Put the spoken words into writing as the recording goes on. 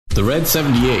The Red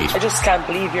 78. I just can't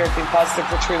believe you're being positive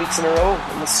for 3 weeks in a row.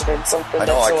 It must have been something I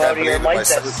know, that's I so can't out of your believe it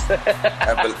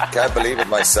mindset. Can't believe it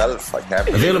myself. I can't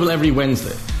believe Available it. every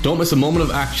Wednesday. Don't miss a moment of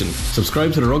action.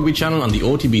 Subscribe to the Rugby channel on the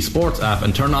OTB Sports app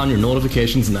and turn on your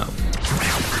notifications now.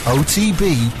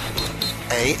 OTB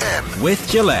AM. With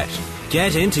Gillette.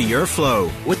 Get into your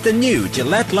flow with the new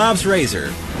Gillette Labs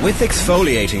Razor with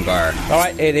exfoliating bar.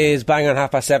 Alright, it is bang on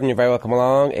 7:30. You're very welcome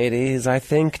along. It is, I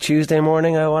think, Tuesday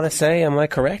morning, I want to say. Am I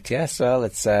correct? Yes, well,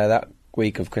 it's that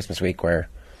week of Christmas week where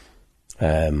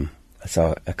I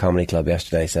saw a comedy club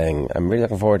yesterday saying, I'm really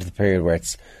looking forward to the period where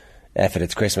it's F it,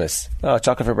 it's Christmas. Oh,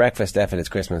 chocolate for breakfast, F it, it's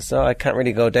Christmas. Oh, I can't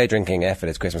really go day drinking, F it,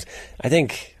 it's Christmas. I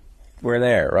think we're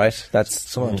there, right? That's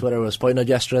someone on Twitter was pointing out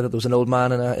yesterday that there was an old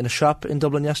man in a shop in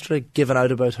Dublin yesterday giving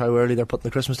out about how early they're putting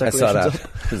the Christmas decorations I saw up.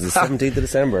 that. It was the 17th of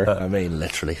December. I mean,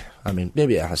 literally. I mean,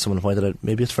 maybe as someone pointed out,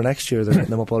 maybe it's for next year. They're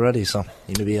putting them up already, so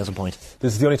maybe he has a point.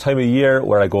 This is the only time of year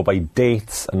where I go by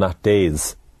dates and not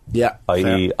days. Yeah.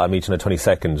 I.e., I'm eating the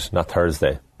 22nd, not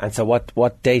Thursday. And so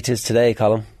what date is today,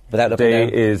 Colin? Without looking down?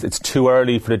 It's too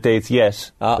early for the dates yet.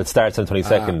 It starts on the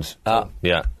 22nd.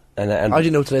 Yeah. And how do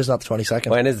you know today's not the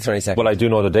 22nd? When is the 22nd? Well, I do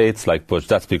know the dates, but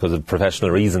that's because of professional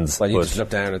reasons. Well, you just look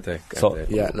down at the...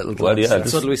 little glance. Well, yeah.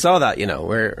 So we saw that,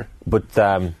 where... But,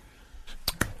 I'm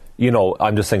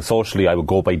just saying socially I would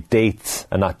go by dates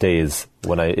and not days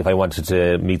if I wanted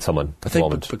to meet someone at the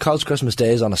moment. Because Christmas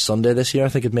Day is on a Sunday this year, I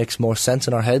think it makes more sense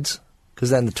in our heads. Because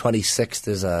then the 26th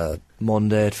is a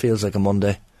Monday. It feels like a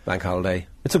Monday. Bank holiday.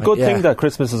 It's a good thing that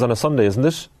Christmas is on a Sunday, isn't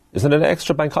it? Isn't it an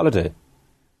extra bank holiday?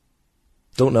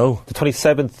 Don't know. The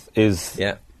 27th is...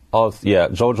 Yeah.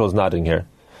 Jojo's nodding here.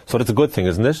 So that's a good thing,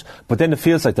 isn't it? But then it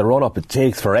feels like the run-up, it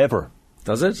takes forever.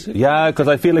 Does it? Yeah, because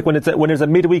I feel like when there's a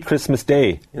midweek Christmas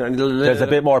day, there's a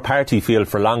bit more party feel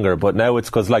for longer. But now it's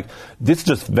because, this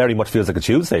just very much feels like a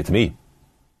Tuesday to me.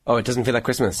 Oh, it doesn't feel like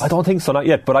Christmas? I don't think so, not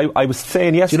yet. But I was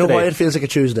saying yesterday... Do you know why it feels like a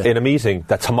Tuesday? In a meeting,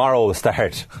 that tomorrow will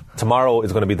start. Tomorrow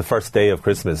is going to be the first day of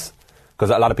Christmas.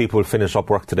 Because a lot of people will finish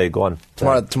up work today. Go on.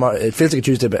 Tomorrow, it feels like a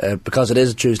Tuesday because it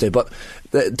is a Tuesday. But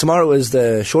tomorrow is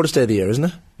the shortest day of the year, isn't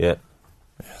it? Yeah.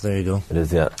 There you go. It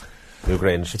is, yeah.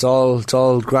 Newgrange. It's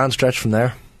all grand stretch from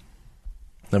there.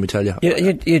 Let me tell you.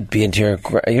 You'd be into your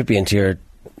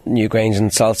Newgrange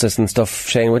and Solstice and stuff,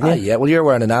 Shane, wouldn't you? Yeah. Well, you're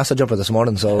wearing a NASA jumper this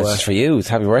morning, so it's just for you. It's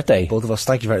happy birthday. Both of us.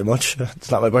 Thank you very much.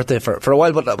 It's not my birthday for a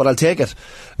while, but I'll take it.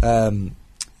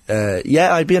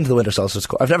 I'd be into the winter solstice.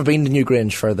 I've never been to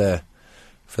Newgrange for the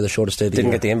shortest day of the year.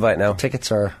 Didn't get the invite now.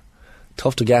 Tickets are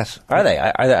tough to get. Are they?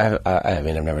 I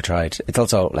mean, I've never tried. It's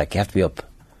also you have to be up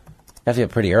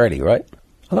pretty early, right?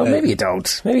 Although maybe you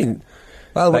don't. Maybe.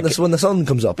 Well, when the sun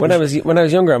comes up. When I was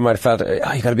younger, I might have felt, you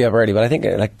got to be up early. But I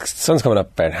think sun's coming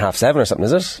up at 7:30 or something,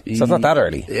 is it? So it's not that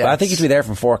early. Yeah, but I think you have to be there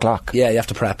from 4 o'clock. Yeah, you have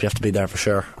to prep. You have to be there for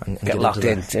sure. And get locked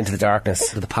into the darkness.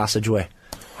 To the passageway.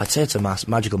 I'd say it's a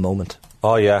magical moment.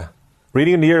 Oh yeah.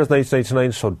 Reading in the years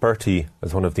 1999 showed Bertie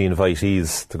as one of the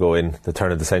invitees to go in the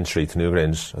turn of the century to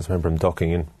Newgrange. I just remember him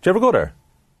ducking in. Did you ever go there?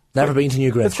 Never been to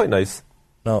Newgrange. It's quite nice.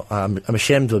 No, I'm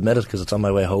ashamed to admit it because it's on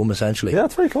my way home essentially. Yeah,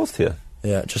 it's very close to you.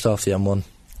 Yeah, just off the M1.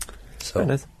 So very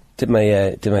nice. Did my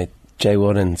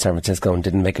J1 in San Francisco and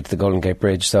didn't make it to the Golden Gate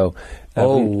Bridge, so I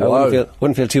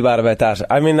wouldn't feel too bad about that.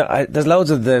 I mean, there's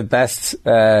loads of the best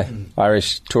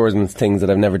Irish tourism things that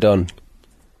I've never done.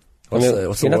 What's the you're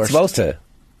worst? not supposed to.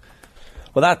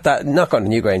 Well, that not going to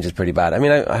Newgrange is pretty bad. I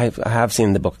mean, I have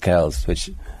seen the Book of Kells,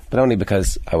 but only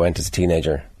because I went as a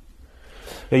teenager.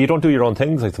 Yeah, you don't do your own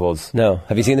things, I suppose. No.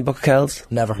 Have you seen the Book of Kells?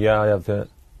 Never. Yeah, I have.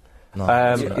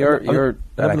 No. You're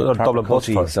Dublin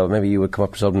culture, so maybe you would come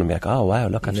up to Dublin and be like, oh wow,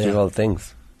 look, I have to do all the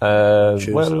things.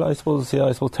 Well, I suppose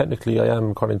technically I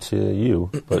am, according to you,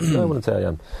 but I wouldn't say I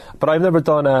am. But I've never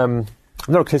done. I've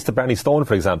never kissed a Barney Stone,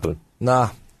 for example. Nah.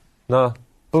 Well,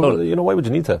 why would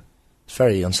you need to? It's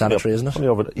very unsanitary, isn't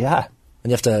it? Yeah.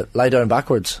 And you have to lie down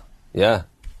backwards. Yeah.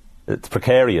 It's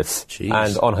precarious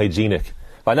and unhygienic.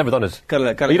 But I've never done it.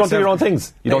 You don't do your own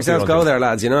things. You don't go there,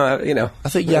 lads. I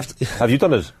think you have to. Have you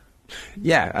done it?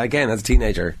 Yeah, again, as a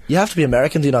teenager. You have to be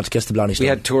American, do you not, to kiss the Blarney Stone? We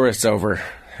had tourists over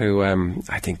who,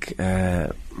 I think,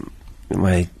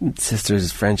 my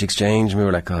sister's French exchange, and we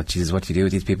were like, oh, Jesus, what do you do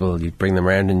with these people? You bring them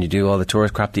around and you do all the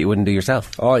tourist crap that you wouldn't do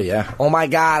yourself. Oh, yeah. Oh, my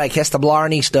God, I kissed the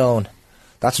Blarney Stone.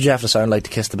 That's what you have to sound like to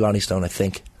kiss the Blarney Stone, I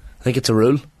think. I think it's a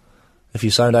rule. If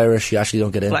you sound Irish, you actually don't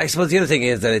get in. Well, I suppose the other thing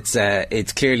is that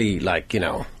it's clearly I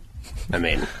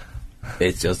mean,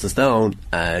 it's just a stone,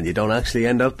 and you don't actually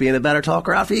end up being a better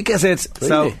talker after you kiss it. Really?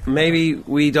 So maybe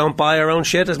we don't buy our own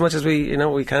shit as much as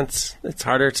we can't. It's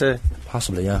harder to.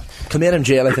 Possibly, yeah. Kilmainham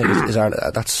Jail, I think, is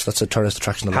that's a tourist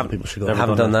attraction. A lot of people should go.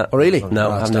 Haven't done that. Oh, really?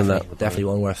 No, haven't done that. Definitely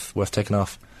one worth taking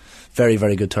off. Very,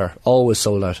 very good tour. Always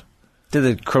sold out. Did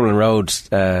the Crumlin Road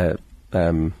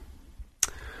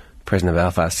Prison of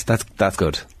Belfast. That's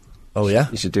good. Oh yeah,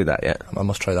 You should do that, yeah. I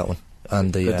must try that one.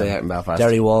 And the Good day out in Belfast.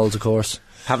 Derry Walls, of course.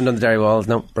 Haven't done the Derry Walls,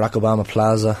 no. Barack Obama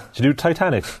Plaza. Did you do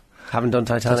Titanic? Haven't done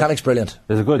Titanic. Titanic's brilliant.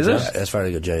 Is it good? Is yeah? it? Yeah, it's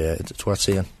very good. Yeah, it's worth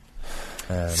seeing.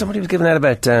 Somebody was giving out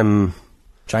about...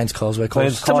 Giant's Causeway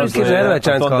course. Somebody's giving out about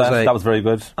Giant's I've done that. Causeway. That was very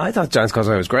good. I thought Giant's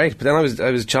Causeway was great, but then I was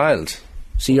a child.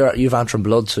 See, you've Antrim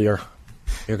blood, so you're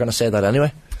going to say that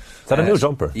anyway. Is that a new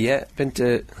jumper? Yeah, been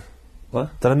to... What?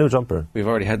 Is that a new jumper? We've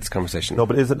already had this conversation. No,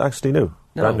 but is it actually new?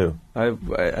 No. Brand new.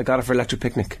 I got it for Electric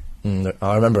Picnic.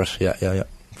 I remember it. Yeah.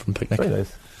 From Picnic. Very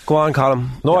nice. Go on, Colin.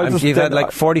 No, I just you've had did-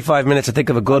 like 45 minutes to think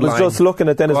of a good I was line. just looking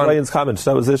at Dennis Go on. Ryan's comment.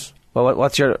 That was it. Well,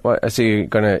 what's your... I see you're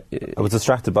going to... I was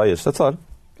distracted by it. That's all.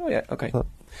 Oh, yeah, okay.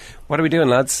 What are we doing,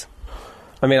 lads?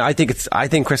 I mean, I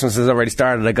think Christmas has already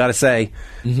started, I gotta say.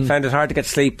 Found it hard to get to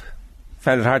sleep.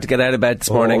 Found it hard to get out of bed this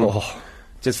morning. Oh.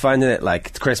 Just finding it like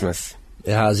it's Christmas.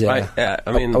 It has, yeah. Right, yeah,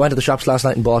 I mean... I went to the shops last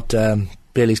night and bought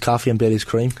Bailey's coffee and Bailey's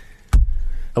cream.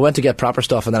 I went to get proper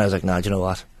stuff and then I was like, nah, do you know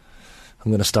what?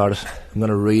 I'm going to start it. I'm going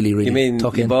to really You mean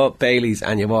tuck you in. bought Bailey's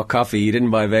and you bought coffee? You didn't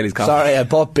buy Bailey's coffee? Sorry, I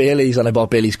bought Bailey's and I bought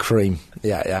Bailey's cream.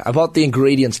 Yeah. I bought the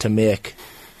ingredients to make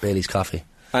Bailey's coffee.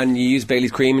 And you use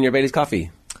Bailey's cream in your Bailey's coffee?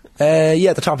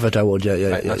 Yeah, the top of it I would, yeah.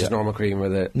 Right, not just normal cream or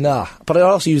the... Nah, but I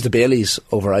also use the Bailey's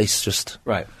over ice just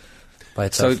Right. by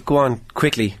itself. So go on,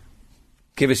 quickly.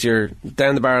 Give us your...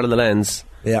 Down the barrel of the lens.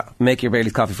 Yeah. Make your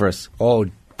Bailey's coffee for us. Oh,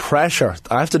 pressure.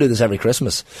 I have to do this every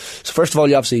Christmas. So first of all,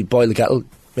 you obviously boil the kettle,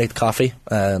 make the coffee,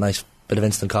 a nice bit of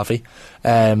instant coffee.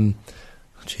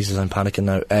 Jesus, I'm panicking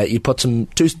now. You put 2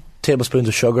 tablespoons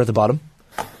of sugar at the bottom,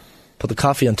 put the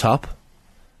coffee on top,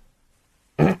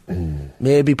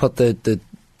 maybe put the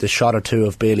shot or 2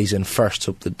 of Bailey's in first,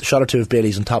 so the shot or 2 of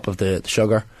Bailey's on top of the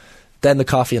sugar, then the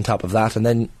coffee on top of that, and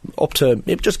then up to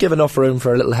maybe just give enough room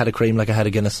for a little head of cream, like a head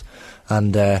of Guinness,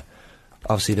 and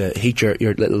obviously to heat your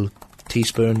little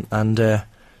teaspoon, and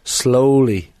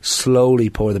slowly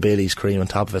pour the Bailey's cream on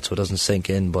top of it so it doesn't sink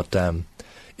in, but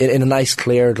in a nice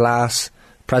clear glass.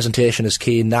 Presentation is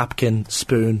key. Napkin,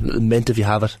 spoon, little mint if you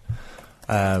have it.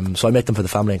 So I make them for the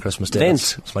family on Christmas Day.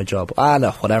 Mint? That's my job.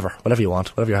 No, whatever you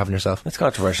want, whatever you're having yourself. It's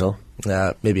controversial.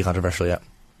 Maybe controversial, yeah.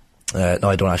 No,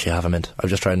 I don't actually have a mint. I'm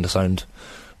just trying to sound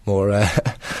more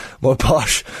more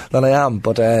posh than I am.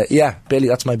 But yeah, Bailey.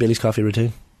 That's my Bailey's coffee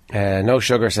routine. No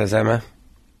sugar, says Emma.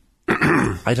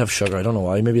 I'd have sugar. I don't know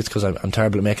why. Maybe it's because I'm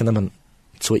terrible at making them and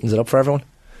it sweetens it up for everyone.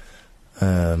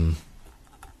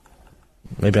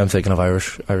 Maybe I'm thinking of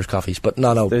Irish coffees, but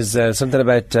no. There's something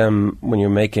about when you're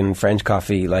making French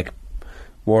coffee, like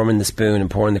warming the spoon and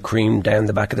pouring the cream down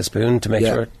the back of the spoon to make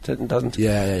sure it doesn't.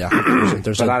 Yeah.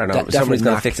 There's But I don't know. definitely Somebody's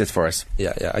going to knack. fix this for us.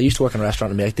 Yeah. I used to work in a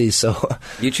restaurant and make these, so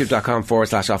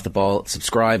YouTube.com/off the ball.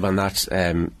 Subscribe on that.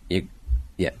 And you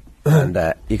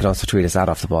can also tweet us at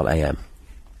Off the Ball AM.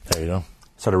 there you go.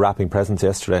 Started wrapping presents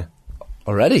yesterday.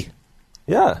 Already?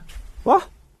 Yeah. What?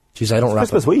 Jeez, I don't wrap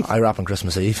Christmas on, week. I wrap on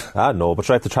Christmas Eve. No, but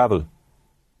I have to travel.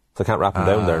 So I can't wrap them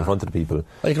down there in front of the people.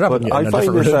 Well, you can wrap But them in I a find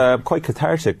different it room. quite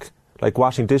cathartic, like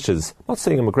washing dishes. I'm not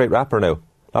saying I'm a great rapper now.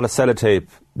 A lot of sellotape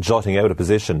jutting out of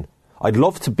position. I'd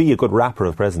love to be a good rapper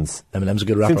of presents. Eminem's a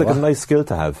good rapper. Seems like what? a nice skill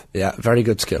to have. Yeah, very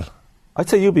good skill. I'd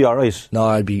say you'd be alright. No,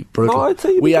 I'd be brutal. No, I'd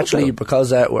say you'd we be actually, good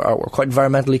because we're quite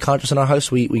environmentally conscious in our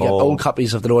house, we get old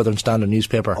copies of the Northern Standard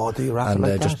newspaper. Oh, do you wrap and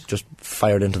them like that? just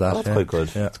fired into that. That's yeah. quite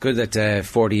good. Yeah. It's good that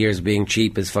 40 years of being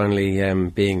cheap is finally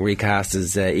being recast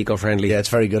as eco-friendly. Yeah, it's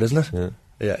very good, isn't it?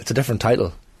 Yeah, it's a different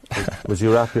title. Would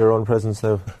you wrap your own presents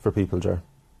now for people, Ger?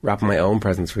 Wrapping my own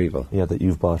presents for people. Yeah, that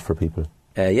you've bought for people.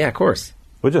 Yeah, of course.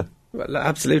 Would you? Well,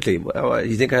 absolutely.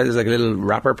 You think there's like a little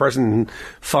rapper person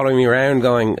following me around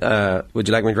going, would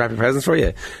you like me to wrap your presents for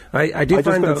you? I just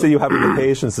couldn't see you having the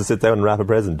patience to sit down and wrap a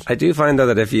present. I do find though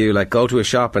that if you like go to a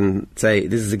shop and say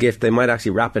this is a gift, they might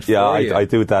actually wrap it for you. I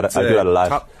do that. I do that a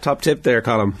lot. Top tip there,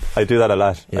 Colin. I do that a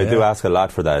lot. I Yeah. do ask a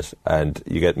lot for that, and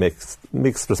you get mixed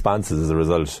responses as a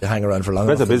result. You hang around for long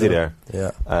Depends enough. how busy to they do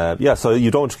are. it. Yeah. So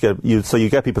you don't get you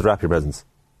get people to wrap your presents.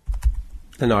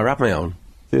 No, I wrap my own.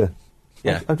 Yeah.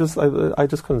 Yeah. I just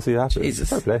couldn't see it happen. Jesus.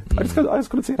 Fair play. I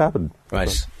just couldn't see it happen.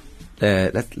 Right.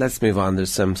 Let's move on. There's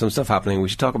some stuff happening. We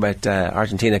should talk about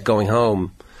Argentina going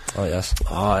home. Oh, yes.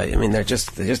 Oh, I mean, they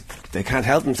can't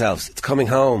help themselves. It's coming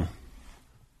home.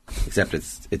 Except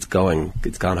it's gone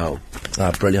home.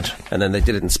 Brilliant. And then they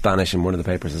did it in Spanish in one of the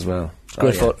papers as well.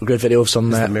 Great video of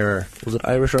some It's the Mirror. was it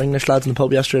Irish or English lads in the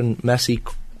pub yesterday, and Messi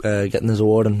getting his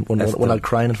award and one lad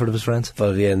crying in front of his friends.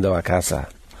 Volviendo a casa.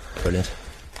 Brilliant.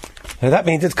 Now that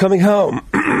means it's coming home.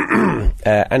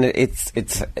 And it's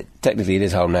technically it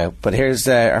is home now. But here's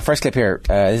our first clip here.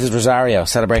 This is Rosario,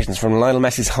 celebrations from Lionel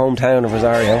Messi's hometown of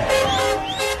Rosario.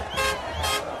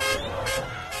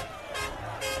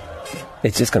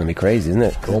 It's just going to be crazy, isn't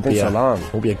it? It's been so long.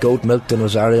 Won't be a goat milked in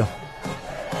Rosario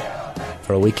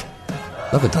for a week.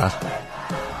 Look at that.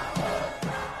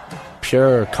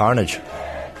 Pure carnage.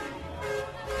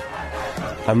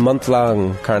 A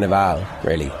month-long carnival,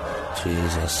 really.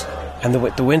 Jesus. And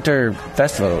the winter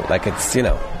festival, like it's,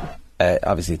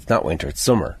 obviously it's not winter, it's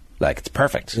summer. Like, it's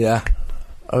perfect. Yeah.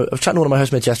 I was chatting to one of my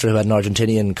housemates yesterday who had an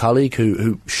Argentinian colleague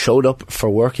who showed up for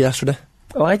work yesterday.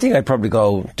 Oh, I think I'd probably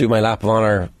go do my lap of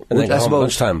honour and then go home at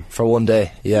lunchtime. For one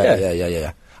day.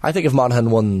 Yeah. I think if Monaghan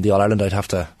won the All-Ireland, I'd have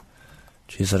to...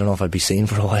 Jeez, I don't know if I'd be seen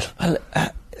for a while. Well,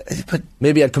 but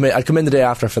maybe I'd come in the day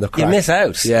after for the crack. You miss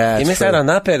out. Yeah, you miss true. out on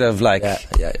that bit of like...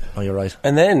 Yeah. Oh, you're right.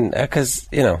 And then, because,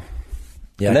 Yeah,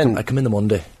 and then I come in the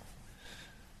Monday.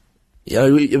 Yeah,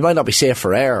 it might not be safe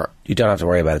for air. You don't have to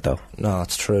worry about it, though. No,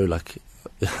 it's true, like...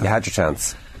 You had your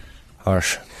chance.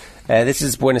 Harsh. This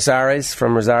is Buenos Aires,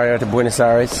 from Rosario to Buenos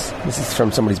Aires. This is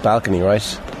from somebody's balcony, right?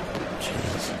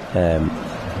 Jeez.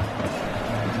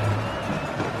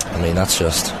 I mean, that's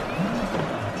just...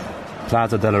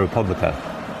 Plaza della Repubblica.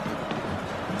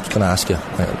 I was going to ask you.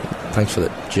 Thanks for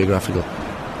the geographical...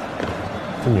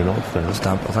 In your notes there.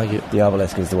 Stamp. Oh, thank you. The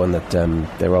obelisk is the one that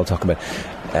they were all talking about.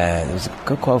 There's a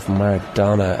good quote from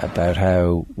Maradona about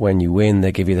how when you win,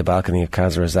 they give you the balcony of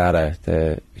Casa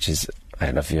Rosada, which is, I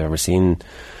don't know if you've ever seen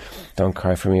Don't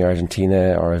Cry For Me,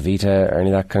 Argentina, or Evita, or any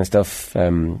of that kind of stuff.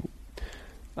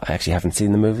 I actually haven't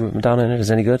seen the movie with Madonna in it. Is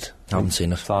it any good? I haven't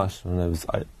seen it. Saw it,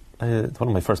 and it's one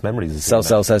of my first memories. So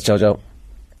says Jojo.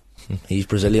 He's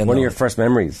Brazilian. One of your first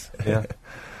memories. Yeah.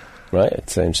 Right,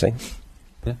 it's interesting.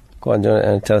 Yeah. Go on, do you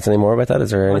want to tell us any more about that?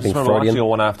 Is there I anything just remember Freudian? watching it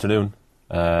one afternoon.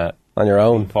 On your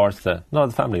own? Forced to, no,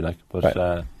 the family, like. But right.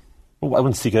 I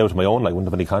wouldn't seek it out on my own, like, wouldn't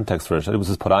have any context for it. It was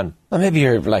just put on. Well, maybe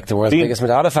you're like the world's biggest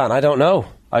Madonna fan. I don't know.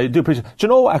 I do appreciate... Do you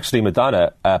know, actually,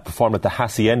 Madonna performed at the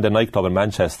Hacienda nightclub in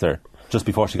Manchester just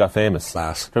before she got famous.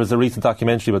 Class. There was a recent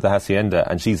documentary about the Hacienda,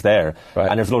 and she's there. Right.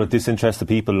 And there's a lot of disinterested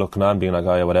people looking on, being like,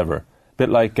 oh, yeah, whatever. Bit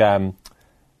like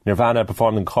Nirvana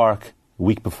performed in Cork a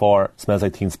week before Smells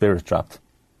Like Teen Spirit dropped.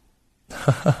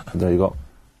 There you go.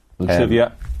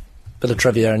 Trivia. Bit of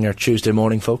trivia on your Tuesday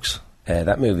morning, folks.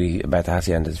 That movie about the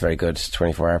Hacienda is very good.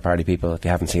 24-hour party people, if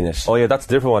you haven't seen it. Oh yeah, that's a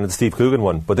different one. It's the Steve Coogan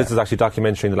one. But this is actually a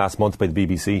documentary in the last month by the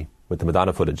BBC with the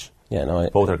Madonna footage. Yeah, no.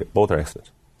 Both are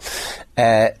excellent.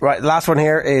 Right, the last one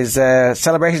here is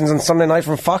celebrations on Sunday night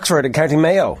from Foxford in County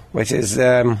Mayo, which is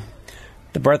the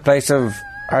birthplace of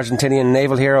Argentinian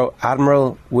naval hero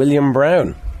Admiral William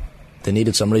Brown. They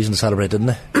needed some reason to celebrate, didn't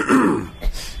they?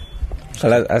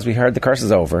 Well, as we heard, the curse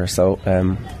is over, so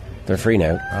they're free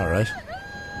now. All right.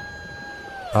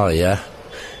 Oh, yeah.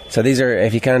 So these are,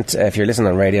 if you're listening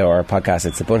on radio or a podcast,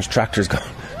 it's a bunch of tractors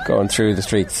going through the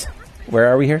streets. Where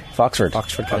are we here? Foxford.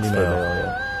 County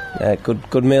Mayo.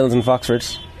 Good mills in Foxford.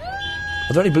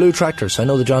 Are there any blue tractors? I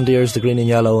know the John Deere's, the green and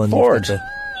yellow, and Ford. The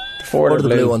Ford the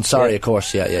blue one. Sorry, of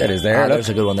course. Yeah. It is there. There's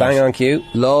a good one there. Bang on cue.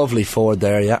 Lovely Ford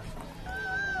there. Yeah.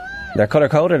 They're colour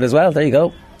coded as well. There you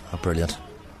go. Oh, brilliant.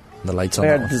 And the lights on.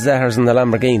 They're that the Zetters and the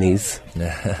Lamborghinis.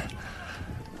 Yeah.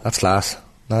 That's class.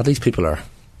 Now these people are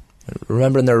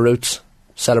remembering their roots,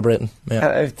 celebrating.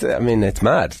 Yeah. I mean, it's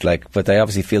mad. But they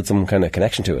obviously feel some kind of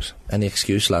connection to it. Any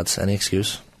excuse, lads. Any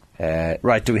excuse.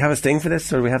 Right, do we have a sting for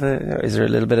this, or do we have is there a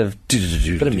little bit of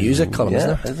music, Colin,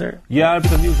 isn't there? Is there? Yeah, a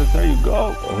bit of music. There you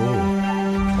go.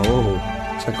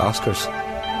 Oh, it's like Oscars.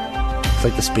 It's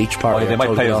like the speech party. They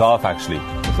might play us off actually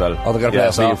as well. Oh, they're going to play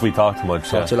us off if we talk too much.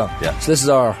 Talk too long. Yeah. So this is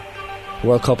our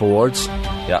World Cup awards.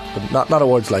 Yeah, but not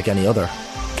awards like any other.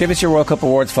 Give us your World Cup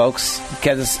awards, folks.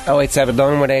 Get us 087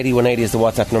 180 180 is the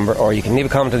WhatsApp number, or you can leave a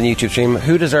comment on the YouTube stream.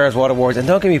 Who deserves what awards? And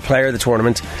don't give me player of the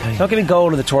tournament. Don't give me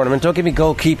goal of the tournament. Don't give me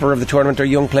goalkeeper of the tournament or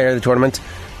young player of the tournament.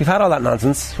 We've had all that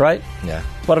nonsense, right? Yeah.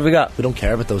 What have we got? We don't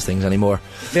care about those things anymore.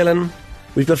 Villain.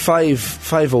 We've got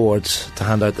five awards to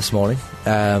hand out this morning.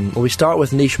 We start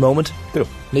with niche moment.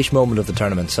 Niche moment of the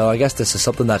tournament. So I guess this is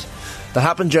something that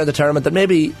happened during the tournament that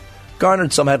maybe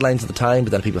garnered some headlines at the time, but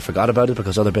then people forgot about it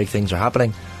because other big things are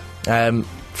happening.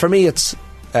 For me, it's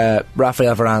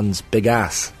Raphael Varane's big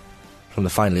ass from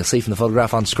the final. You'll see from the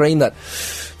photograph on screen that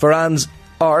Varane's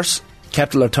arse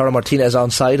kept Lautaro Martinez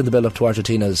onside in the build-up to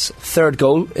Argentina's third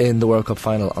goal in the World Cup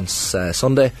final on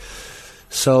Sunday.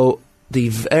 So the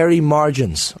very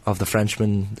margins of the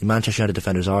Frenchman, the Manchester United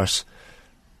defender's arse,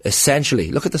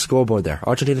 essentially, look at the scoreboard there.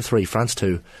 Argentina 3, France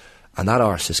 2, and that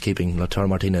arse is keeping Lautaro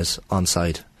Martinez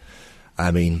onside.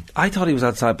 I mean, I thought he was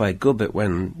outside by a good bit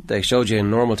when they showed you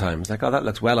in normal times. Like, oh, that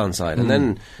looks well onside. And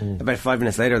then about 5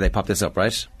 minutes later, they pop this up,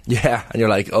 right? yeah, and you're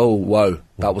like, oh, wow,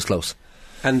 that was close.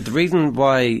 And the reason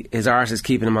why his arse is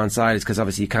keeping him onside is because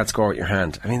obviously you can't score with your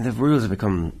hand. I mean, the rules have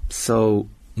become so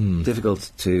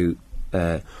difficult to...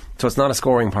 so it's not a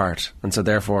scoring part, and so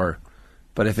therefore...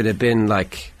 But if it had been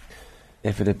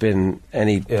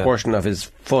any portion of his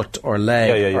foot or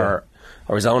leg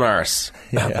or his own arse...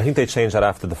 I think they changed that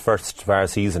after the first VAR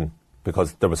season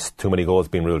because there was too many goals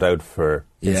being ruled out for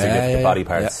insignificant body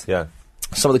parts. Yeah.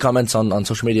 Some of the comments on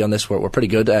social media on this were pretty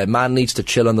good. Man needs to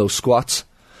chill on those squats.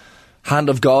 Hand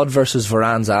of God versus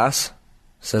Varane's ass,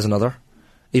 says another.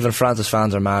 Even Francis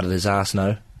fans are mad at his ass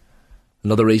now.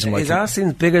 Another reason why... His ass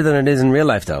seems bigger than it is in real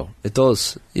life, though. It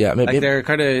does, yeah. Maybe like they're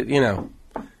kind of,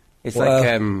 it's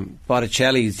like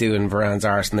Botticelli's doing Varane's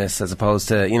arse in this as opposed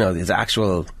to, his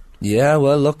actual... Yeah,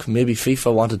 well, look, maybe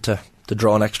FIFA wanted to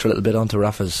draw an extra little bit onto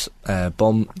Rafa's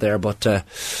bum there, but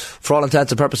for all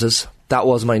intents and purposes, that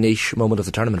was my niche moment of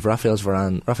the tournament. Rafael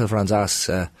Varane's ass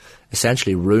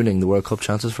essentially ruining the World Cup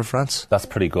chances for France. That's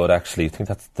pretty good, actually. I think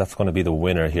that's going to be the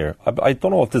winner here. I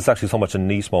don't know if this is actually so much a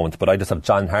niche moment, but I just have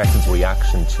John Hartson's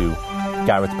reaction to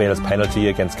Gareth Bale's penalty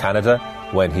against Canada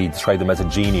when he described him as a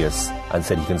genius and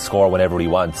said he can score whenever he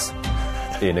wants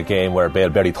in a game where Bale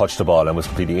barely touched the ball and was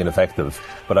completely ineffective.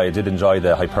 But I did enjoy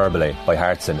the hyperbole by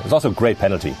Hartson. It was also a great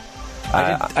penalty.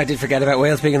 I did forget about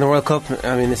Wales being in the World Cup.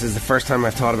 I mean, this is the first time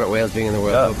I've thought about Wales being in the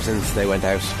World Cup since they went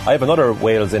out. I have another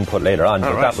Wales input later on,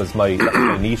 but that was my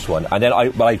niche one. And then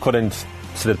I couldn't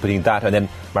split between that and then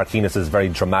Marquinhos' very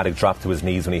dramatic drop to his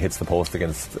knees when he hits the post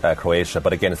against Croatia.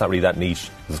 But again, it's not really that niche.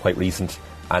 It was quite recent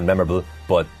and memorable,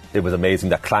 but it was amazing,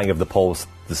 that clang of the post,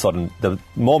 the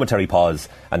momentary pause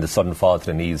and the sudden fall to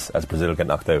the knees as Brazil get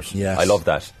knocked out. Yes. I love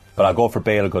that. But I'll go for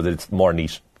Bale because it's more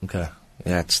niche. Okay.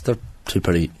 Yeah, they're two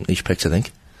pretty niche picks, I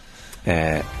think.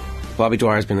 Bobby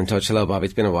Dwyer's been in touch. Hello, Bobby.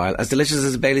 It's been a while. As delicious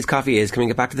as Bailey's coffee is, can we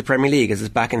get back to the Premier League as it's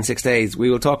back in 6 days?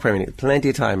 We will talk Premier League. Plenty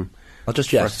of time. Not just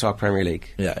for yet. us to talk Premier League.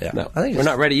 Yeah. No, I think we're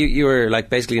not ready. You were like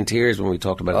basically in tears when we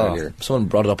talked about it earlier. Someone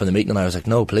brought it up in the meeting and I was like,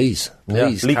 no, please.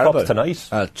 League Cup tonight.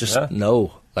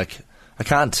 No. Like, I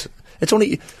can't.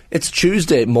 It's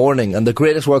Tuesday morning and the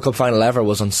greatest World Cup final ever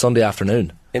was on Sunday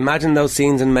afternoon. Imagine those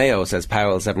scenes in Mayo, says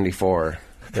Powell74.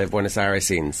 The Buenos Aires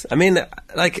scenes. I mean,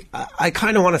 like, I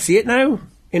kind of want to see it now,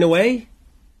 in a way.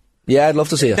 Yeah, I'd love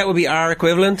to see it. That would be our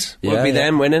equivalent. Would be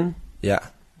them winning. Yeah.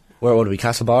 Where would it be?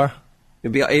 Castlebar?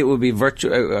 It would be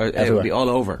virtual. It would be all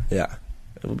over. Yeah.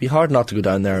 It would be hard not to go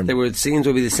down there. Scenes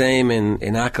would be the same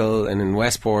in Achill and in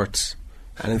Westport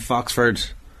and in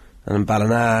Foxford and in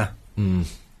Ballina.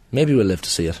 Maybe we'll live to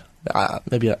see it.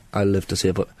 Maybe I'll live to see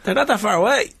it, but they're not that far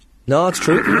away. No, it's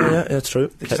true. Yeah, it's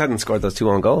true. They just hadn't scored those 2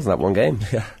 own goals in that one game.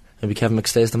 Yeah. Maybe Kevin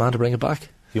McStay's the man to bring it back. Do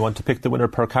you want to pick the winner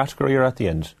per category or at the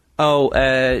end?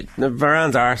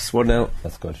 Varane's arse, 1-0.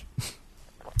 That's good.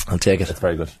 I'll take it. That's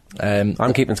very good.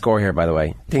 I'm keeping score here, by the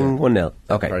way. Ding, 1-0.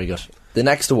 Okay. Very good. The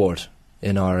next award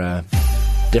in our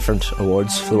different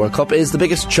awards for the World Cup is the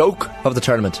biggest choke of the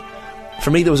tournament. For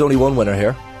me, there was only one winner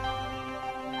here.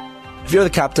 If you're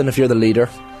the captain, if you're the leader,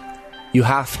 you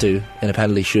have to, in a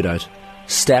penalty shootout,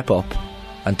 step up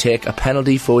and take a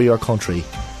penalty for your country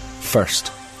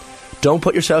first. Don't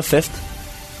put yourself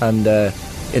fifth and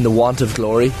in the want of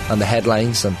glory and the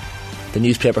headlines and the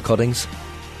newspaper cuttings.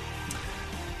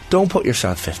 Don't put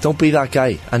yourself fifth. Don't be that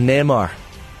guy. And Neymar,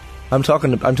 I'm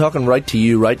talking right to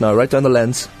you right now, right down the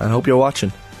lens, and I hope you're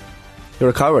watching. You're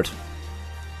a coward.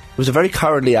 It was a very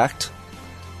cowardly act.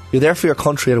 You're there for your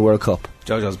country at a World Cup.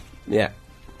 Jojo's, yeah.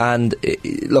 And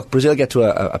look, Brazil get to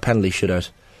a penalty shootout.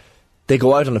 They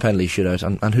go out on a penalty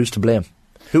shootout, and who's to blame?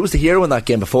 Who was the hero in that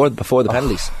game before the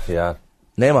penalties? Yeah.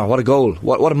 Neymar, what a goal.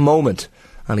 What a moment.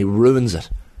 And he ruins it.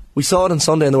 We saw it on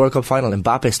Sunday in the World Cup final.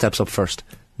 Mbappe steps up first.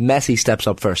 Messi steps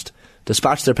up first.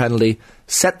 Dispatch their penalty.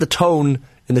 Set the tone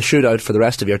in the shootout for the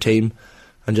rest of your team.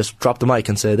 And just drop the mic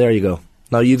and say, there you go.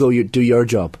 Now you go do your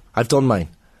job. I've done mine.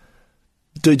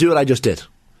 Do what I just did.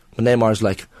 And Neymar's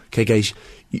like, okay guys,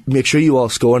 make sure you all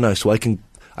score now so I can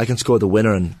score the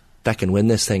winner and Beck and win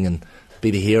this thing and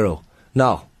be the hero.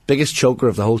 No. Biggest choker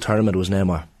of the whole tournament was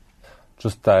Neymar.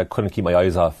 Just couldn't keep my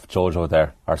eyes off Jojo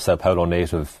there, our Sao Paulo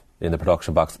native in the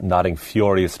production box, nodding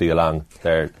furiously along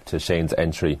there to Shane's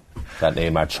entry that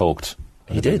Neymar choked.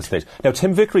 He did. Now,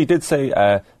 Tim Vickery did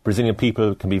say Brazilian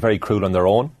people can be very cruel on their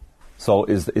own. So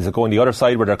is it going the other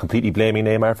side where they're completely blaming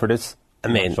Neymar for this? I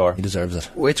mean, sure. He deserves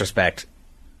it. With respect,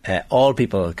 all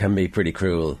people can be pretty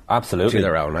cruel. Absolutely. To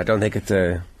their own. I don't think it's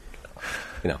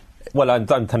Well, I'm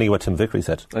telling you what Tim Vickery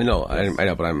said. I know,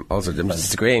 but I'm also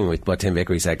disagreeing with what Tim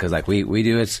Vickery said, because like we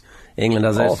do it, England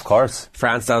does it, of course,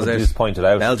 France does it, just pointed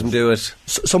out, Belgium do it.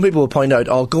 Some people will point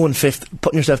out, going fifth,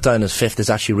 putting yourself down as fifth is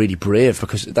actually really brave,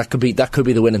 because that could be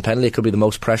the winning penalty. It could be the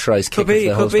most pressurised kick of the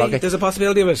whole pocket. There's a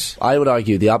possibility of it. I would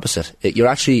argue the opposite. You're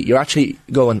actually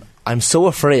going, I'm so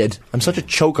afraid, I'm such a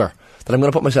choker, that I'm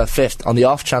going to put myself fifth on the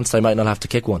off chance that I might not have to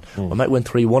kick one. I might win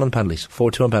 3-1 on penalties,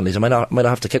 4-2 on penalties. I might not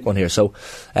have to kick one here. So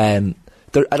I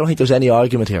don't think there's any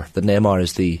argument here that Neymar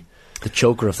is the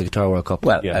choker of the Qatar World Cup.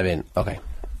 Well, I mean, okay.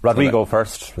 Rodrigo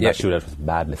first. That shootout was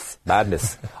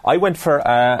madness. I went for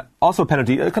also a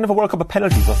penalty, kind of a World Cup of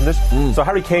penalties, wasn't it? So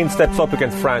Harry Kane steps up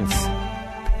against France,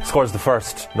 scores the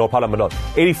first, no problem at all.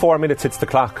 84 minutes hits the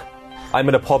clock. I'm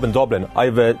in a pub in Dublin. I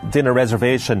have a dinner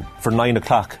reservation for 9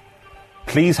 o'clock.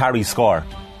 Please, Harry, score.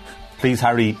 Please,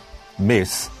 Harry,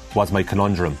 miss, was my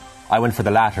conundrum. I went for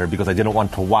the latter because I didn't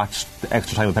want to watch the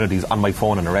extra time of penalties on my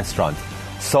phone in a restaurant.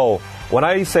 So, when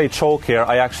I say choke here,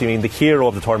 I actually mean the hero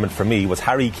of the tournament for me was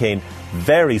Harry Kane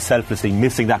very selflessly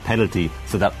missing that penalty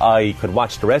so that I could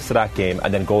watch the rest of that game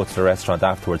and then go to the restaurant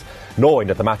afterwards, knowing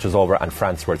that the match was over and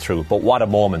France were through. But what a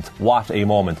moment.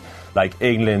 Like,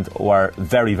 England were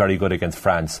very, very good against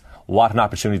France. What an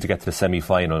opportunity to get to the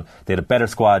semi-final. They had a better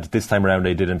squad this time around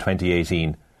than they did in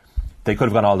 2018. They could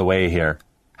have gone all the way here.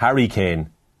 Harry Kane,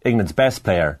 England's best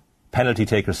player, penalty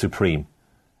taker supreme,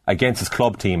 against his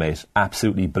club teammate,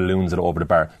 absolutely balloons it over the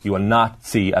bar. You will not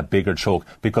see a bigger choke,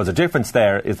 because the difference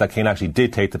there is that Kane actually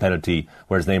did take the penalty,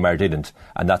 whereas Neymar didn't,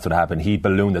 and that's what happened. He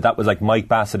ballooned it. That was like Mike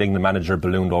Bassett, England manager,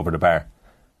 ballooned over the bar.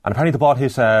 And apparently the ball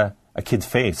hit a kid's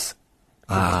face.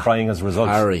 He was crying as a result.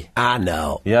 Harry.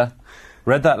 No. Yeah.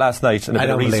 Read that last night in a bit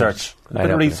of research.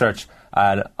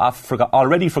 And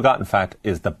already forgotten fact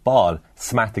is the ball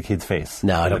smacked the kid's face.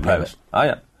 No, I don't believe it. Oh,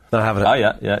 yeah. Not having it. Oh,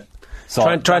 yeah.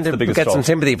 So trying to get some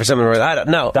sympathy for someone where that.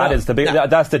 No. That's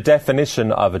the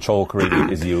definition of a choke,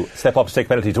 really, is you step up to take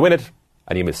penalty to win it,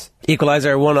 and you miss.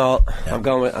 Equaliser, 1-1. Yeah. I'm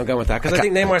going with that, because I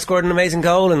think Neymar scored an amazing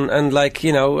goal, and like,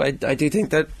 you know, I do think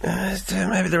that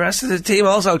maybe the rest of the team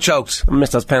also choked and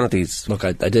missed those penalties. Look,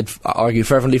 I did argue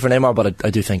fervently for Neymar, but I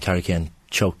do think Harry Kane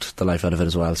choked the life out of it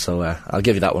as well. So I'll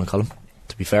give you that one, Colin,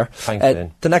 to be fair. Thanks,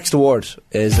 Ian. The next award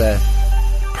is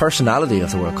Personality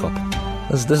of the World Cup.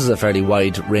 This is a fairly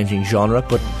wide-ranging genre,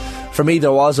 but for me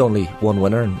there was only one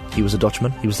winner, and he was a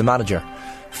Dutchman. He was the manager,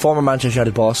 former Manchester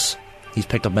United boss. He's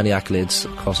picked up many accolades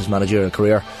across his managerial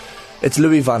career. It's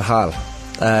Louis van Gaal.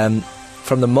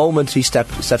 From the moment he set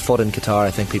foot in Qatar,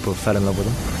 I think people fell in love with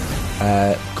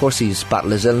him. Of course, he's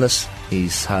battled his illness.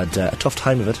 He's had a tough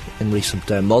time of it in recent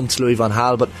months, Louis van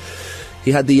Gaal, but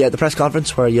he had the press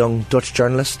conference where a young Dutch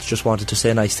journalist just wanted to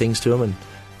say nice things to him, and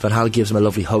Van Gaal gives him a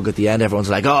lovely hug at the end. Everyone's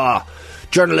like,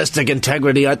 journalistic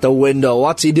integrity out the window.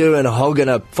 What's he doing hugging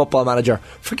a football manager?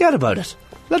 Forget about it.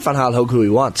 Let Van Gaal hug who he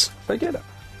wants. Forget it.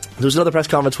 There was another press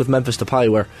conference with Memphis Depay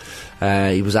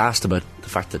where he was asked about the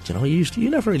fact that, you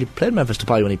never really played Memphis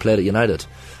Depay when he played at United.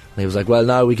 And he was like, well,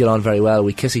 now we get on very well.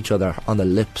 We kiss each other on the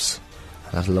lips.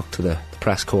 And that looked to the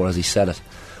press corps as he said it,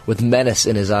 with menace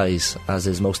in his eyes, as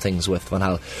is most things with Van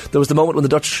Gaal. There was the moment when the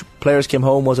Dutch players came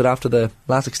home, was it after the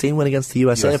last 16 win against the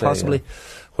USA possibly? Yeah.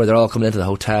 Where they're all coming into the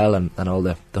hotel, and all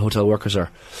the hotel workers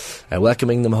are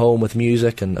welcoming them home with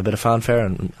music and a bit of fanfare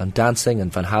and dancing,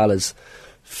 and Van Gaal is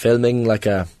filming like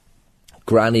a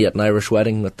granny at an Irish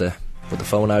wedding with the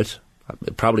phone out.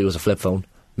 It probably was a flip phone,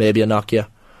 maybe a Nokia.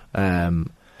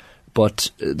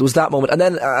 But there was that moment, and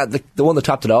then the one that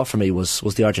topped it off for me was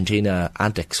the Argentina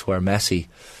antics, where Messi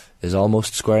is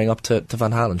almost squaring up to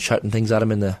Van Gaal and shouting things at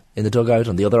him in the dugout,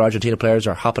 and the other Argentina players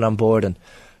are hopping on board, and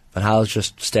Van Gaal's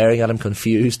just staring at him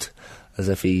confused, as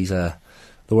if he's the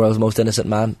world's most innocent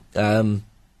man.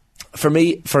 For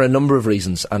me, for a number of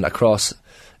reasons, and across,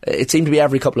 it seemed to be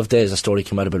every couple of days a story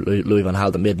came out about Louis van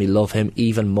Gaal that made me love him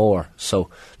even more. So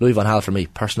Louis van Gaal for me,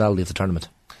 personality of the tournament.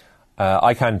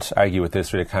 I can't argue with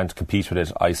this, really. I can't compete with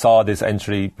it. I saw this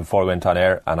entry before I went on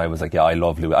air, and I was like, yeah, I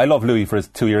love Louis. I love Louis for his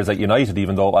 2 years at United,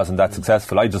 even though it wasn't that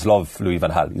successful. I just love Louis van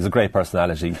Gaal. He's a great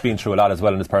personality. He's been through a lot as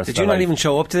well in his personal life. Did you not even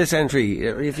show up to this entry?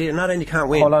 If you're not in, you can't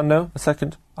win. Hold on now, a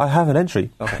second. I have an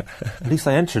entry. Okay. At least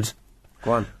I entered.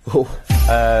 Go on.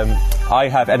 I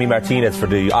have Emi Martinez for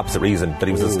the opposite reason, that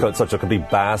he was such a complete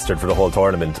bastard for the whole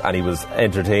tournament, and he was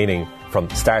entertaining from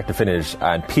start to finish,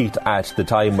 and peaked at the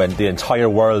time when the entire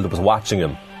world was watching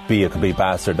him be a complete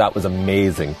bastard. That was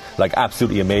amazing, like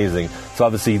absolutely amazing. So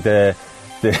obviously the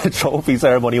trophy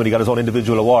ceremony when he got his own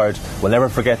individual award, we'll never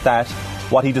forget that.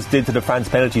 What he just did to the France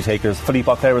penalty takers,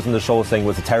 Philippe Auclair was on the show saying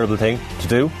was a terrible thing to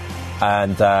do.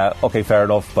 And, okay, fair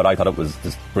enough, but I thought it was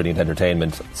just brilliant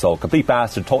entertainment. So, complete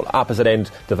bastard, total opposite end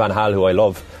to Van Gaal, who I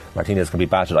love. Martinez, complete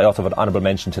bastard. I also have an honourable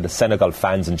mention to the Senegal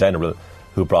fans in general,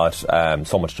 who brought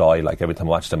so much joy. Like, every time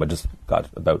I watched them, I just got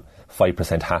about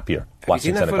 5% happier watching Senegal. Have you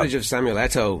seen that footage of Samuel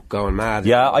Eto'o going mad?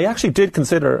 Yeah, I actually did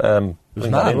consider... it was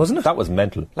mad, wasn't it? That was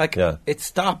mental. Like, it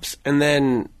stops, and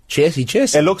then... Chase.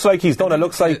 It looks like he's done. It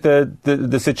looks like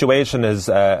the situation has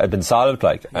been solved,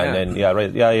 like. And then,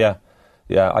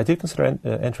 yeah, I did consider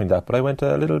entering that, but I went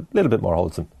a little bit more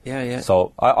wholesome. Yeah.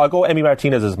 So I'll go Emi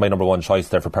Martinez as my number one choice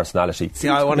there for personality. See,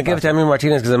 I want to give it to Emi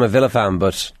Martinez because I'm a Villa fan,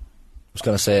 but... I was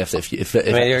going to say if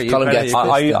Colin gets...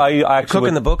 I actually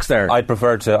cooking the books there. I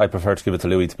prefer to give it to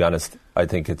Louis, to be honest. I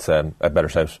think it's a better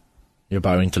shout. You're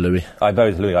bowing to Louis. I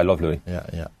bow to Louis. I love Louis.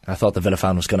 Yeah. I thought the Villa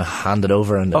fan was going to hand it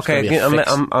over. And okay,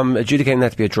 I'm adjudicating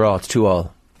that to be a draw. It's 2-2.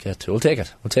 Okay, we'll take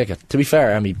it. To be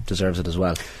fair, Emi deserves it as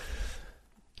well.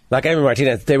 Like Emi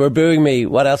Martinez, they were booing me.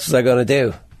 What else was I going to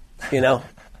do? You know?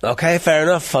 Okay, fair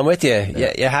enough. I'm with you.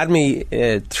 Yeah. You had me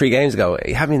 3 games ago.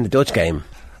 You had me in the Dutch game.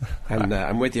 And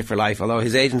I'm with you for life. Although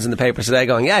his agent's in the papers today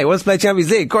going, yeah, he wants to play Champions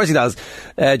League. Of course he does.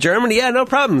 Germany, yeah, no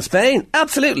problem. Spain,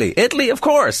 absolutely. Italy, of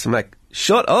course. I'm like,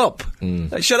 shut up.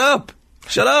 Shut up.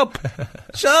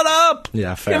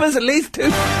 Yeah, fair. Give us at least 2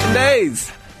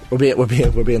 days.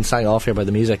 We're being sang off here by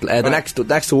the music. The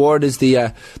next award is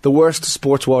the worst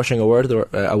sports washing award. There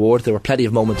were plenty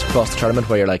of moments across the tournament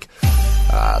where you're like,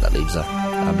 that leaves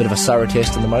a bit of a sour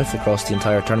taste in the mouth across the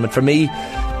entire tournament. For me,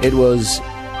 it was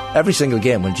every single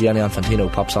game when Gianni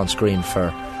Infantino pops on screen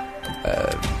for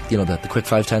the quick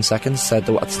 5-10 seconds. At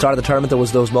the start of the tournament, there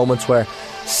was those moments where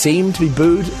seemed to be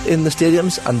booed in the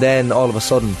stadiums, and then all of a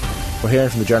sudden we're hearing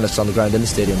from the journalists on the ground in the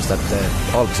stadiums that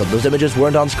all of a sudden those images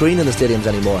weren't on screen in the stadiums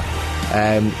anymore.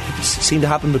 It seemed to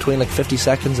happen between like 50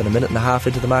 seconds and a minute and a half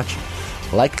into the match,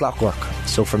 like clockwork.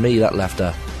 So for me, that left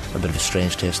a bit of a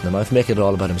strange taste in the mouth, making it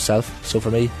all about himself. So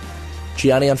for me,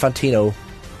 Gianni Infantino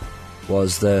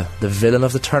was the villain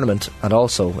of the tournament, and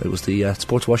also it was the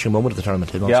sports washing moment of the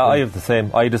tournament. Yeah, I have the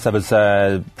same. I just have his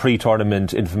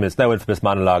pre-tournament infamous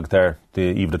monologue there, the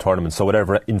eve of the tournament. So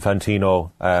whatever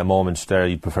Infantino moment there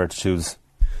you'd prefer to choose.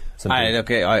 I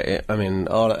mean,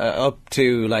 all up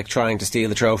to like trying to steal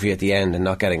the trophy at the end and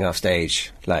not getting off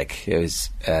stage. Like it was,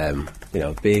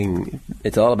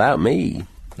 it's all about me.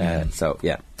 So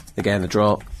yeah, again, a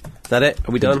draw. Is that it?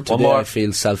 Are we done? Today One more. I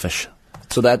feel selfish.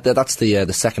 So that's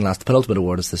the second last, the penultimate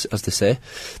award, as they say.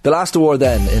 The last award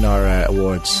then in our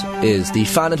awards is the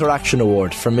Fan Interaction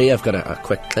Award. For me, I've got a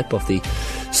quick clip of the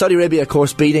Saudi Arabia, of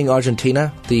course, beating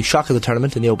Argentina. The shock of the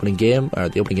tournament in the opening game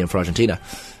for Argentina.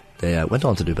 They went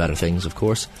on to do better things, of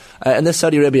course. And this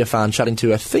Saudi Arabia fan chatting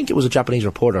to, I think it was a Japanese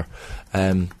reporter,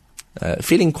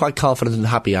 feeling quite confident and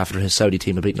happy after his Saudi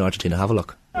team had beaten Argentina. Have a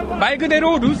look. 말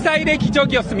그대로 루사일의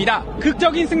기적이었습니다.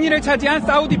 극적인 승리를 차지한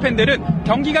사우디 팬들은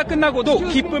경기가 끝나고도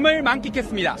기쁨을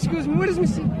만끽했습니다. Excuse me, where is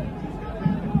Messi?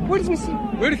 Where is Messi?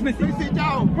 Where is Messi? Messi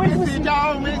down. Where is Messi?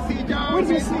 Down. Messi down. Where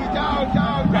is Messi? Down.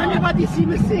 Down. Everybody see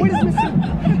Messi. Where is Messi?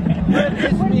 Where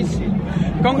is Messi?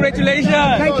 Congratulations.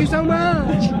 Thank you so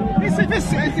much.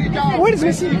 Messi down. Where is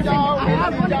Messi?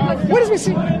 Where is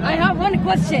Messi? I have one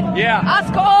question. Yeah.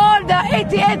 Ask all the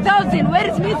 88,000. Where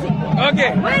is Messi?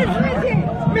 Okay. Where is Messi?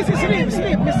 Messi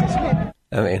sleep. Messi sleep.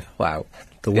 I mean, wow.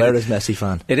 The Where is Messi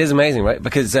fan. It is amazing, right?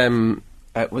 Because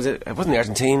it wasn't the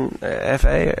Argentine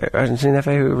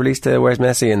FA who released Where's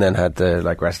Messi and then had the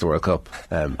rest of the World Cup.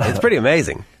 It's pretty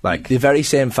amazing. Like the very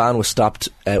same fan was stopped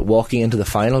walking into the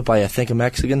final by I think a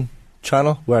Mexican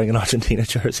channel wearing an Argentina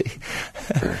jersey.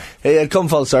 He had come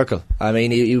full circle. I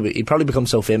mean, he'd probably become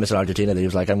so famous in Argentina that he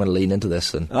was like, I'm going to lean into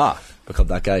this and become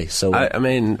that guy. So I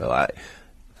mean,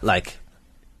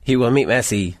 he will meet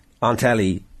Messi on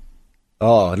telly.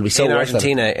 Oh, it'll be so in worth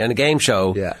Argentina it. in a game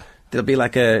show. Yeah. There'll be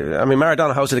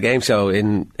Maradona hosted a game show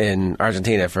in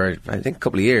Argentina for I think a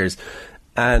couple of years,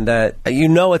 and at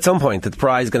some point that the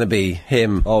prize is going to be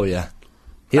him. Oh yeah.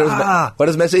 What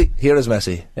is Messi? Here is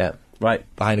Messi. Yeah. Right.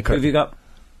 Behind the curtain. Who have you got?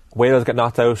 Wales get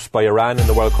knocked out by Iran in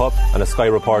the World Cup, and a Sky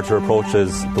reporter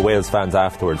approaches the Wales fans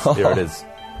afterwards. Here it is.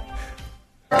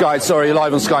 Guys, sorry,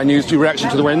 live on Sky News. Your reaction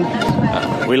to the win?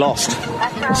 We lost.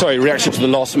 Sorry, reaction to the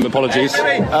loss. Apologies.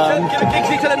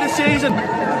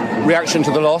 Reaction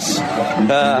to the loss?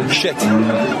 Shit.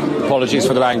 Apologies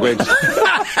for the language.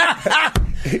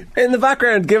 In the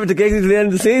background, give it to Giggsy to the end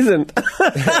of the season.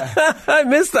 I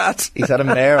missed that. He's had a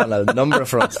mare on a number of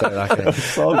fronts there.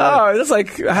 That's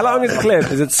like, how long is the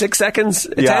clip? Is it 6 seconds?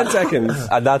 10 seconds?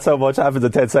 And that's how much happens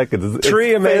in 10 seconds. It's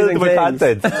 3 amazing with things.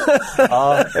 content.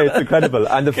 It's incredible.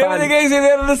 And the give it to Giggsy at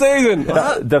the end of the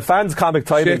season. The fans' comic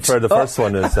timing for the first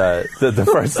one is the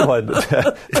first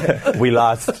one we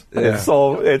lost. Yeah.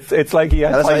 So it's like he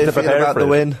had time to prepare about for the it.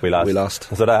 win. We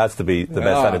lost. So that has to be the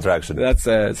best fan interaction. That's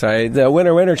the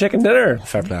winner chicken dinner.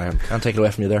 Fair play. I can't take it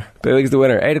away from you there. Bowie's the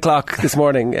winner. 8 o'clock this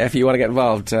morning. If you want to get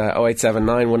involved,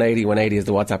 0879 180 180 is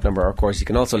the WhatsApp number. Or of course, you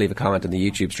can also leave a comment in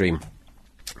the YouTube stream.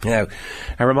 Now,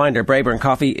 a reminder, Braeburn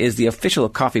Coffee is the official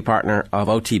coffee partner of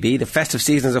OTB. The festive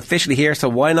season is officially here, so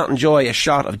why not enjoy a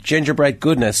shot of gingerbread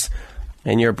goodness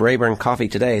in your Braeburn coffee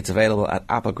today? It's available at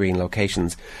Applegreen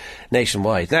locations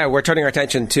nationwide. Now, we're turning our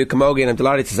attention to Camogie, and I'm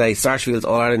delighted to say Sarsfield's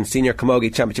All-Ireland Senior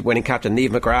Camogie Championship winning captain Niamh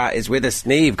McGrath is with us.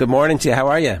 Niamh, good morning to you. How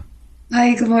are you?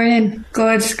 Hi, good morning.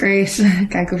 Good, great.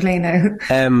 Can't complain now.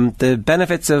 The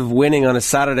benefits of winning on a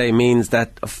Saturday means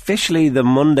that officially the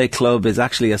Monday club is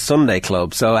actually a Sunday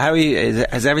club. So how are you?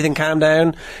 Has everything calmed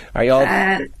down? Are you all...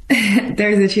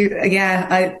 There's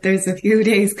a few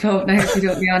days club now, to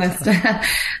be honest.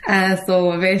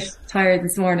 So a bit tired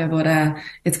this morning, but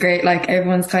it's great. Like,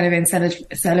 everyone's kind of in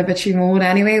celebratory mode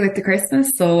anyway with the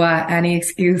Christmas, so any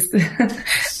excuse.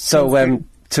 So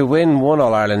to win 1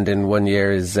 All-Ireland in 1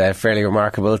 year is fairly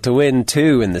remarkable. To win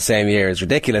 2 in the same year is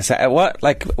ridiculous. What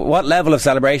level of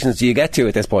celebrations do you get to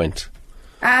at this point?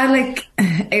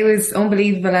 It was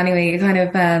unbelievable anyway. Kind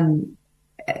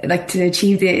of to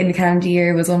achieve it in the calendar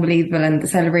year was unbelievable, and the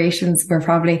celebrations were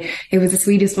it was the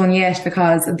sweetest one yet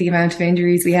because of the amount of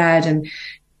injuries we had and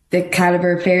the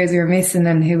calibre of players we were missing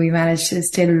and who we managed to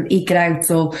still eke it out.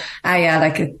 So,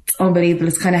 it's unbelievable.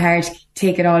 It's kind of hard to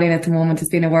take it all in at the moment.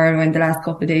 It's been a whirlwind the last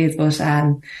couple of days, but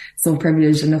so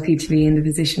privileged and lucky to be in the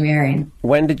position we are in.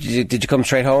 When did you come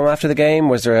straight home after the game?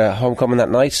 Was there a homecoming that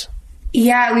night?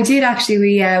 Yeah, we did actually.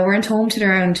 We weren't home till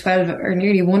around 12 or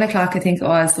nearly 1 o'clock, I think it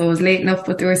was. So it was late enough,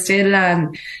 but there was still a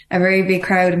very big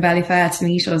crowd in Ballyfat to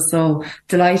meet us. So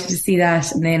delighted to see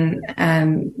that. And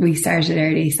then we started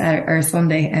early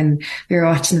Sunday, and we were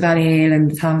watching the Ballyhale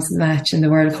and the Thompson match and the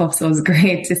World Cup. So it was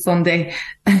great this Sunday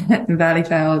in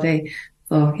Ballyfat all day.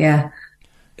 So yeah.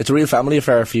 It's a real family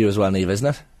affair for you as well, Niamh, isn't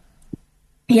it?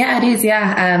 Yeah, it is,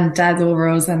 yeah. Dad's over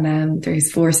us, and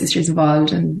there's 4 sisters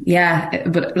involved, and yeah,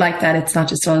 but like that, it's not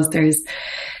just us. There's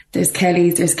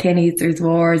Kellys, there's Kennys, there's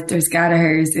Wards, there's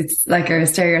Gallaghers. It's like a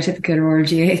stereotypical rural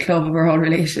GA club. We're all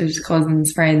related,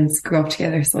 cousins, friends, grew up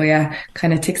together. So yeah,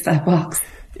 kind of ticks that box.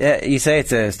 Yeah, you say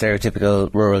it's a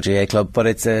stereotypical rural GA club, but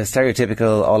it's a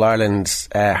stereotypical All-Ireland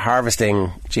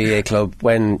harvesting GA club.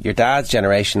 When your dad's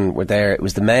generation were there, it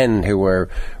was the men who were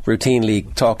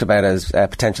routinely talked about as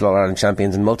potential All-Ireland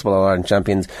champions and multiple All-Ireland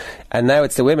champions, and now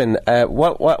it's the women.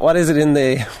 What is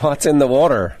it what's in the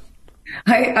water?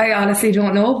 I honestly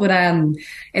don't know, but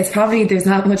it's probably, there's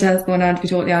not much else going on, to be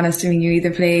totally honest. I mean, you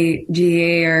either play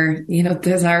GA or,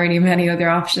 there's not really many other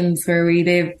options where we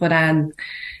live, but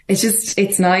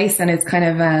it's nice, and it's kind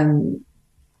of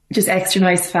just extra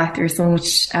nice the fact there's so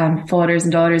much fathers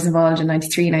and daughters involved in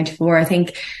 93, 94. I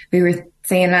think we were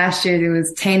saying last year there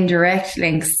was 10 direct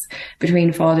links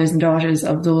between fathers and daughters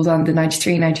of those on the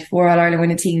 93, 94 All-Ireland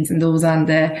winning teams and those on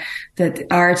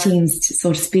our teams,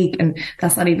 so to speak, and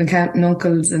that's not even counting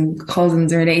uncles and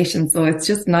cousins or relations. So it's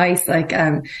just nice,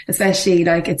 especially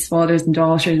it's fathers and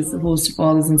daughters as opposed to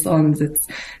fathers and sons. It's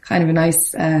kind of a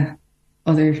nice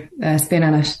other spin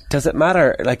on it. Does it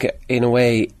matter, in a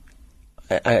way?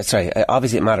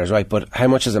 Obviously it matters, right? But how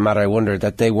much does it matter, I wonder,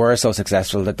 that they were so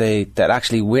successful, that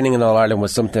actually winning in All-Ireland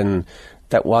was something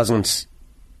that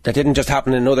didn't just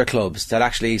happen in other clubs, that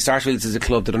actually Sarsfields is a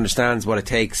club that understands what it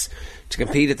takes to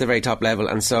compete at the very top level.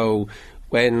 And so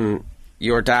when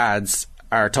your dads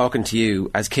are talking to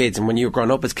you as kids, and when you were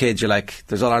growing up as kids, you're like,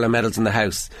 there's All-Ireland medals in the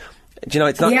house. Do you know,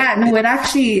 it's not... Yeah, no, it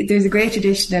actually, there's a great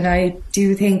tradition, and I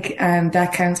do think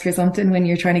that counts for something when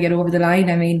you're trying to get over the line.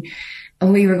 I mean,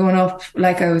 when we were growing up,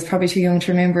 I was probably too young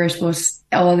to remember it, but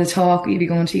all the talk, you'd be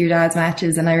going to your dad's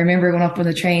matches, and I remember going up on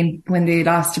the train when they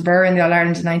lost to Burr in the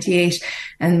All-Ireland in 98,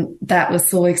 and that was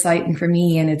so exciting for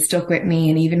me, and it stuck with me.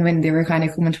 And even when they were kind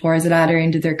of coming towards the ladder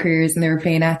into their careers, and they were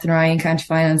playing Athenry in county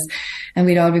finals, and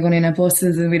we'd all be going in on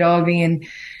buses, and we'd all be in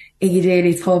Iggy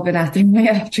Daly's pub and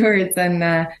afterwards,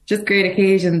 and just great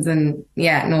occasions. And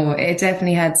yeah, no, it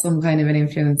definitely had some kind of an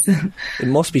influence. It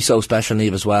must be so special,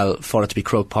 Niamh, as well, for it to be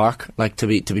Croke Park, to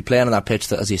be playing on that pitch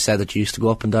that, as you said, that you used to go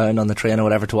up and down on the train or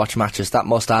whatever to watch matches. That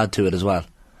must add to it as well.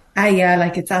 Yeah,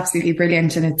 like it's absolutely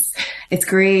brilliant, and it's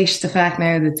great the fact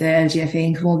now that the LGFA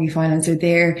and Camogie finals are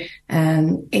there,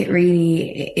 and it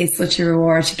really is such a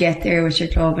reward to get there with your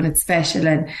club, and it's special,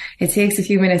 and it takes a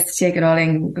few minutes to take it all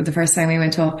in. The first time we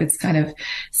went up, it's kind of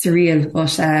surreal,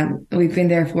 but we've been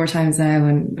there 4 times now,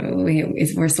 and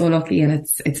we're so lucky, and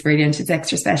it's brilliant. It's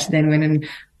extra special then winning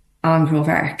on Grove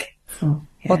Park. So.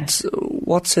 Yeah.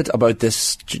 What's it about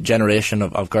this generation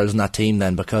of girls in that team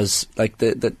then? Because like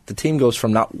the team goes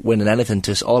from not winning anything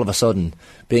to all of a sudden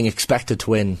being expected to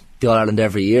win the All-Ireland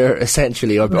every year,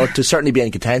 essentially, or to certainly be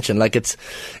in contention. Like it's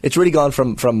really gone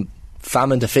from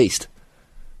famine to feast.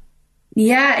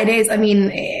 Yeah, it is. I mean,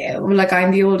 like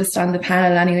I'm the oldest on the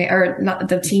panel anyway, or not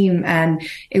the team, and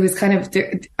it was kind of,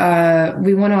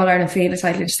 we won All-Ireland Féile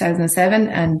title in 2007,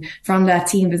 and from that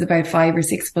team there's about 5 or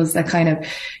 6 of us that kind of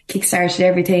kick-started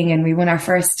everything, and we won our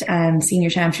first senior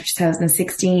championship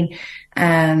 2016.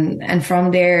 And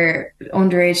from there,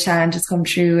 underage talent has come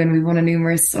through, and we've won a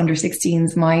numerous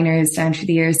under-16s, minors down through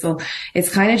the years. So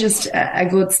it's kind of just a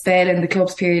good spell in the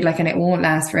club's period, like, and it won't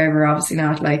last forever, obviously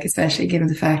not, like, especially given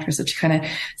the fact we're such a kind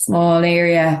of small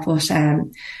area. But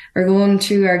we're going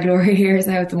through our glory years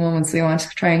now at the moment, so we want to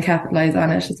try and capitalise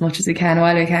on it as much as we can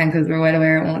while we can, because we're well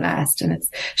aware it won't last, and it's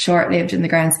short-lived in the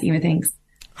grand scheme of things.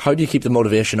 How do you keep the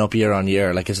motivation up year on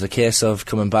year? Like, is it a case of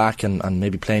coming back and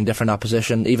maybe playing different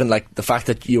opposition? Even like the fact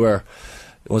that you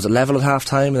was it level at half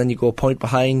time and then you go a point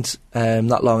behind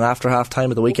not long after half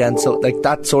time at the weekend. So like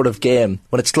that sort of game,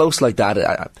 when it's close like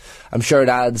that, I'm sure it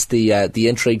adds the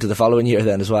intrigue to the following year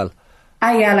then as well.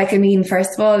 Yeah, like, I mean,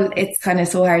 first of all, it's kind of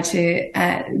so hard to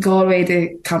Galway,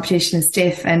 the competition is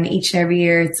stiff, and each and every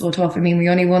year it's so tough. I mean, we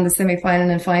only won the semi-final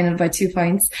and final by 2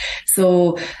 points.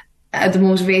 So the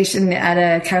motivation at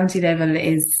a county level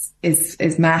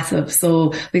is massive.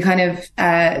 So we kind of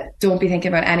don't be thinking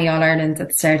about any All-Ireland at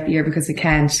the start of the year, because we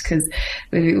can't, because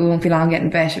we won't be long getting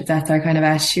better if that's our kind of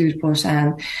attitude. But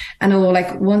I know,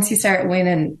 like, once you start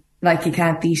winning, like, you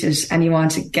can't beat it, and you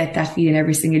want to get that feeling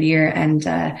every single year, and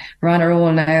we're on a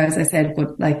roll now, as I said,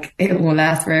 but like, it won't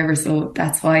last forever, so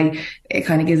that's why it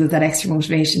kind of gives us that extra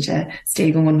motivation to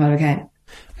stay going while we can.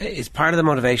 It's part of the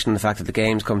motivation, the fact that the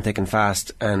games come thick and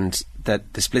fast, and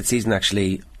that the split season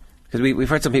actually, because we've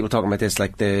heard some people talking about this,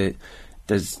 like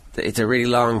it's a really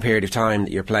long period of time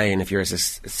that you're playing if you're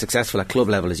as successful at club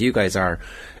level as you guys are,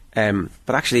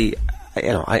 but actually,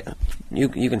 you know,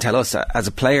 you can tell us, as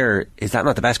a player, is that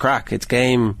not the best crack? It's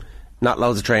game, not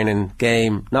loads of training,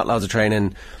 game, not loads of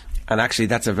training, and actually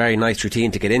that's a very nice routine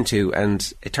to get into,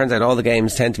 and it turns out all the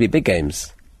games tend to be big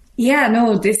games. Yeah,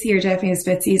 no, this year definitely a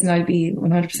split season. I'd be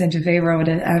 100% in favour of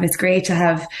it. It's great to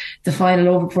have the final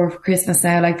over for Christmas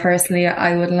now. Like, personally,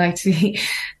 I wouldn't like to be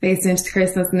faced into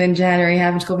Christmas and then January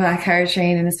having to go back hard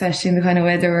training, especially in the kind of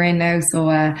weather we're in now.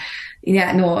 So,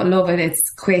 yeah, no, I love it.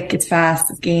 It's quick, it's fast,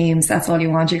 it's games. That's all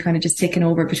you want. You're kind of just ticking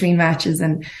over between matches,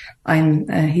 and I'm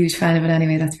a huge fan of it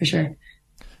anyway, that's for sure.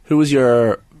 Who were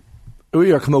your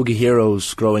camogie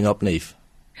heroes growing up, Niamh?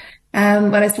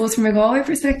 Well, I suppose from a Galway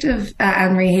perspective,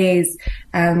 Anne-Marie Hayes.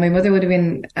 My mother would have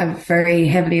been very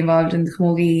heavily involved in the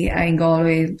camogie in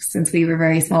Galway since we were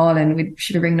very small, and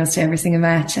she would bring us to every single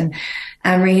match. And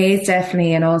Anne-Marie Hayes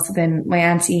definitely, and also then my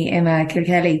auntie Emma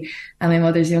Kilkelly, and my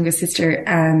mother's youngest sister.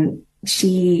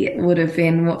 She would have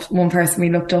been one person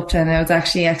we looked up to, and I was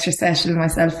actually extra special.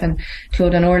 Myself and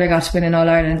Claude and Orla got to win an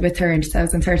All-Ireland with her in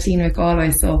 2013 with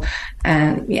Galway. So,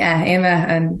 yeah, Emma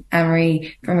and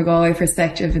Anne-Marie from a Galway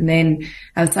perspective. And then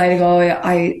outside of Galway,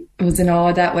 I was in awe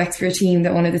of that Wexford team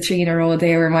that won of the 3 in a row.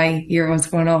 They were my heroes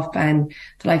growing up, and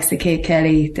the likes of Kate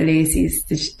Kelly, the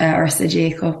Lacey's, Ursula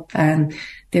Jacob,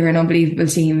 they were an unbelievable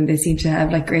team, and they seemed to have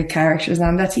like great characters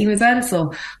on that team as well.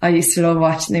 So I used to love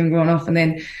watching them growing up. And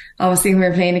then obviously when we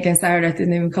were playing against Ireland,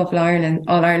 then they were a couple of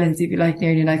All-Irelands, you'd be like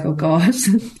nearly like, oh God,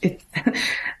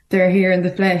 they're here in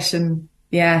the flesh. And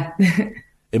yeah.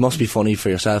 It must be funny for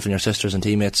yourself and your sisters and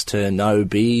teammates to now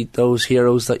be those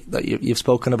heroes that you've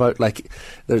spoken about. Like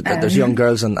there's young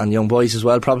girls and young boys as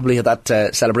well, probably at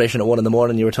that celebration at 1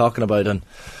 a.m. you were talking about, and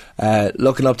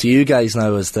looking up to you guys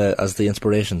now as the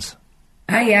inspirations.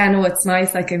 Yeah, no, it's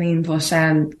nice. Like, I mean, but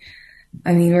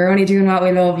we're only doing what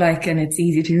we love, like, and it's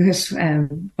easy to do it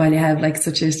while you have like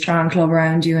such a strong club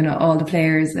around you and all the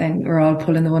players, and we're all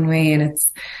pulling the one way, and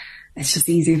it's just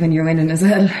easy when you're winning as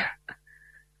well.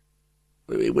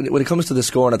 When it comes to the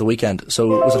scoring at the weekend, so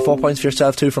was it 4 points for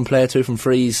yourself, 2 from play, 2 from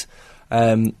frees?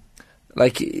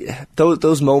 Like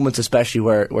those moments, especially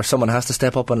where someone has to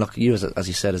step up, and look, you as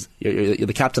you said, you're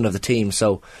the captain of the team,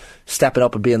 so stepping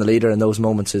up and being the leader in those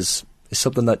moments is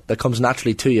something that comes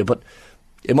naturally to you, but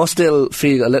it must still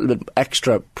feel a little bit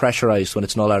extra pressurised when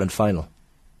it's an All-Ireland final.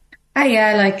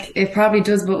 Yeah, like it probably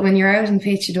does, but when you're out on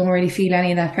pitch, you don't really feel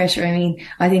any of that pressure. I mean,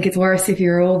 I think it's worse if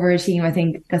you're over a team. I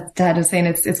think that Dad was saying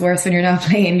it's worse when you're not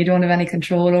playing. You don't have any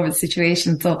control over the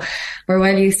situation. So we're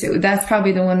well used to it. That's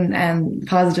probably the one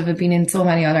positive of being in so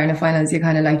many All-Ireland finals. You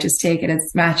kind of like just take it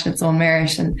as a match in its own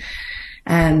merit,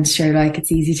 and sure, like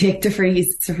it's easy to take the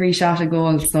freeze. It's a free shot at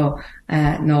goal. So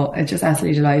no, I'm just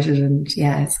absolutely delighted, and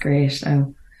yeah, it's great.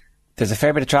 There's a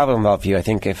fair bit of travel involved for you. I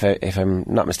think, if I'm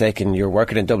not mistaken, you're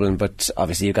working in Dublin, but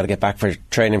obviously you've got to get back for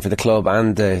training for the club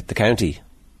and the county.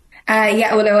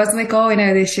 Yeah, well, I wasn't going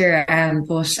now this year,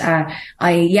 but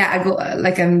I go,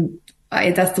 like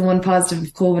that's the one positive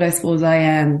of COVID, I suppose.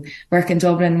 I work in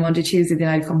Dublin Monday, Tuesday, then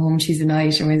I'd come home Tuesday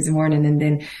night or Wednesday morning, and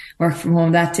then work from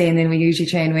home that day, and then we usually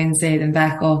train Wednesday, then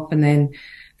back up, and then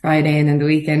Friday, and then the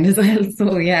weekend as well.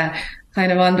 So yeah,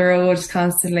 kind of on the road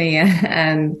constantly.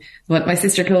 But my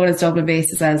sister Claude is Dublin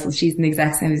based as well, so she's in the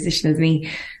exact same position as me.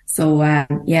 So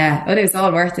yeah, but it's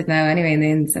all worth it now anyway,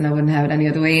 and I wouldn't have it any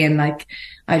other way. And like,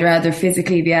 I'd rather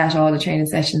physically be at all the training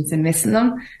sessions than missing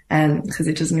them, because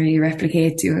it doesn't really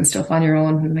replicate doing stuff on your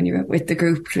own when you're with the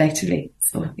group collectively.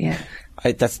 So yeah.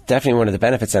 That's definitely one of the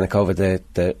benefits then of COVID,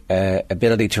 the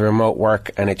ability to remote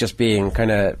work, and it just being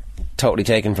kind of totally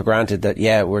taken for granted that,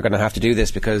 yeah, we're going to have to do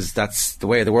this because that's the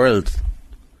way of the world.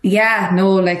 Yeah,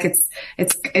 no, like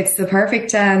it's the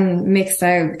perfect mix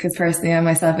now, because personally, I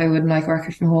myself, I wouldn't like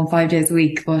working from home 5 days a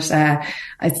week, but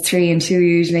it's 3 and 2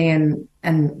 usually, and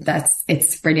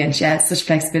it's brilliant. Yeah, it's such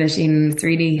flexibility, and it's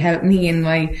really helped me in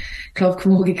my club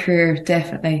camogie career,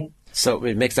 definitely. So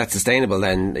it makes that sustainable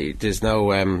then. There's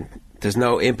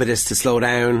no impetus to slow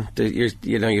down.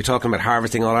 You're talking about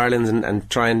harvesting All Irelands and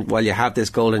trying, while you have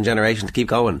this golden generation, to keep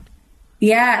going.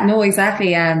 Yeah, no,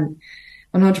 exactly.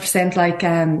 100%. Like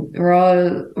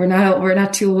we're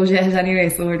not too old yet anyway,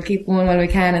 so we'll keep going while we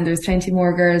can. And there's plenty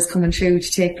more girls coming through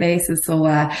to take places. So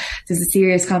there's a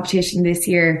serious competition this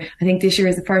year. I think this year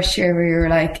is the first year where you're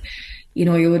like, you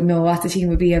wouldn't know what the team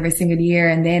would be every single year.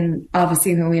 And then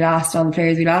obviously when we lost all the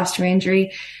players we lost to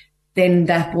injury, then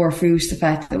that bore fruit, the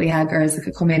fact that we had girls that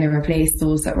could come in and replace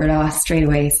those that were lost straight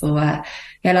away. So yeah,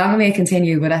 long may it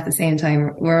continue, but at the same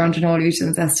time, we're under no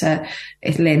illusions as to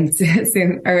it'll end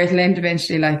soon, or it'll end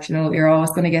eventually. Like, you're always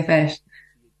going to get fit.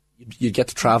 You'd get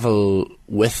to travel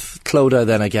with Clodagh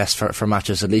then, I guess, for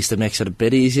matches. At least it makes it a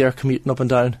bit easier commuting up and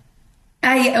down.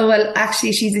 Well,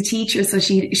 actually, she's a teacher, so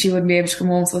she wouldn't be able to come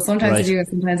home. So sometimes I do, and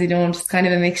sometimes I don't. It's kind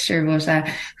of a mixture, but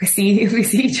we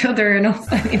see each other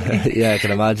enough anyway. Yeah, I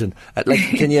can imagine.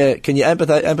 Can you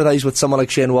empathise with someone like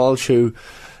Shane Walsh, who,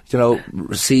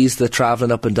 sees the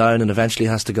travelling up and down and eventually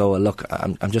has to go, look,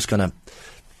 I'm just going to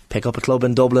pick up a club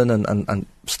in Dublin and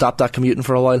stop that commuting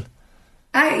for a while?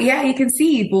 Yeah, you can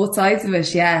see both sides of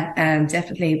it, yeah,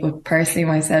 definitely. But personally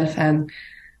myself,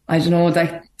 I don't know,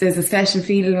 like, there's a special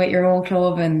feeling with your own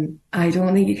club, and I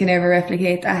don't think you can ever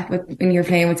replicate that when you're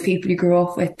playing with people you grew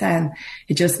up with.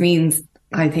 It just means,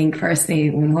 I think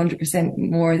personally, 100%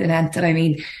 more than that. I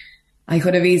mean, I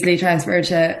could have easily transferred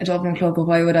to a Dublin club, but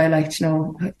why would I like to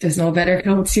know? There's no better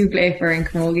club to play for in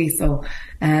camogie. So,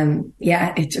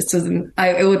 yeah, it just doesn't,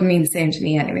 it wouldn't mean the same to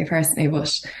me anyway, personally,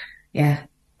 but yeah.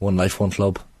 One life, one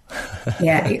club.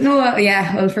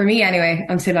 Well, for me anyway,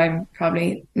 until I'm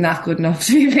probably not good enough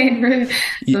to be playing for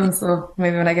them, so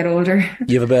maybe when I get older.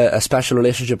 You have a special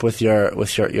relationship with your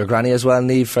granny as well,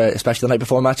 Niamh, especially the night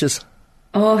before matches?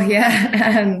 Oh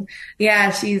yeah,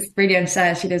 yeah, she's brilliant.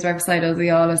 She lives right beside us.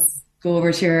 We always go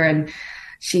over to her, and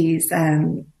she's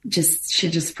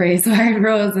she just prays so hard for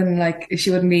us, and like, if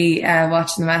she wouldn't be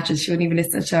watching the matches, she wouldn't even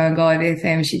listen to An Galway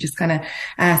FM. She just kind of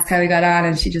ask how we got on,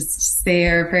 and she just say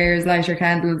her prayers, light her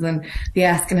candles, and be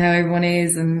asking how everyone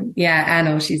is. And yeah, I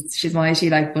know she's mighty,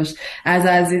 like, but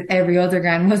as every other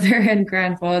grandmother and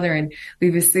grandfather, and we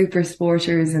were super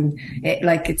supporters, and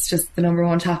it's just the number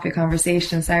one topic of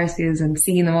conversation in Sarsfields, and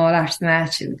seeing them all after the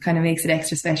match, it kind of makes it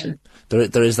extra special.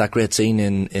 There is that great scene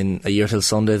in A Year Till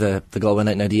Sunday, the Galway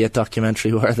 1998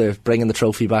 documentary, where they're bringing the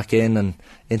trophy back in and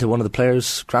into one of the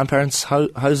players' grandparents'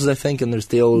 houses, I think, and there's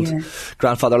the old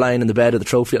grandfather lying in the bed of the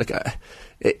trophy. Like,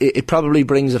 it probably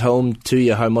brings it home to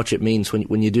you how much it means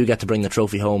when you do get to bring the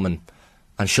trophy home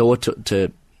and show it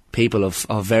to people of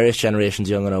various generations,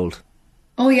 young and old.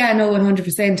 Oh yeah, no,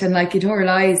 100%. And like, you don't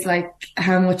realise like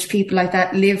how much people like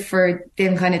that live for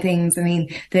them kind of things. I mean,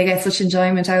 they get such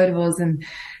enjoyment out of us, and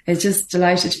it's just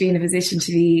delighted to be in a position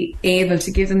to be able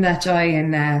to give them that joy.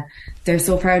 And they're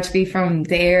so proud to be from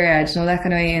the area, you know, that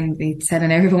kind of way, and be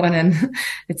telling everyone, and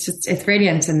it's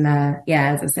brilliant. And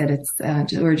yeah, as I said,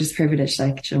 we're just privileged,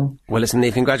 like, you know. Well, listen,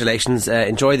 Niamh, congratulations.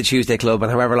 Enjoy the Tuesday Club,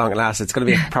 and however long it lasts, it's going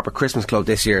to be a proper Christmas club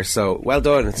this year. So well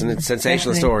done. It's a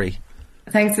sensational story.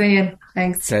 Thanks, William.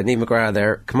 Thanks. It's Niamh McGrath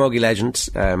there, Camogie legend,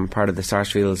 part of the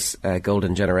Sarsfield's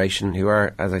golden generation, who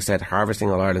are, as I said, harvesting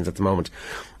All Irelands at the moment.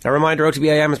 A reminder, OTB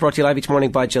AM is brought to you live each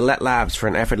morning by Gillette Labs for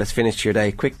an effortless finish to your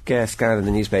day. Quick scan of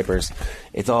the newspapers.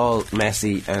 It's all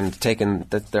messy and taken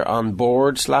that they're on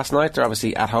board last night. They're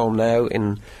obviously at home now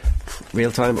in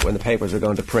real time, but when the papers were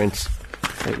going to print,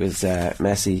 it was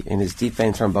messy. In his deep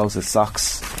vein thrombosis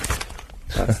socks,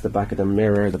 that's the back of the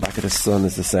Mirror. The back of the Sun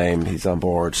is the same. He's on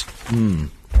board.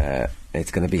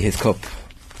 It's going to be his cup.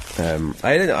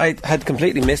 I had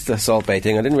completely missed the Salt Bae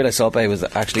thing. I didn't realise Salt Bae was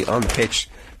actually on the pitch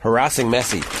harassing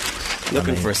Messi,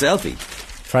 looking for a selfie.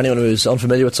 For anyone who's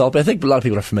unfamiliar with Salt Bae, I think a lot of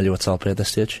people are familiar with Salt Bae at this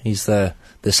stage. He's the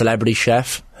celebrity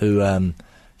chef who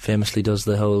famously does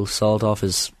the whole salt off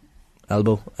his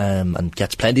elbow and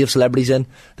gets plenty of celebrities in.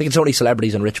 I think it's only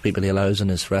celebrities and rich people he allows in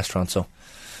his restaurant. So,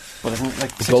 but isn't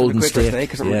like the golden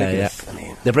steak or something ridiculous? Yeah. I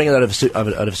mean, they bring it out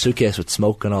of a suitcase with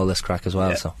smoke and all this crack as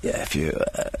well. Yeah, if you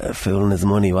fooling his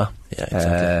money, what? Yeah,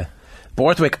 exactly.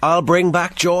 Borthwick, I'll bring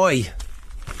back joy.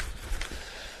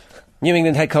 New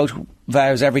England head coach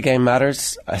vows every game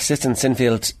matters. Assistant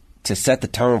Sinfield to set the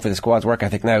tone for the squad's work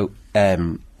ethic. Now,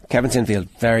 Kevin Sinfield,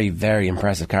 very, very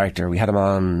impressive character. We had him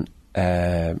on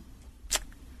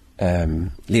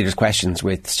Leaders' Questions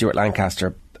with Stuart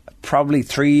Lancaster probably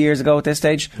 3 years ago at this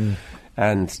stage.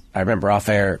 And I remember off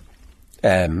air,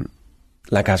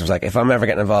 Lancaster was like, if I'm ever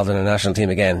getting involved in a national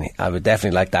team again, I would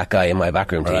definitely like that guy in my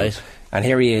backroom team. Right. And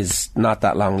here he is, not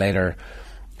that long later,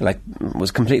 like,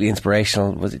 was completely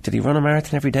inspirational. Did he run a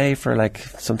marathon every day for like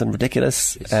something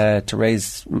ridiculous to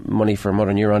raise money for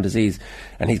motor neuron disease?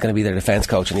 And he's going to be their defence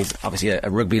coach, and he's obviously a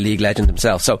rugby league legend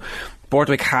himself. So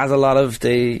Borthwick has a lot of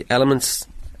the elements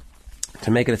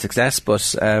to make it a success,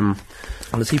 but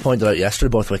well, as he pointed out yesterday,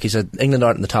 Borthwick, he said England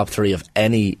aren't in the top three of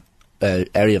any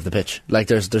area of the pitch. Like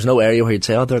there's no area where you'd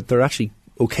say, oh, they're actually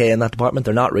okay in that department.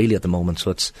 They're not really at the moment.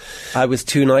 So it's I was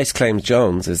too nice, claims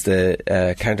Jones, is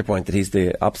the counterpoint that he's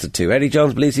the opposite to. Eddie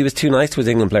Jones believes he was too nice to his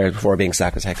England players before being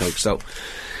sacked as head coach. So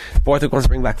Borthwick wants to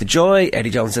bring back the joy.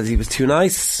 Eddie Jones says he was too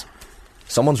nice.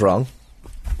 Someone's wrong.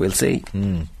 We'll see.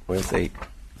 We'll see.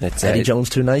 It's Eddie Jones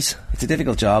too nice. It's a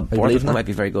difficult job. Borthwick might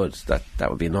be very good. That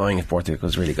would be annoying if Borthwick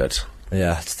was really good.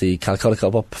 Yeah, it's the Calcutta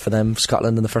Cup up for them,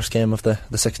 Scotland, in the first game of the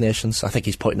Six Nations. I think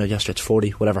he's pointing out yesterday it's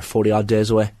 40 odd days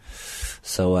away.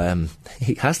 So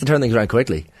he has to turn things around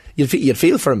quickly. You'd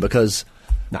feel for him because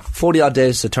 40 odd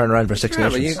days to turn around for Six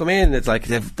Nations. But you come in, it's like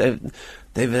they've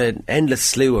an endless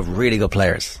slew of really good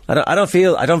players. I don't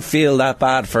feel that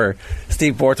bad for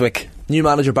Steve Borthwick. New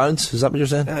manager bounce, is that what you're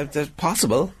saying? It's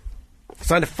possible.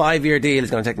 Signed a 5-year deal.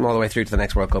 Is going to take them all the way through to the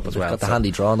next World Cup as well. Got the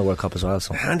handy draw in the World Cup as well.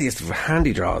 So. Handiest of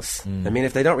handy draws. I mean,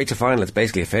 if they don't reach a final, it's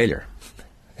basically a failure.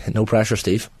 No pressure,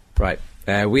 Steve. Right.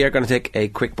 We are going to take a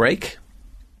quick break.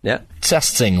 Yeah.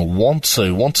 Testing 1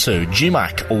 2 1 2.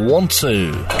 GMAC 1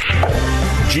 2.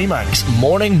 GMAC's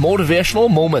morning motivational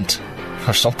moment,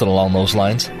 or something along those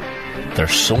lines.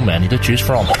 There's so many to choose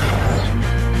from.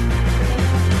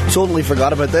 Totally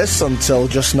forgot about this until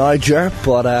just now, Ger,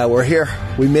 but we're here.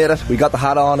 We made it. We got the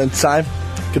hat on in time.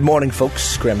 Good morning,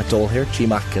 folks. Graham McDowell here.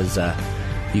 GMAC, as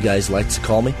you guys like to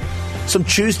call me. Some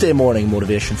Tuesday morning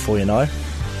motivation for you now.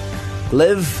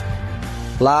 Live,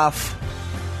 laugh,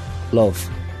 love.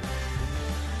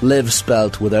 Live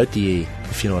spelt without the E,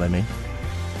 if you know what I mean.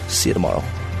 See you tomorrow.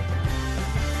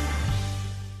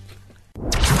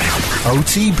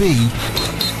 OTB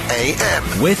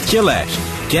AM. With Gillette.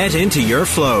 Get into your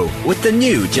flow with the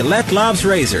new Gillette Labs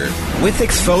Razor with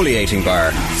exfoliating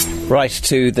bar. Right,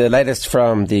 to the latest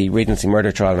from the Regency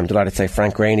murder trial. I'm delighted to say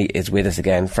Frank Rainey is with us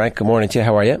again. Frank, good morning to you.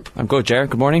 How are you? I'm good, Ger.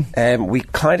 Good morning. We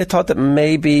kind of thought that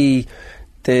maybe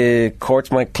the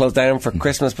courts might close down for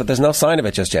Christmas, but there's no sign of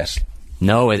it just yet.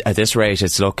 No, at this rate,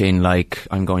 it's looking like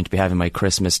I'm going to be having my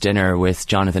Christmas dinner with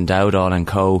Jonathan Dowdall and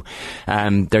co.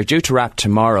 They're due to wrap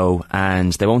tomorrow,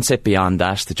 and they won't sit beyond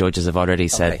that. The judges have already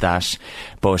said that.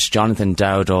 But Jonathan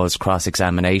Dowdall's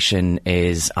cross-examination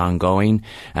is ongoing.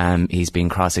 He's been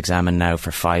cross-examined now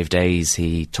for 5 days.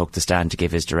 He took the stand to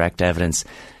give his direct evidence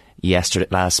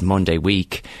last Monday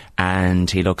week, and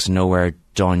he looks nowhere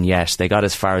done yet. They got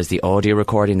as far as the audio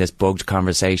recording, this bugged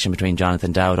conversation between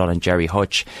Jonathan Dowdall and Jerry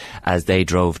Hutch as they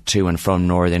drove to and from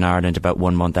Northern Ireland about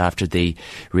 1 month after the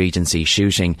Regency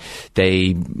shooting.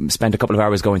 They spent a couple of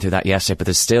hours going through that yesterday, but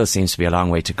there still seems to be a long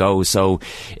way to go. So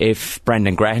if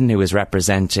Brendan Grehan, who is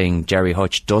representing Jerry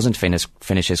Hutch, doesn't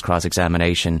finish his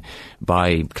cross-examination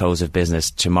by close of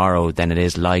business tomorrow, then it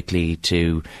is likely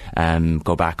to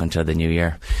go back until the new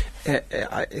year.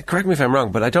 Correct me if I'm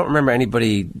wrong, but I don't remember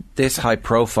anybody this high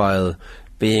profile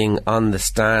being on the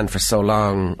stand for so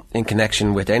long in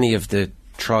connection with any of the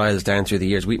trials down through the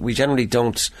years, we generally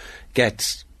don't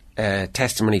get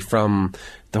testimony from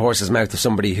the horse's mouth of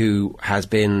somebody who has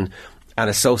been an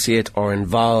associate or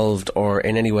involved or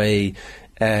in any way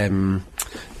in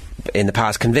the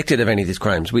past convicted of any of these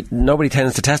crimes. Nobody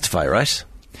tends to testify, right?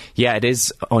 Yeah, it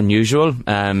is unusual.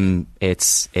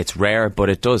 It's rare, but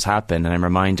it does happen. And I'm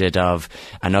reminded of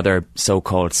another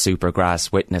so-called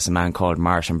supergrass witness, a man called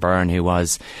Martin Byrne, who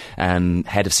was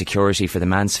head of security for the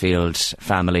Mansfield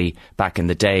family back in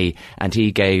the day. And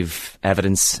he gave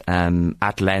evidence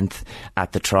at length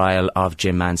at the trial of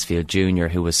Jim Mansfield Jr.,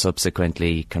 who was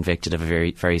subsequently convicted of a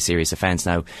very, very serious offence.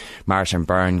 Now, Martin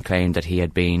Byrne claimed that he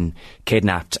had been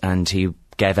kidnapped, and he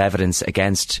gave evidence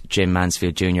against Jim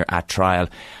Mansfield Jr. at trial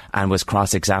and was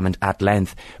cross-examined at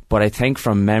length. But I think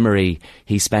from memory,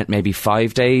 he spent maybe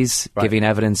 5 days giving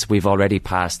evidence. We've already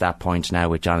passed that point now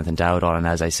with Jonathan Dowdall, and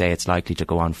as I say, it's likely to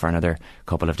go on for another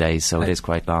couple of days, so it is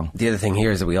quite long. The other thing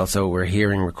here is that we're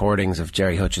hearing recordings of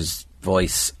Gerry Hutch's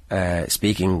voice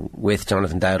speaking with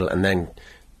Jonathan Dowdall and then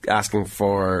asking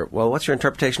for, well, what's your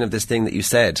interpretation of this thing that you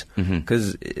said?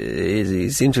 Because he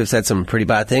seems to have said some pretty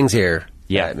bad things here.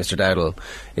 Yeah, Mr. Dowdall,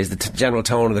 is the general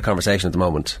tone of the conversation at the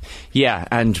moment. Yeah,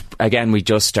 and again, we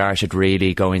just started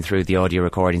really going through the audio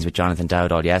recordings with Jonathan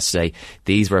Dowdall yesterday.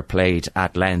 These were played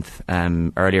at length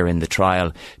earlier in the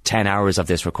trial. 10 hours of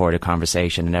this recorded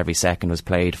conversation, and every second was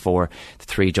played for the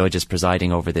three judges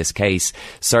presiding over this case.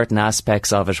 Certain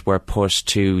aspects of it were put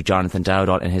to Jonathan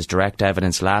Dowdall in his direct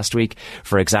evidence last week.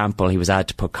 For example, he was asked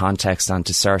to put context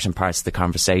onto certain parts of the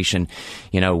conversation.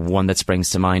 You know, one that springs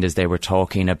to mind is they were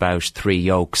talking about three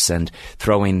yokes and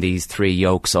throwing these three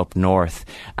yokes up north,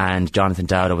 and Jonathan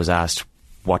Dowdall was asked,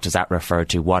 what does that refer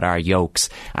to? What are yokes?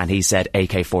 And he said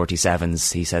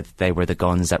AK-47s. He said they were the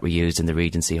guns that were used in the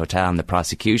Regency Hotel, and the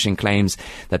prosecution claims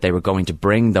that they were going to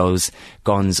bring those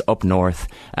guns up north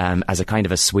as a kind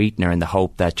of a sweetener in the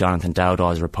hope that Jonathan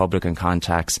Dowdall's Republican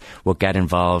contacts would get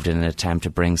involved in an attempt to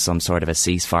bring some sort of a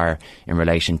ceasefire in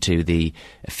relation to the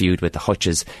feud with the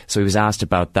Hutches. So he was asked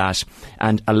about that,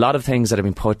 and a lot of things that have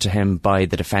been put to him by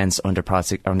the defence under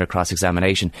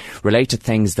cross-examination relate to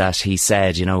things that he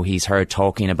said. You know, he's heard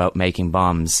talking about making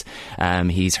bombs.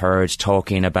 He's heard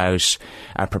talking about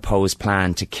a proposed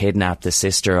plan to kidnap the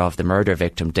sister of the murder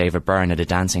victim, David Byrne, at a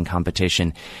dancing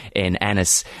competition in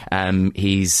Ennis.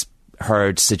 He's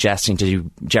heard suggesting to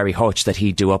Gerry Hutch that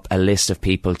he'd do up a list of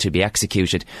people to be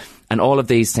executed. And all of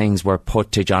these things were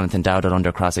put to Jonathan Dowdall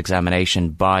under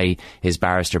cross-examination by his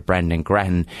barrister Brendan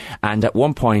Grehan. And at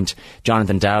one point,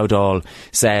 Jonathan Dowdall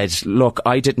said, look,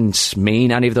 I didn't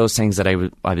mean any of those things that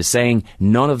I was saying.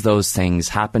 None of those things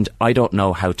happened. I don't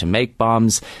know how to make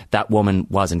bombs. That woman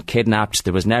wasn't kidnapped.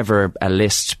 There was never a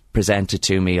list presented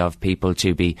to me of people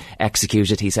to be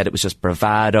executed. He said it was just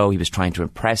bravado. He was trying to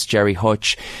impress Gerry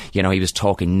Hutch. You know, he was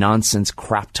talking nonsense.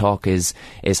 Crap talk is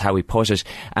how he put it.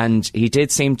 And he did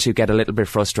seem to get a little bit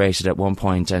frustrated at one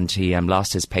point, and he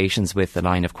lost his patience with the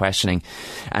line of questioning.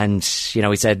 And, you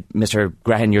know, he said, Mr.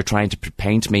 Grehan, you're trying to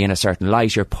paint me in a certain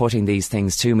light. You're putting these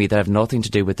things to me that have nothing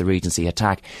to do with the Regency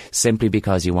attack simply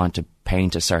because you want to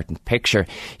paint a certain picture.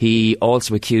 He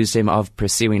also accused him of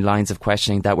pursuing lines of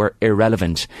questioning that were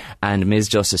irrelevant, and Ms.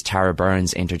 Justice Tara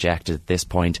Burns interjected at this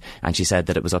point, and she said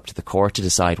that it was up to the court to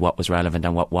decide what was relevant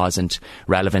and what wasn't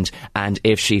relevant, and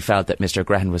if she felt that Mr.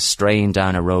 Grehan was straying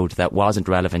down a road that wasn't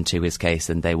relevant to his case,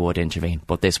 then they would intervene.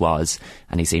 But this was,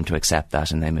 and he seemed to accept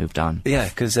that, and they moved on. Yeah,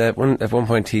 because at one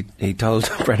point he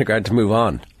told Brendan Grehan to move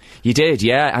on. You did,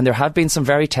 yeah, and there have been some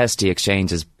very testy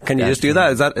exchanges. Can you just do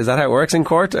that? Is that how it works in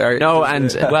court? No,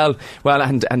 and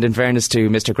and in fairness to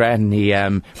Mr. Grehan, he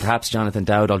perhaps Jonathan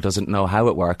Dowdall doesn't know how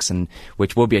it works, and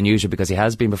which would be unusual because he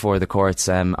has been before the courts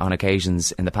on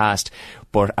occasions in the past.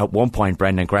 But at one point,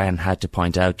 Brendan Grehan had to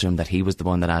point out to him that he was the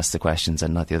one that asked the questions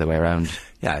and not the other way around.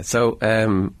 Yeah, so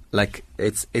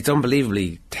it's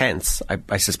unbelievably tense.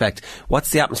 I suspect.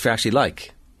 What's the atmosphere actually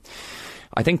like?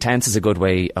 I think tense is a good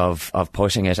way of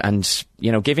putting it. And,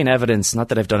 you know, giving evidence, not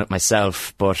that I've done it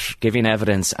myself, but giving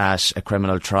evidence at a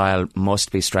criminal trial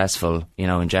must be stressful, you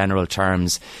know, in general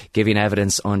terms. Giving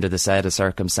evidence under the set of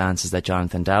circumstances that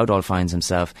Jonathan Dowdall finds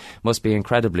himself must be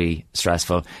incredibly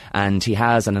stressful. And he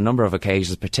has, on a number of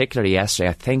occasions, particularly yesterday,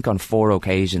 I think on 4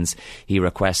 occasions, he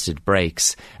requested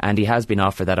breaks. And he has been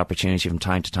offered that opportunity from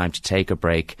time to time to take a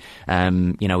break.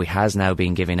 You know, he has now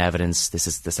been giving evidence. This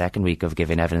is the second week of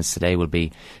giving evidence. Today will be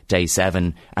day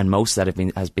 7, and most of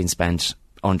that has been spent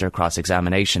under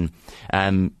cross-examination.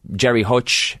 Gerry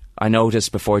Hutch I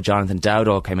noticed before Jonathan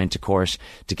Dowdall came into court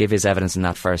to give his evidence on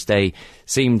that first day,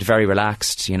 seemed very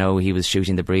relaxed. You know, he was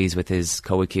shooting the breeze with his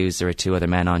co-accused. There were 2 other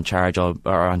men on trial,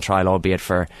 albeit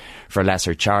for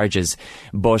lesser charges.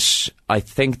 But I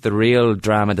think the real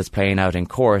drama that's playing out in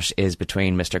court is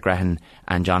between Mr. Grehan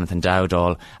and Jonathan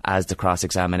Dowdall as the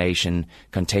cross-examination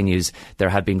continues. There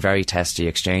had been very testy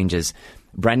exchanges.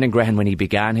 Brendan Grehan, when he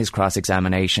began his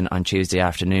cross-examination on Tuesday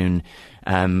afternoon,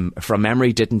 from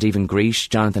memory didn't even greet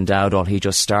Jonathan Dowdall. He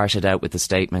just started out with the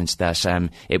statement that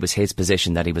it was his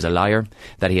position that he was a liar,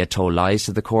 that he had told lies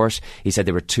to the court. He said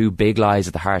there were 2 big lies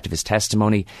at the heart of his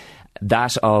testimony.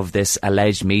 That of this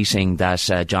alleged meeting that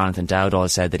Jonathan Dowdall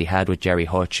said that he had with Gerry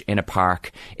Hutch in a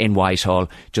park in Whitehall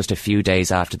just a few days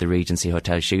after the Regency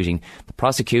Hotel shooting. The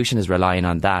prosecution is relying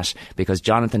on that because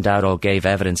Jonathan Dowdall gave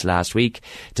evidence last week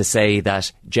to say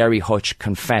that Gerry Hutch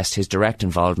confessed his direct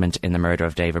involvement in the murder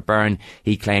of David Byrne.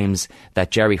 He claims that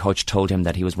Gerry Hutch told him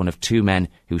that he was one of 2 men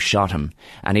who shot him.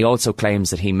 And he also claims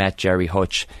that he met Gerry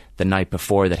Hutch the night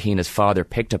before, that he and his father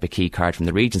picked up a key card from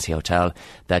the Regency Hotel,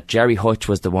 that Gerry Hutch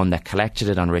was the one that collected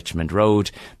it on Richmond Road,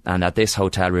 and that this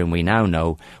hotel room, we now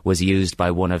know, was used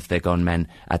by one of the gunmen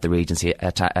at the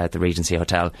Regency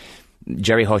Hotel.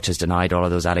 Gerry Hutch has denied all of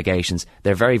those allegations.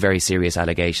 They're very, very serious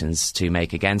allegations to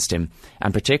make against him.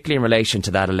 And particularly in relation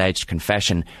to that alleged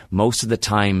confession, most of the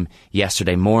time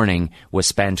yesterday morning was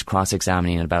spent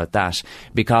cross-examining about that.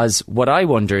 Because what I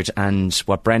wondered, and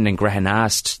what Brendan Grehan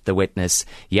asked the witness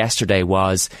yesterday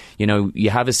was, you know,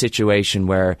 you have a situation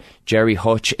where Gerry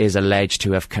Hutch is alleged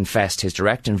to have confessed his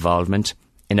direct involvement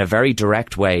in a very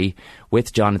direct way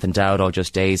with Jonathan Dowdall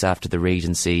just days after the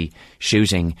Regency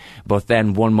shooting. But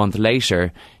then 1 month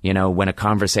later, you know, when a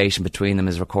conversation between them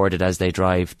is recorded as they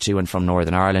drive to and from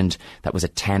Northern Ireland, that was a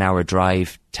 10-hour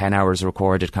drive, 10 hours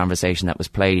recorded conversation that was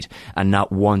played, and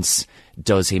not once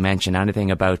does he mention anything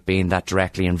about being that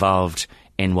directly involved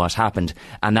in what happened.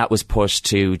 And that was put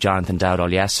to Jonathan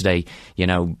Dowdall yesterday. You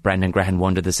know, Brendan Grehan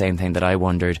wondered the same thing that I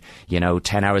wondered. You know,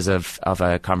 10 hours of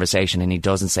a conversation and he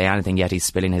doesn't say anything, yet he's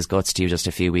spilling his guts to you just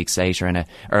a few weeks later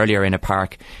earlier in a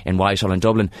park in Whitehall in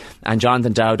Dublin. And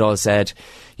Jonathan Dowdall said,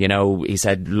 you know, he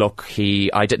said, look,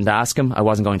 I didn't ask him. I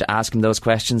wasn't going to ask him those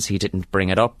questions. He didn't bring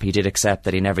it up. He did accept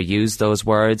that he never used those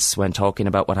words when talking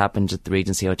about what happened at the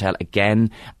Regency Hotel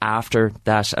again after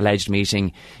that alleged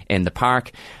meeting in the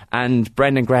park. And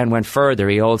Brendan Grehan went further.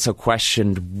 He also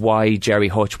questioned why Gerry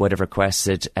Hutch would have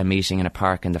requested a meeting in a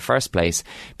park in the first place,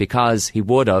 because he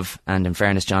would have, and in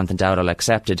fairness Jonathan Dowdall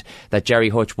accepted, that Gerry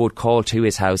Hutch would call to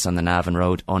his house on the Navan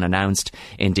Road unannounced.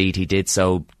 Indeed, he did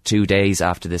so 2 days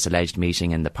after this alleged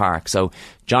meeting in the park. So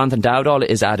Jonathan Dowdall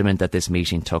is adamant that this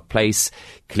meeting took place.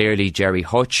 Clearly Gerry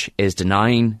Hutch is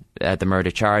denying the murder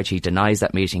charge. He denies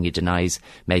that meeting. He denies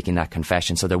making that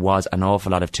confession. So there was an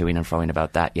awful lot of toing and froing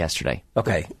about that yesterday.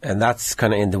 Okay, and that's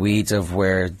kind of in the weeds of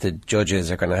where the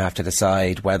judges are going to have to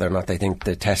decide whether or not they think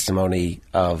the testimony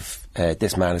of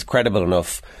this man is credible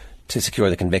enough to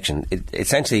secure the conviction.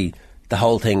 Essentially, the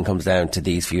whole thing comes down to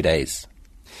these few days.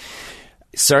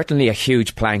 Certainly a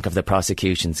huge plank of the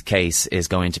prosecution's case is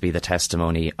going to be the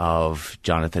testimony of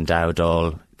Jonathan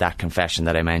Dowdall, that confession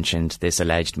that I mentioned, this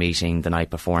alleged meeting the night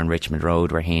before in Richmond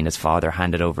Road where he and his father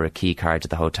handed over a key card to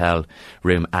the hotel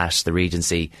room at the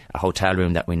Regency, a hotel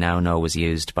room that we now know was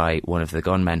used by one of the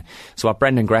gunmen. So what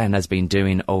Brendan Grehan has been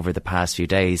doing over the past few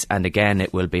days, and again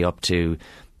it will be up to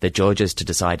the judges to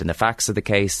decide on the facts of the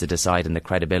case, to decide on the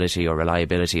credibility or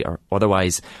reliability or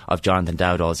otherwise of Jonathan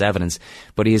Dowdall's evidence.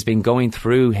 But he has been going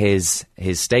through his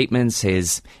statements,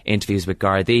 his interviews with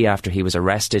Gardaí after he was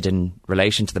arrested in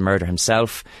relation to the murder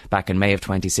himself back in May of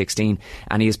 2016,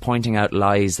 and he is pointing out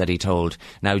lies that he told.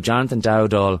 Now, Jonathan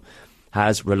Dowdall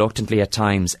has reluctantly at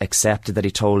times accepted that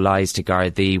he told lies to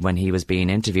Gardaí when he was being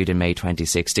interviewed in May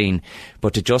 2016.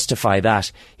 But to justify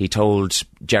that, he told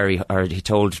Gerry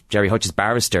Hutch's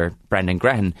barrister, Brendan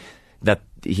Grehan, that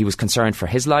he was concerned for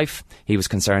his life, he was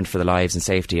concerned for the lives and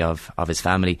safety of his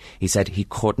family. He said he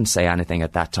couldn't say anything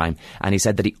at that time. And he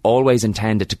said that he always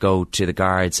intended to go to the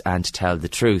guards and to tell the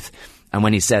truth. And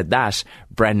when he said that,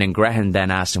 Brendan Grehan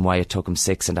then asked him why it took him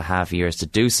 6.5 years to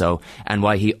do so, and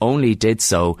why he only did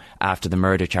so after the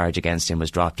murder charge against him was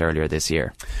dropped earlier this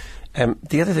year.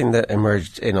 The other thing that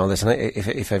emerged in all this, and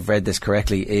if I've read this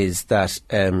correctly, is that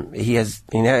he has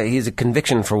a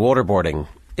conviction for waterboarding,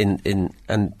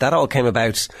 and that all came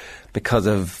about because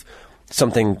of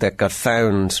something that got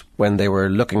found when they were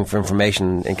looking for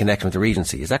information in connection with the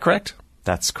Regency. Is that correct?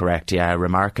 That's correct, yeah.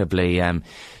 Remarkably,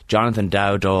 Jonathan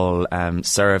Dowdall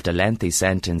served a lengthy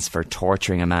sentence for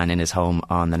torturing a man in his home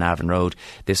on the Navan Road.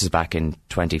 This was back in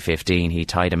 2015. He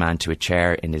tied a man to a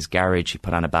chair in his garage. He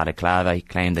put on a balaclava. He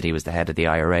claimed that he was the head of the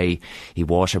IRA. He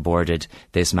waterboarded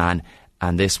this man,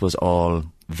 and this was all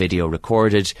video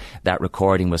recorded. That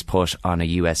recording was put on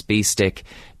a USB stick.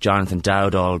 Jonathan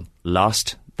Dowdall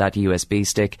lost that USB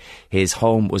stick. His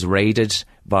home was raided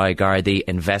by Gardaí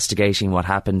investigating what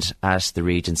happened at the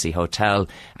Regency Hotel,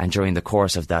 and during the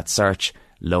course of that search,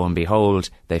 lo and behold,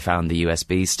 they found the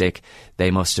USB stick. They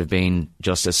must have been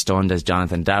just as stunned as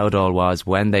Jonathan Dowdall was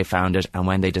when they found it and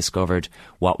when they discovered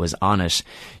what was on it.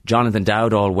 Jonathan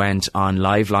Dowdall went on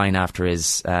Liveline after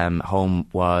his home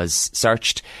was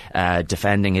searched,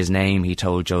 defending his name. He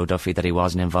told Joe Duffy that he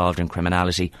wasn't involved in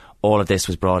criminality. All of this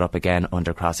was brought up again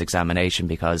under cross-examination,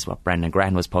 because what Brendan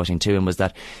Grehan was putting to him was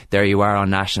that there you are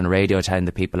on national radio telling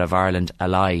the people of Ireland a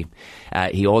lie.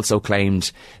 He also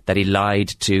claimed that he lied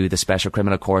to the Special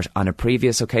Criminal Court on a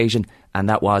previous occasion, and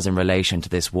that was in relation to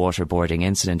this waterboarding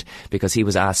incident, because he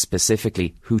was asked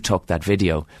specifically who took that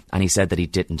video, and he said that he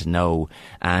didn't know.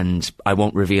 And I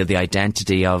won't reveal the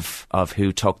identity of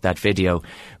who took that video,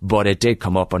 but it did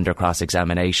come up under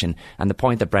cross-examination. And the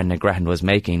point that Brendan Grehan was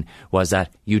making was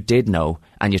that you did know,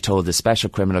 and you told the Special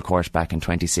Criminal Court back in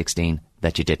 2016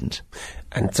 that you didn't.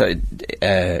 And so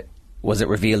was it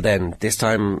revealed then this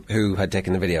time who had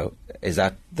taken the video? Is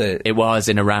that the... It was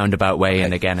in a roundabout way, okay.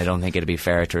 And again, I don't think it'd be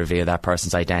fair to reveal that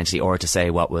person's identity or to say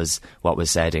what was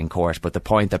said in court. But the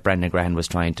point that Brendan Grehan was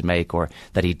trying to make, or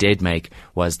that he did make,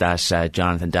 was that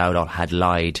Jonathan Dowdall had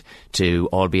lied to,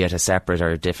 albeit a separate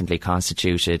or differently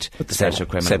constituted Special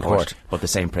Criminal Court, but the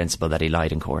same principle that he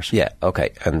lied in court. Yeah,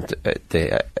 okay. And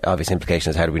the obvious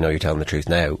implication is, how do we know you're telling the truth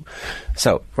now?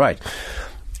 So, right.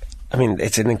 I mean,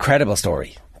 it's an incredible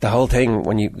story. The whole thing,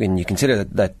 when you consider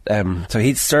that so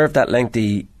he'd served that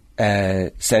lengthy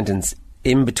sentence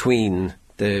in between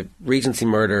the Regency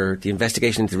murder, the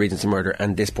investigation into the Regency murder,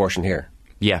 and this portion here.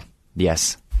 Yeah.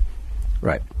 Yes.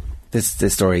 Right. This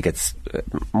story gets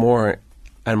more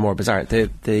and more bizarre.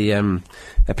 The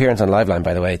appearance on Liveline,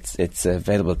 by the way, it's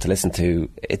available to listen to.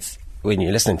 It's when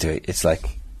you're listening to it, it's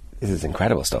like, this is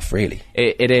incredible stuff, really.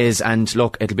 It is, and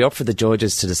look, it'll be up for the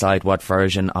judges to decide what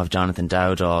version of Jonathan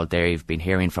Dowdall they've been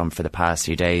hearing from for the past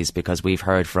few days, because we've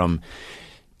heard from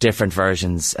different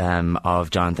versions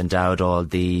of Jonathan Dowdall.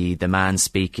 The man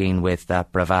speaking with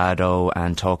that bravado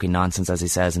and talking nonsense, as he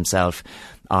says himself,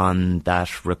 on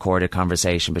that recorded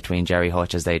conversation between Gerry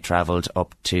Hutch as they travelled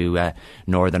up to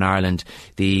Northern Ireland.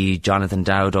 The Jonathan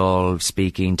Dowdall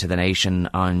speaking to the nation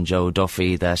on Joe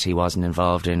Duffy that he wasn't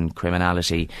involved in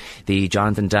criminality. The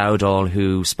Jonathan Dowdall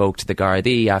who spoke to the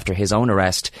Gardaí after his own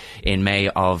arrest in May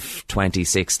of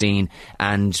 2016,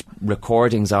 and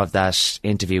recordings of that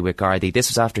interview with Gardaí. This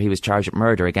was after he was charged with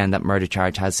murder. Again, that murder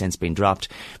charge has since been dropped,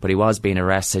 but he was being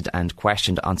arrested and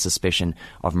questioned on suspicion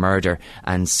of murder,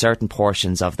 and certain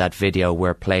portions of that video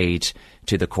were played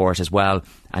to the court as well,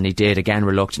 and he did again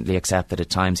reluctantly accept that at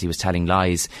times he was telling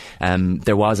lies.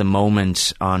 There was a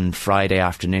moment on Friday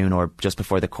afternoon, or just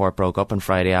before the court broke up on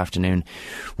Friday afternoon,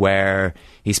 where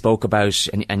he spoke about,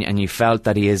 and you felt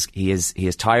that he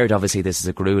is tired. Obviously this is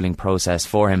a gruelling process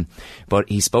for him, but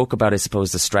he spoke about, I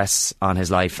suppose, the stress on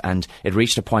his life, and it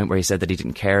reached a point where he said that he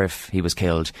didn't care if he was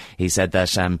killed. He said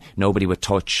that nobody would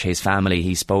touch his family.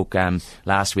 He spoke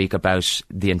last week about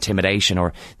the intimidation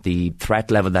or the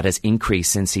threat level that has increased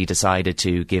since he decided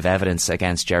to give evidence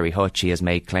against Gerry Hutch. He has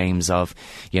made claims of,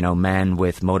 men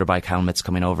with motorbike helmets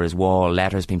coming over his wall,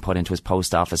 letters being put into his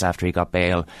post office after he got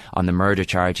bail on the murder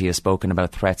charge. He has spoken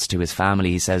about threats to his family.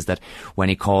 He says that when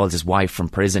he calls his wife from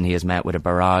prison, he has met with a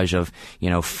barrage of,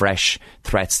 fresh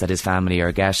threats that his family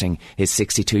are getting. His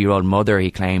 62-year-old mother, he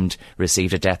claimed,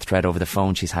 received a death threat over the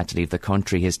phone. She's had to leave the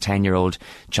country. His 10-year-old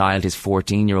child, his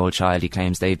 14-year-old child, he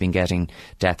claims they've been getting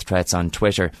death threats on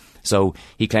Twitter. So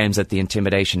he claims that the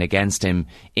intimidation against him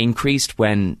increased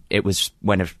when it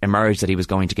emerged that he was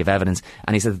going to give evidence,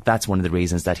 and he said that that's one of the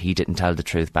reasons that he didn't tell the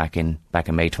truth back in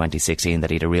May 2016, that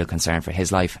he had a real concern for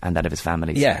his life and that of his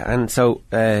family. Yeah, and so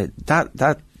that's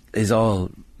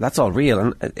all real,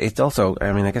 and it's also,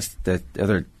 I mean, I guess the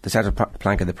central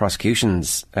plank of the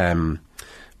prosecution's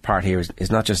part here is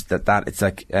not just that it's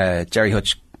like Gerry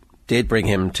Hutch did bring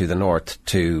him to the north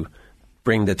to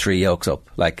bring the three yokes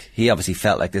up. Like, he obviously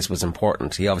felt like this was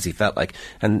important. He obviously felt like,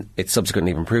 and it's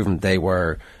subsequently even proven, they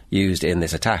were used in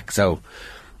this attack. So,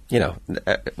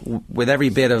 with every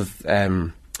bit of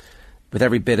the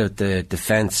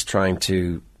defence trying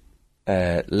to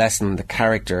lessen the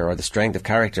character or the strength of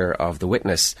character of the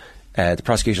witness, the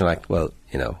prosecution, Well,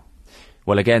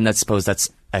 again, I suppose that's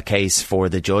a case for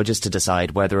the judges to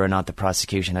decide whether or not the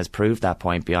prosecution has proved that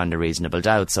point beyond a reasonable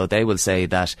doubt. So they will say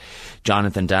that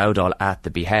Jonathan Dowdall, at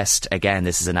the behest, again,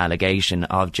 this is an allegation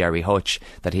of Gerry Hutch,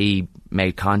 that he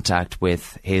made contact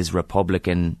with his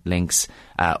Republican links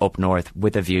up north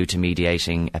with a view to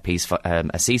mediating a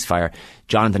ceasefire.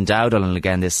 Jonathan Dowdall, and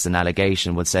again this is an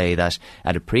allegation, would say that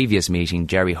at a previous meeting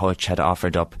Gerry Hutch had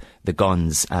offered up the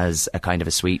guns as a kind of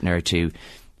a sweetener to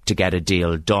get a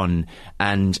deal done,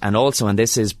 and also, and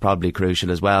this is probably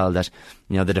crucial as well, that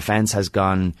the defence has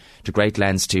gone to great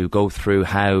lengths to go through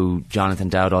how Jonathan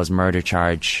Dowdall's murder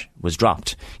charge was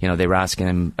dropped. They were asking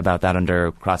him about that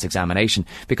under cross-examination,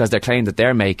 because their claim that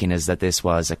they're making is that this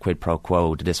was a quid pro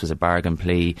quo, that this was a bargain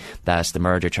plea, that the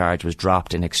murder charge was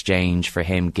dropped in exchange for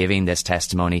him giving this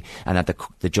testimony, and that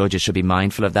the judges should be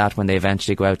mindful of that when they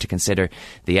eventually go out to consider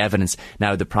the evidence.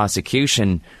 Now, the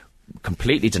prosecution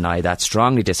completely deny that,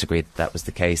 strongly disagree that was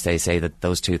the case. They say that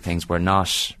those two things were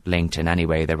not linked in any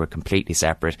way, they were completely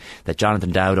separate, that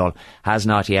Jonathan Dowdall has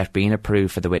not yet been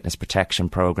approved for the witness protection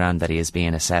programme, that he is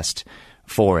being assessed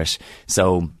for it.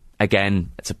 So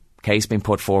again, it's a case being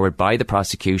put forward by the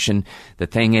prosecution. The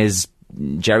thing is,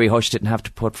 Gerry Hutch didn't have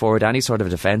to put forward any sort of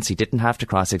defence. He didn't have to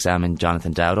cross-examine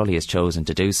Jonathan Dowdall. He has chosen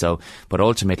to do so. But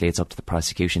ultimately it's up to the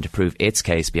prosecution to prove its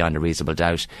case beyond a reasonable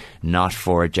doubt, not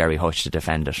for Gerry Hutch to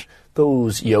defend it.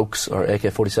 Those yokes, or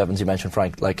AK-47s you mentioned,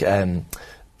 Frank, that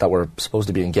were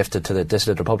supposedly being gifted to the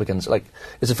dissident Republicans,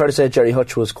 is it fair to say Gerry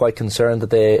Hutch was quite concerned that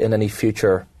they, in any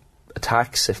future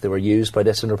attacks, if they were used by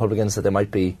dissident Republicans, that they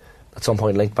might be at some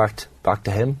point linked back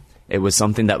to him? It was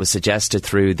something that was suggested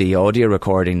through the audio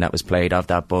recording that was played of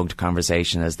that bugged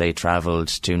conversation as they travelled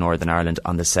to Northern Ireland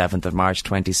on the 7th of March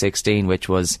 2016, which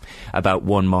was about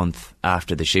 1 month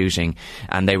after the shooting.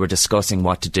 And they were discussing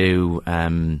what to do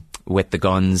with the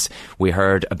guns. We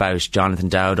heard about Jonathan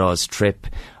Dowdall's trip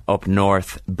up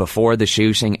north before the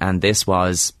shooting, and this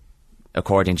was,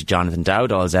 according to Jonathan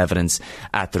Dowdall's evidence,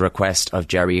 at the request of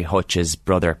Gerry Hutch's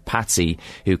brother Patsy,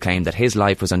 who claimed that his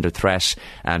life was under threat.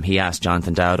 He asked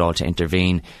Jonathan Dowdall to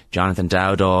intervene. Jonathan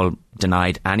Dowdall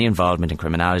denied any involvement in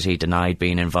criminality, denied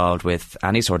being involved with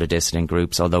any sort of dissident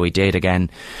groups, although he did again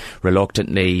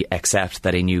reluctantly accept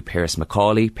that he knew Pierce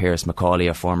McCauley. Pierce McCauley,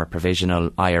 a former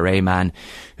provisional IRA man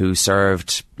who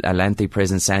served a lengthy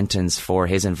prison sentence for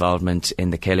his involvement in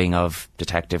the killing of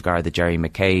Detective Garda Jerry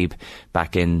McCabe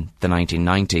back in the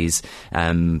 1990s.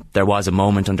 There was a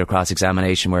moment under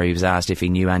cross-examination where he was asked if he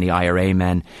knew any IRA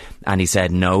men, and he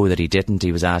said no, that he didn't.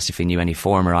 He was asked if he knew any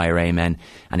former IRA men,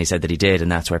 and he said that he did,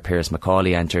 and that's where Pierce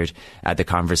McCauley entered the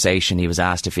conversation. He was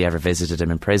asked if he ever visited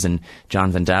him in prison.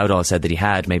 Jonathan Dowdall said that he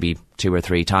had, maybe 2 or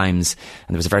 3 times,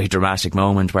 and there was a very dramatic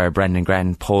moment where Brendan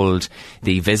Gren pulled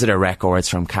the visitor records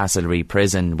from Castlereagh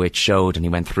Prison, which showed, and he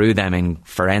went through them in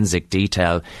forensic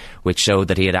detail, which showed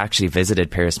that he had actually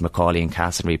visited Pierce McCauley in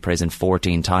Castlereagh Prison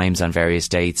 14 times on various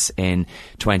dates in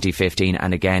 2015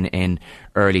 and again in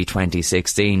early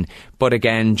 2016. But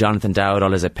again, Jonathan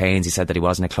Dowdall is at pains. He said that he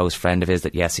wasn't a close friend of his,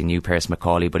 that yes, he knew Pierce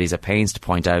McCauley, but he's at pains to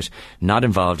point out not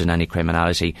involved in any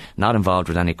criminality, not involved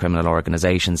with any criminal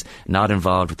organisations, not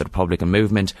involved with the Republican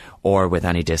movement or with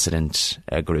any dissident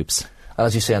groups.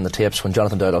 As you say on the tapes, when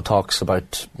Jonathan Dowdall talks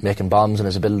about making bombs and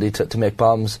his ability to make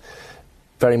bombs,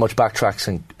 very much backtracks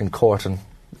in court. And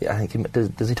I think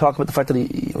does he talk about the fact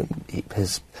that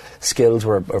his skills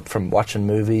were from watching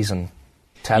movies and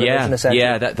television, essentially?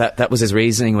 Yeah, that was his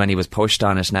reasoning when he was pushed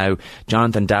on it. Now,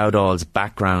 Jonathan Dowdall's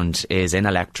background is in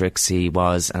electrics. He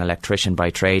was an electrician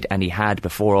by trade, and he had,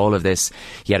 before all of this,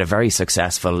 he had a very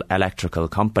successful electrical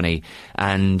company,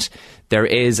 and there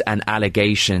is an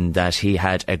allegation that he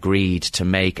had agreed to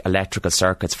make electrical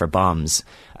circuits for bombs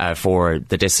for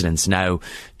the dissidents. Now,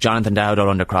 Jonathan Dowdall,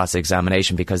 under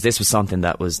cross-examination, because this was something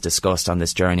that was discussed on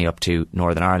this journey up to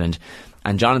Northern Ireland,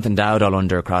 and Jonathan Dowdall,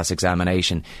 under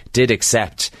cross-examination, did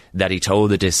accept that he told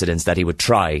the dissidents that he would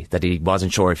try, that he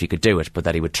wasn't sure if he could do it, but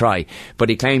that he would try. But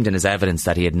he claimed in his evidence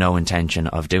that he had no intention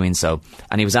of doing so.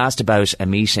 And he was asked about a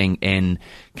meeting in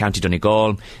County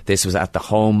Donegal. This was at the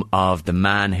home of the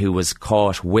man who was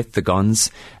caught with the guns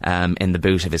in the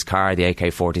boot of his car, the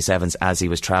AK-47s, as he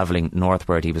was travelling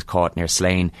northward. He was caught near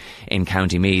Slane in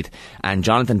County Meath. And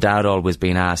Jonathan Dowdall was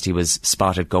being asked, he was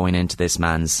spotted going into this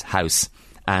man's house,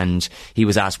 and he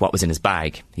was asked what was in his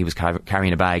bag. He was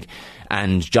carrying a bag,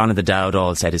 and Jonathan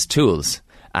Dowdall said his tools,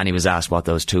 and he was asked what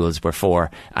those tools were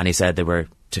for, and he said they were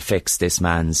to fix this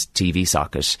man's TV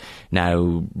socket.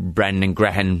 Now, Brendan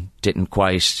Grehan didn't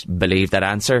quite believe that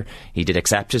answer. He did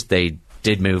accept it. They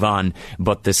did move on.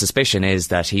 But the suspicion is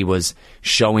that he was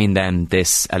showing them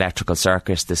this electrical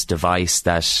circuit, this device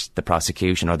that the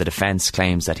prosecution or the defence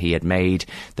claims that he had made.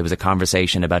 There was a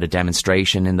conversation about a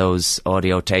demonstration in those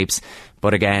audio tapes.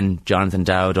 But again, Jonathan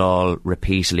Dowdall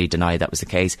repeatedly denied that was the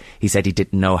case. He said he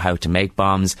didn't know how to make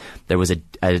bombs. There was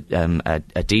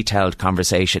a detailed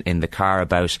conversation in the car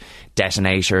about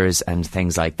detonators and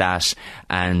things like that,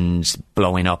 and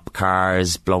blowing up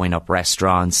cars, blowing up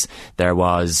restaurants. There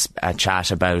was a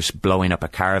chat about blowing up a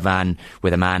caravan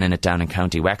with a man in it down in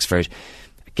County Wexford.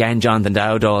 Again, Jonathan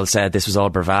Dowdall said this was all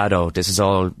bravado. This is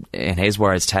all, in his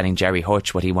words, telling Jerry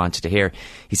Hutch what he wanted to hear.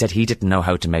 He said he didn't know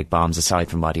how to make bombs aside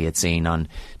from what he had seen on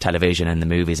television and the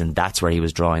movies, and that's where he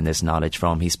was drawing this knowledge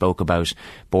from. He spoke about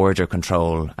border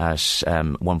control at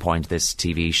one point, this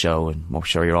TV show, and I'm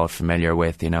sure you're all familiar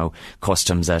with,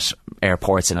 customs at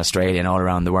airports in Australia and all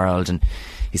around the world. And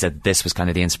he said this was kind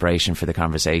of the inspiration for the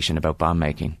conversation about bomb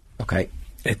making. Okay.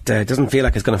 It doesn't feel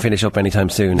like it's going to finish up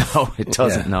anytime soon. No, it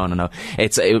doesn't. Yeah. No.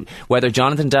 It's whether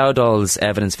Jonathan Dowdall's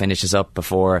evidence finishes up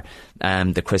before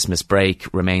the Christmas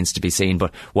break remains to be seen.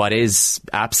 But what is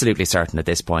absolutely certain at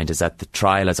this point is that the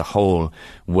trial as a whole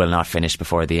will not finish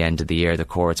before the end of the year. The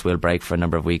courts will break for a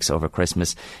number of weeks over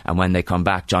Christmas, and when they come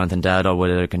back, Jonathan Dowdall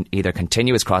will either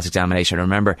continue his cross-examination.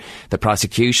 Remember, the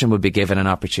prosecution will be given an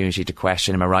opportunity to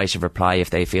question him, a right of reply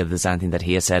if they feel there's anything that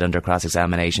he has said under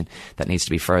cross-examination that needs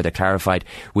to be further clarified.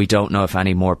 We don't know if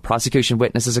any more prosecution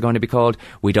witnesses are going to be called.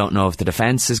 We don't know if the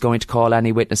defence is going to call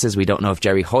any witnesses. We don't know if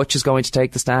Jerry Hutch is going to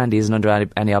take the stand. He isn't under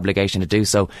any obligation to do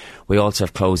so. We also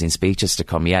have closing speeches to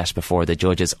come yet before the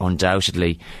judges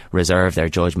undoubtedly reserve their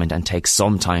judgment and take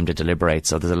some time to deliberate.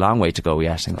 So there's a long way to go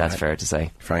yet. I think that's fair to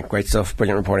say. Frank, great stuff.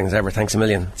 Brilliant reporting as ever. Thanks a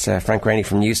million. It's Frank Rainey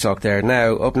from Newstalk there.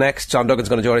 Now, up next, John Duggan's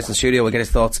going to join us in the studio. We'll get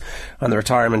his thoughts on the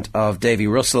retirement of Davy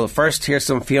Russell. First, here's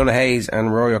some Fiona Hayes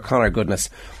and Rory O'Connor goodness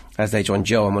as they joined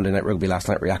Joe on Monday Night Rugby last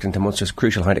night, reacting to Munster's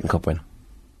crucial Heineken Cup win.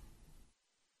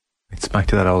 It's back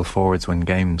to that old forwards win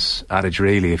games adage,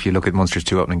 really, if you look at Munster's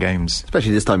 2 opening games.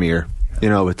 Especially this time of year.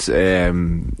 It's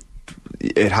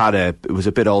it was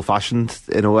a bit old fashioned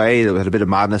in a way. It had a bit of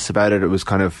madness about it. It was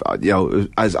kind of,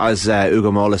 as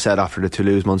Ugo Mola said after the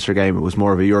Toulouse Munster game, it was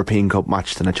more of a European Cup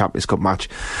match than a Champions Cup match.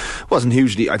 It wasn't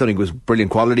hugely, I don't think it was brilliant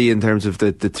quality in terms of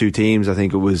the two teams. I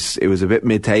think it was a bit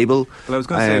mid-table. Well, I was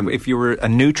going to say, if you were a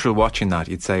neutral watching that,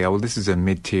 you'd say, oh well, this is a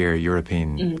mid-tier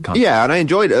European contest. Yeah, and I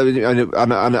enjoyed it, and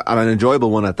an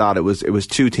enjoyable one at that. It was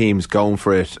two teams going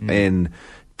for it in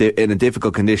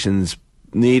difficult conditions,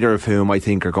 neither of whom I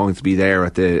think are going to be there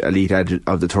at the elite edge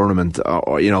of the tournament.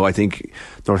 I think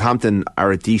Northampton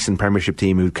are a decent Premiership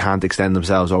team who can't extend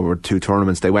themselves over 2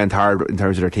 tournaments. They went hard in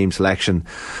terms of their team selection,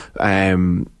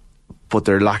 but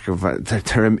their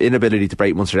their inability to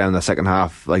break Munster down in the second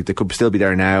half, like they could still be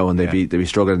there now, and they'd be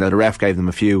struggling. Now the ref gave them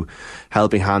a few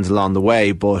helping hands along the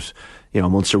way, but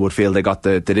Munster would feel they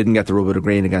didn't get the rub of the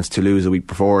green against Toulouse a week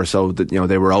before, so that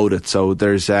they were owed it. So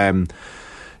there's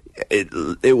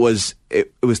it was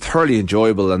thoroughly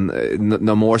enjoyable, and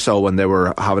no more so when they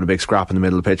were having a big scrap in the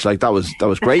middle of the pitch. Like that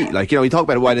was great. Like you talk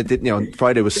about it when it did.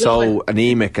 Friday was so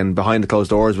anemic, and behind the closed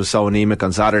doors was so anemic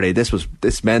on Saturday.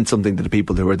 This meant something to the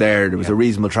people who were there. There was a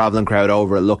reasonable travelling crowd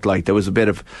over. It looked like there was a bit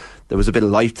of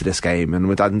life to this game, and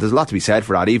with that, and there's a lot to be said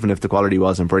for that, even if the quality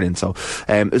wasn't brilliant. So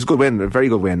it was a good win, a very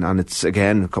good win, and it's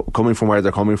again coming from where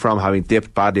they're coming from, having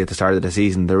dipped badly at the start of the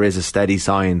season. There is a steady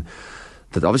sign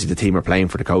that obviously the team are playing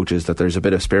for the coaches, that there's a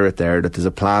bit of spirit there, that there's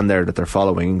a plan there that they're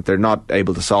following. They're not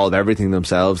able to solve everything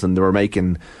themselves, and they were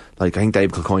making, like, I think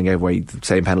Dave Kilcoyne gave away the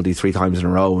same penalty 3 times in a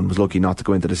row and was lucky not to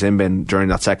go into the sin bin during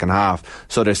that second half.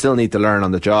 So they still need to learn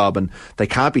on the job, and they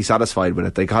can't be satisfied with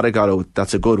it. They gotta go,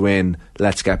 that's a good win,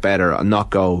 let's get better, and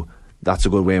not go, that's a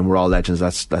good win, we're all legends,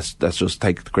 let's just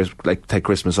take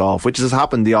Christmas off, which has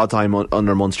happened the odd time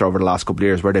under Munster over the last couple of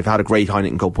years, where they've had a great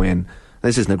Heineken Cup win.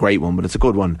 This isn't a great one, but it's a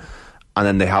good one, and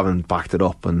then they haven't backed it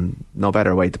up, and no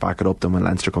better way to back it up than when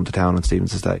Leinster come to town on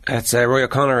Stevens's Day. It's Roy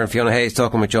O'Connor and Fiona Hayes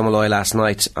talking with Joe Malloy last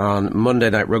night on Monday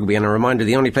Night Rugby. And a reminder,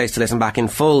 the only place to listen back in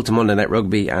full to Monday Night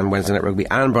Rugby and Wednesday Night Rugby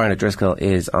and Brian O'Driscoll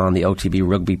is on the OTB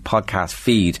Rugby podcast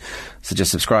feed. So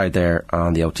just subscribe there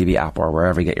on the OTB app or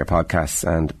wherever you get your podcasts,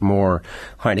 and more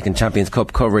Heineken Champions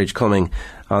Cup coverage coming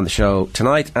on the show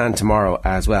tonight and tomorrow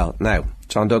as well. Now,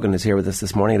 John Duggan is here with us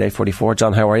this morning at 8:44.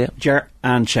 John, how are you? Ger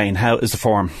and Shane, how is the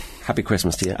form? Happy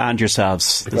Christmas to you. And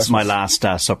yourselves. This is my last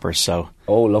supper, so...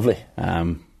 Oh, lovely.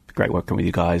 Great working with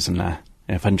you guys, and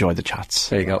I've enjoyed the chats.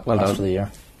 There you go. Well done. For the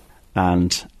year.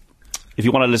 And if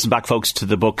you want to listen back, folks, to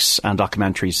the books and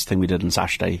documentaries thing we did on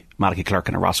Saturday, Malachy Clerk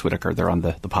and Ross Whitaker, they're on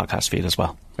the podcast feed as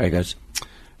well. Very good.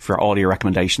 For all your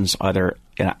recommendations, either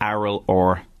in oral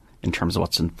or in terms of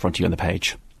what's in front of you on the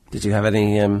page. Did you have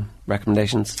any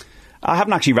recommendations? I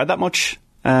haven't actually read that much.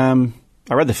 I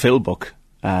read the Phil book,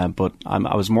 but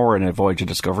I was more in a voyage of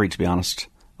discovery, to be honest.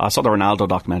 I saw the Ronaldo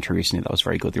documentary recently. That was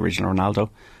very good, the original Ronaldo.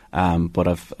 But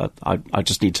I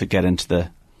just need to get into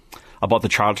I bought the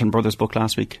Charlton Brothers book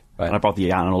last week, and I bought the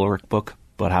Jan Ulrich book,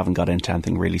 but I haven't got into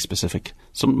anything really specific.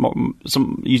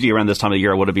 Usually around this time of the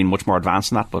year I would have been much more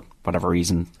advanced in that, but for whatever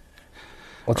reason.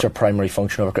 What's your primary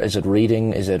function? Is it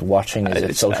reading? Is it watching? Is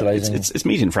it socialising? It's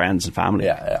meeting friends and family.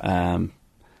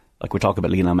 Like we talk about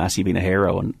Lionel Messi being a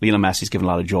hero, and Lionel Messi's given a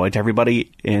lot of joy to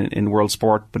everybody in world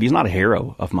sport, but he's not a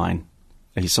hero of mine.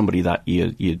 He's somebody that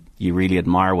you really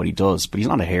admire what he does, but he's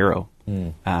not a hero.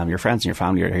 Your friends and your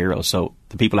family are heroes. So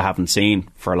the people I haven't seen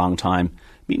for a long time,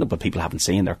 meeting up with people I haven't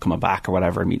seen, they're coming back or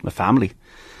whatever, meeting with family.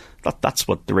 That's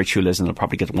what the ritual is, and I'll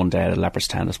probably get one day at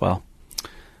Leopardstown as well.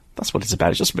 That's what it's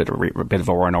about. It's just a bit of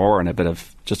R&R and a bit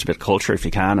of culture if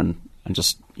you can, and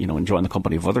just enjoying the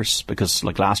company of others. Because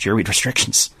like last year we had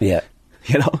restrictions. Yeah,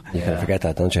 you forget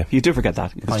that, don't you? You do forget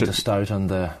that. Pint of stout and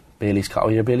the Bailey's coffee.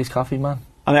 Are you a Bailey's coffee man?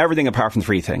 And everything apart from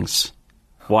 3 things: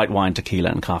 white wine, tequila,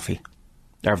 and coffee.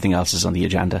 Everything else is on the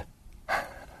agenda.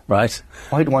 Right.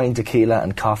 White wine, tequila,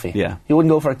 and coffee. Yeah. You wouldn't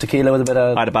go for a tequila with a bit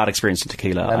of... I had a bad experience with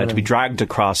tequila. I had to be dragged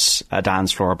across a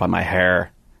dance floor by my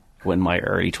hair in my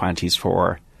early 20s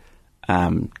for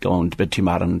going a bit too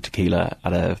mad on tequila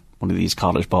at one of these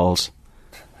college balls.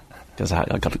 Because I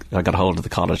got hold of the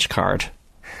college card.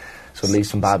 So it leaves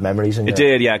some bad memories in It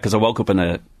did, yeah, because I woke up in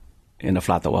a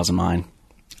flat that wasn't mine.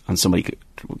 And somebody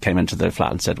came into the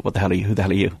flat and said, "What the hell are you? Who the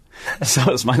hell are you?" So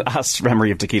it was my last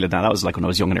memory of tequila. Now that was like when I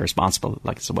was young and irresponsible,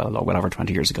 like it's well over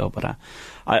 20 years ago. But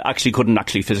I actually couldn't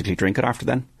physically drink it after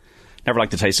then. Never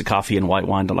liked the taste of coffee and white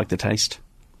wine. Don't like the taste.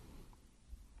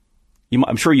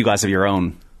 I'm sure you guys have your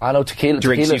own. I know tequila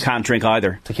drinks you can't drink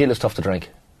either. Tequila's tough to drink.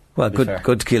 Well,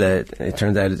 good tequila. It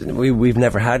turns out we've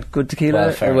never had good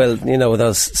tequila. Well,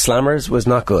 those slammers was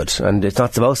not good, and it's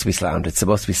not supposed to be slammed. It's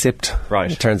supposed to be sipped. Right.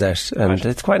 It turns out, and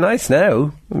it's quite nice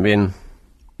now. I mean,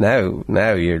 now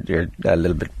you're a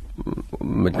little bit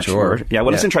mature. Yeah.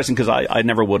 Well, it's interesting because I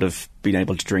never would have been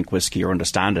able to drink whiskey or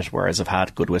understand it, whereas I've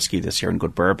had good whiskey this year and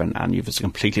good bourbon, and you've a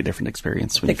completely different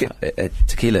experience. I think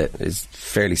tequila is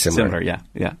fairly similar. Similar,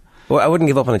 yeah. Well, I wouldn't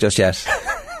give up on it just yet.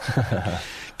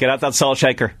 Get out that salt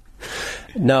shaker.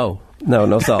 No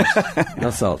salt. No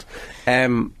salt.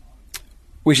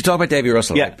 We should talk about Davy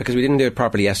Russell, because we didn't do it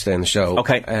properly yesterday in the show.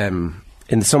 Okay.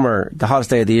 In the summer, the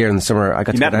hottest day of the year in the summer, I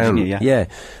got to go down. Yeah.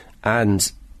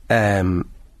 And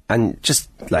just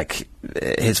like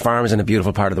his farm is in a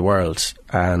beautiful part of the world,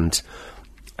 and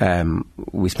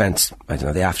we spent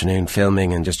the afternoon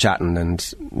filming and just chatting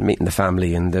and meeting the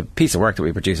family, and the piece of work that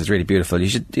we produce is really beautiful. We'll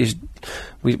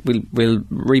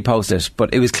repost it,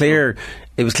 but it was clear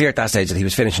at that stage that he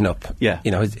was finishing up. Yeah,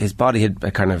 his body had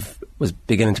was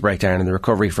beginning to break down, and the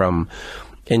recovery from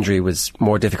injury was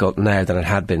more difficult now than it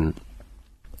had been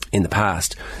in the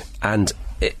past. And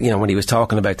when he was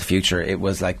talking about the future, it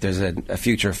was like there's a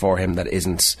future for him that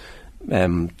isn't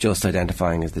just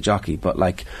identifying as the jockey, but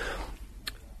like.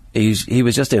 He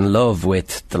was just in love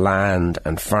with the land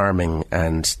and farming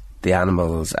and the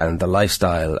animals and the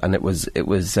lifestyle, and it was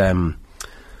Tom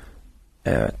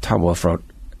Wolfe wrote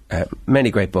many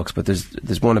great books, but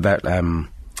there's one about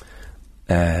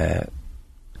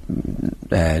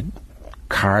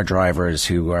car drivers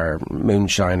who are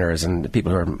moonshiners and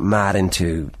people who are mad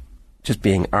into just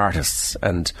being artists,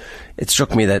 and it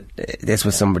struck me that this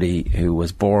was somebody who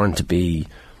was born to be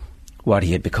what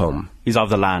he had become. He's of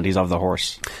the land, he's of the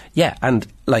horse. Yeah, and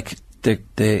like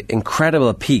the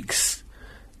incredible peaks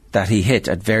that he hit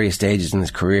at various stages in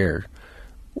his career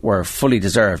were fully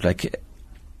deserved. Like,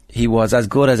 he was as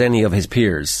good as any of his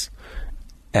peers,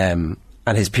 and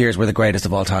his peers were the greatest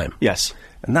of all time. Yes.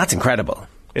 And that's incredible.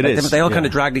 It is. They all kind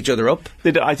of dragged each other up.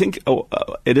 I think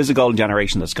it is a golden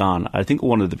generation that's gone. I think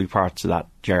one of the big parts of that,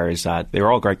 Ger, is that they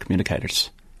were all great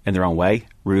communicators in their own way.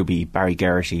 Ruby, Barry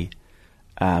Geraghty,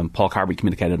 Paul Carberry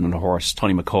communicated on a horse,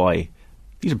 Tony McCoy.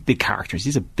 These are big characters.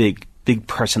 These are big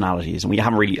personalities, and we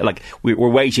haven't really we're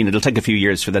waiting. It'll take a few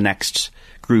years for the next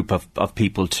group of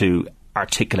people to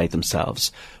articulate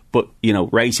themselves. But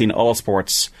racing, all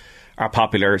sports are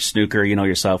popular. Snooker,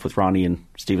 yourself with Ronnie and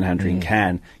Stephen Hendry and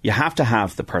Ken. You have to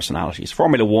have the personalities.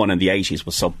 Formula One in the 80s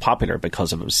was so popular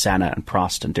because of Senna and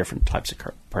Prost and different types of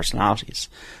personalities,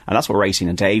 and that's what racing.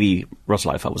 And Davy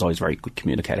Russell, I felt, was always a very good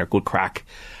communicator, good crack.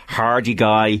 Hardy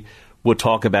guy, would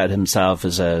talk about himself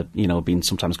as being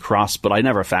sometimes cross, but I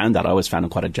never found that. I always found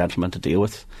him quite a gentleman to deal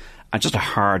with, and just a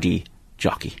hardy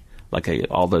jockey. Like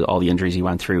all the injuries he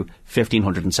went through,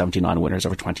 1,579 winners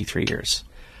over 23 years,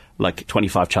 like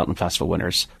 25 Cheltenham Festival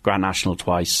winners, Grand National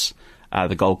twice,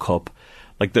 the Gold Cup.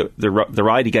 Like the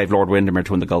ride he gave Lord Windermere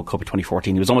to win the Gold Cup in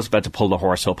 2014, he was almost about to pull the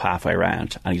horse up halfway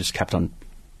around, and he just kept on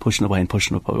pushing away and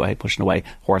pushing away.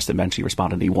 Horse eventually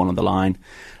responded, and he won on the line.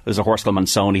 There's a horse called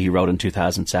Monsoni he rode in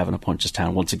 2007 at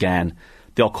Punchestown. Once again,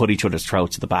 they all cut each other's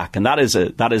throats at the back, and that is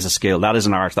a skill, that is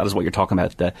an art, that is what you're talking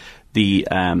about.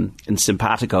 In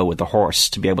simpatico with the horse,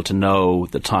 to be able to know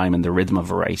the time and the rhythm of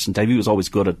a race. And Davy was always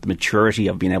good at the maturity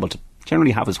of being able to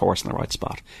generally have his horse in the right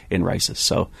spot in races.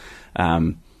 So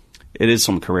it is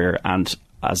some career, and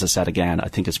as I said again, I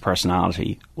think his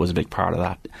personality was a big part of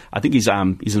that. I think he's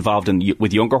involved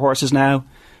with younger horses now.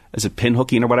 Is it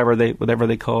pinhooking or whatever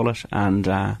they call it? And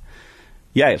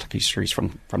he's from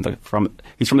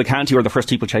the county where the first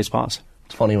people chase paws.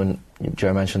 It's funny when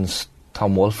Jerry mentions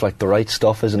Tom Wolfe. Like, the right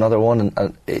stuff is another one,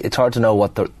 and it's hard to know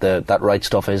what that right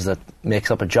stuff is that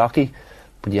makes up a jockey.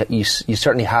 But you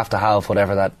certainly have to have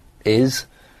whatever that is.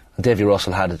 Davy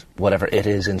Russell had whatever it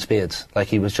is in spades. Like,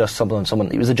 he was just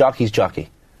someone. He was a jockey's jockey.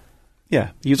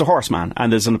 Yeah, he was a horseman,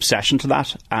 and there's an obsession to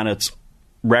that, and it's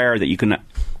rare that you can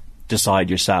decide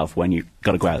yourself when you've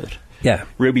got to go out. Yeah,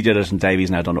 Ruby did it, and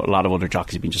Davy's now done it. A lot of other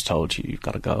jockeys have been just told you've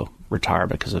got to go retire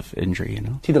because of injury. You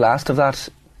know, is he the last of that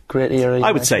great era?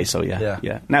 I would say so. Yeah.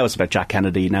 Now it's about Jack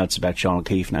Kennedy. Now it's about Sean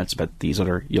O'Keefe. Now it's about these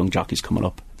other young jockeys coming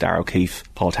up. Darragh O'Keefe,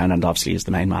 Paul Townend obviously is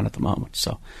the main man at the moment.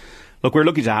 So, look, we're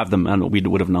lucky to have them, and we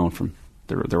would have known from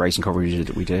the racing coverage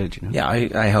that we did. You know? Yeah,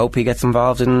 I hope he gets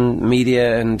involved in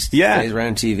media and stays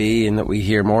around TV, and that we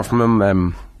hear more from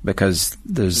him. Because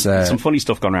there's some funny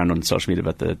stuff going around on social media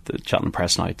about the Cheltenham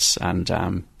press nights, and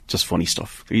just funny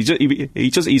stuff. He's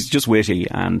just witty,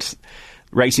 and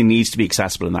racing needs to be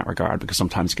accessible in that regard, because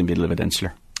sometimes it can be a little bit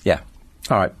insular. Yeah.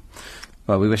 All right.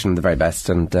 Well, we wish him the very best,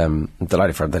 and I'm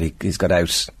delighted for him that he's got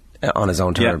out on his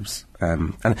own terms.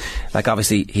 And like,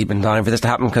 obviously he'd been dying for this to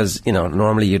happen, because, you know,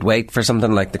 normally you'd wait for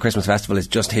something like the Christmas festival is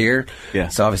just here. Yeah.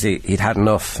 So obviously he'd had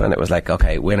enough, and it was like,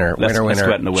 okay, winner,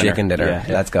 chicken dinner,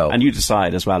 let's go. And you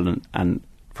decide as well, and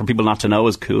for people not to know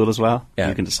is cool as well. Yeah.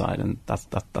 You can decide, and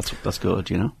that's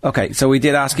good, you know. Okay, so we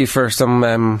did ask you for some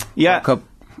World Cup,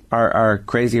 our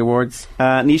crazy awards.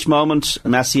 Niche moment,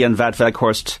 Messi and Wout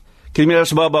Weghorst. Give me a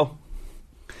Bobo.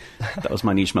 That was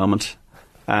my niche moment.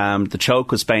 The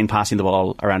choke was Spain passing the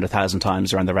ball around 1,000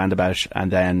 times around the roundabout, and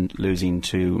then losing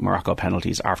to Morocco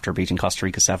penalties after beating Costa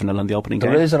Rica 7-0 in the opening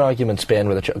game. There is an argument Spain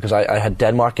with a choke, because I had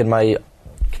Denmark in my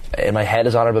head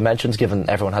as honourable mentions, given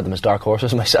everyone had them as dark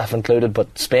horses, myself included.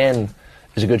 But Spain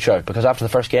is a good shout, because after the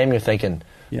first game you're thinking,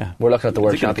 we're looking at the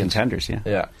world champions, contenders.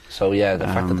 Yeah. So the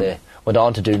fact that they went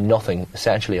on to do nothing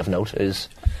essentially of note is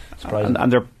surprising.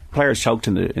 And their players choked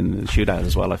in the shootout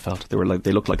as well. I felt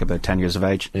they looked like about 10 years of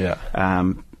age. Yeah.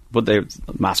 But they're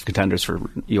massive contenders for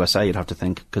USA, you'd have to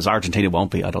think, because Argentina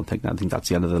won't be. I think that's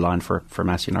the end of the line for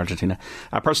Messi and Argentina.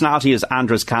 Personality is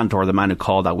Andres Cantor, the man who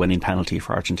called that winning penalty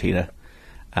for Argentina.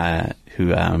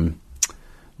 Who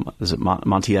is it?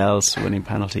 Montiel's winning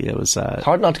penalty. It was it's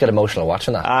hard not to get emotional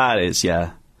watching that. It is,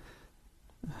 yeah.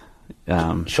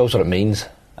 Shows what it means.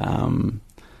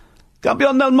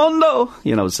 Campeón del mundo.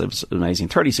 You know, it was amazing.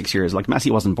 36 years. Like,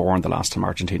 Messi wasn't born the last time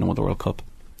Argentina won the World Cup.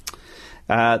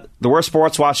 The worst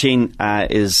sports watching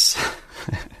is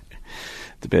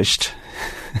the Bisht.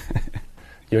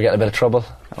 You were getting a bit of trouble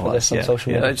for this on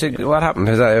social media. What happened?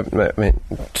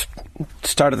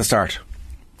 Start at the start.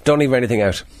 Don't leave anything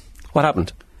out. What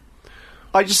happened?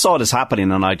 I just saw this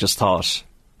happening, and I just thought,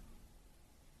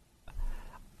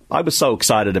 I was so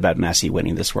excited about Messi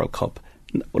winning this World Cup.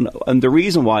 And the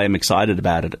reason why I'm excited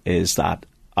about it is that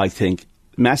I think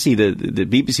Messi, the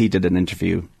BBC did an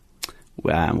interview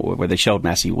where they showed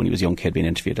Messi when he was a young kid being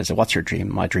interviewed. I said, what's your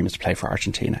dream? My dream is to play for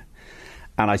Argentina.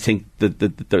 And I think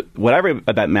the whatever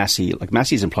about Messi, like,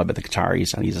 Messi's employed by the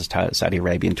Qataris, and he's a Saudi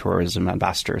Arabian tourism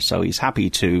ambassador, so he's happy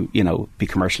to, you know, be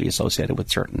commercially associated with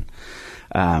certain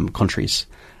countries.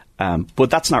 But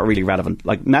that's not really relevant.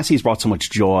 Like, Messi's brought so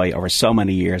much joy over so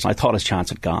many years, and I thought his chance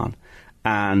had gone.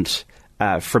 And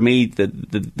for me,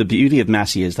 the beauty of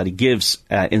Messi is that he gives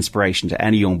inspiration to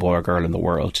any young boy or girl in the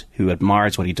world who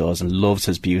admires what he does and loves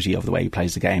his beauty of the way he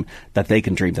plays the game, that they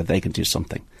can dream, that they can do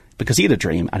something. Because he had a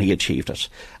dream and he achieved it.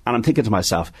 And I'm thinking to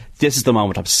myself, this is the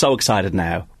moment. I'm so excited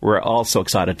now. We're all so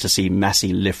excited to see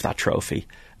Messi lift that trophy.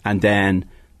 And then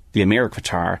the Emir of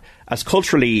Qatar, as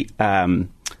culturally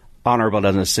honourable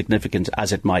and as significant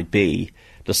as it might be,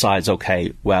 decides,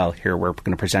 okay, well, here, we're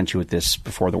going to present you with this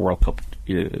before the World Cup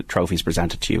trophies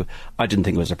presented to you. I didn't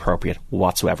think it was appropriate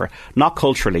whatsoever. Not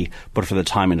culturally, but for the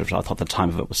timing of it. I thought the time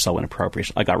of it was so inappropriate.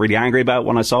 I got really angry about it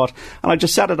when I saw it, and I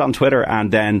just said it on Twitter,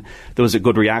 and then there was a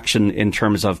good reaction in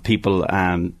terms of people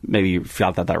maybe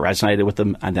felt that resonated with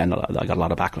them, and then I got a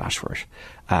lot of backlash for it.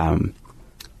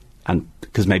 and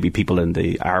because maybe people in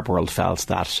the Arab world felt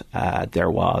that there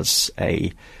was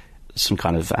some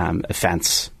kind of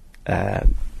offence,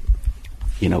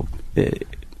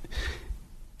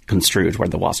 construed where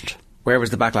there wasn't. Where was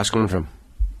the backlash coming from?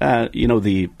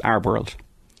 The Arab world.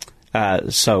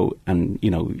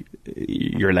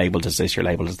 You're labelled as this, you're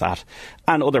labelled as that.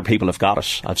 And other people have got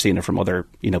it. I've seen it from other,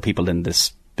 people in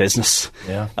this business.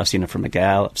 Yeah. I've seen it from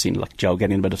Miguel. I've seen Joe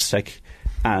getting a bit of stick.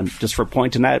 And just for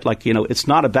pointing out, it's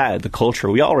not about the culture.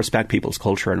 We all respect people's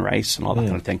culture and race and all that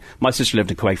kind of thing. My sister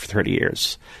lived in Kuwait for 30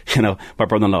 years. My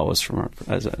brother-in-law was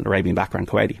as an Arabian background,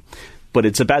 Kuwaiti. But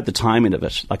it's about the timing of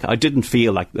it. I didn't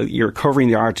feel like you're covering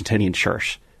the Argentinian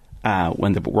shirt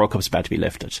when the World Cup's about to be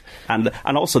lifted. And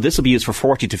also this will be used for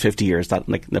 40 to 50 years. That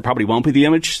there probably won't be the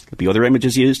image. There'll be other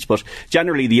images used. But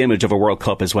generally the image of a World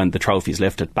Cup is when the trophy is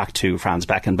lifted back to Franz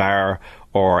Beckenbauer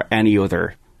or any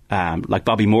other, like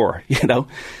Bobby Moore,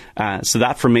 So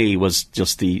that for me was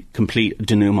just the complete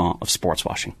denouement of sports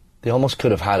washing. They almost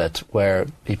could have had it where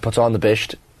he puts on the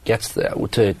bisht, gets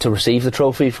to receive the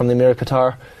trophy from the Emir of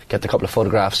Qatar, get a couple of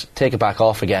photographs, take it back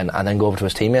off again, and then go over to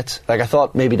his teammates. I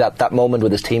thought maybe that moment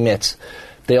with his teammates,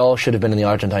 they all should have been in the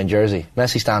Argentine jersey.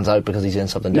 Messi stands out because he's in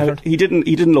something different. He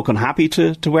didn't look unhappy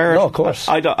to wear it. No, of course.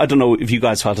 I don't know if you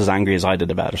guys felt as angry as I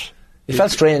did about it. It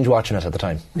felt strange watching it at the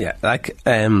time. Yeah,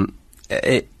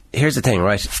 here's the thing,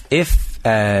 right? If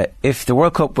the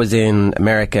World Cup was in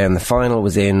America and the final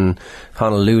was in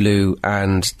Honolulu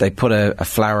and they put a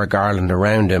flower garland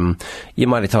around him, you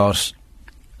might have thought,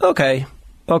 okay.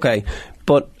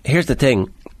 But here's the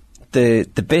thing. The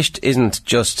bisht isn't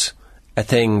just a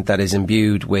thing that is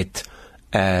imbued with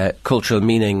cultural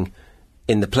meaning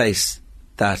in the place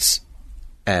that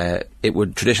it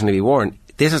would traditionally be worn.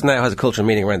 This now has a cultural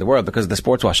meaning around the world because of the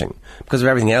sports washing, because of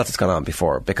everything else that's gone on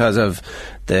before, because of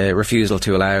the refusal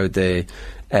to allow the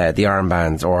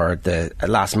armbands or the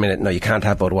last minute, no, you can't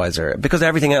have Budweiser, because of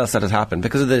everything else that has happened,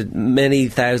 because of the many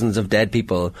thousands of dead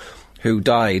people who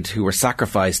died, who were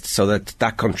sacrificed so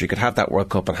that country could have that World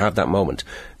Cup and have that moment.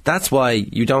 That's why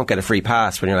you don't get a free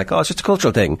pass when you're like, oh, it's just a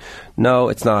cultural thing. No,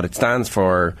 it's not. It stands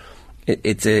for...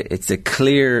 It's a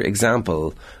clear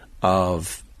example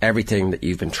of everything that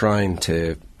you've been trying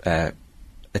to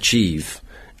achieve,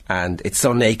 and it's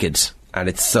so naked and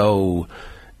it's so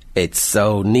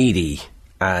needy,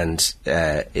 and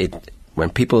when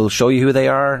people show you who they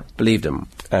are, believe them.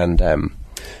 And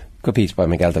good piece by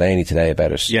Miguel Delaney today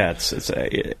about it. Yeah,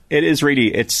 it is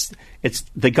really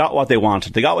they got what they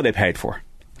wanted. They got what they paid for.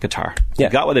 Qatar. They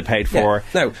got what they paid for.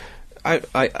 Now,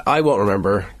 I won't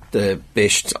remember the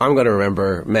bisht. I'm going to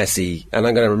remember Messi, and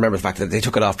I'm going to remember the fact that they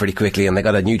took it off pretty quickly and they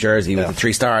got a new jersey with the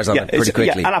 3 stars on it pretty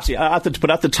quickly. Yeah, and absolutely.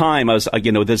 But at the time, I was,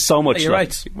 there's so much. You're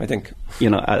right. I think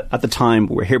at the time,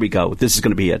 here we go. This is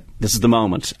going to be it. This is the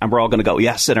moment, and we're all going to go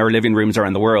yes in our living rooms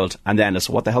around the world. And then it's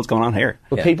what the hell's going on here?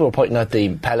 Well, people were pointing out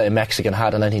the Pele Mexican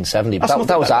hat in 1970, but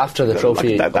that was after the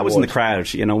trophy. That was in the crowd.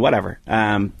 Whatever.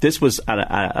 This was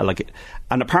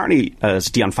and apparently, as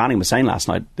Dion Fanning was saying last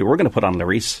night, they were going to put on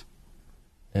Lloris.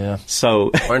 Yeah.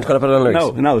 So weren't going to put it on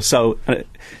Lloris. No.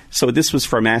 So this was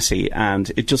for Messi, and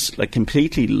it just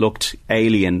completely looked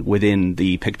alien within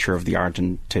the picture of the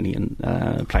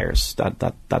Argentinian players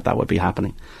that would be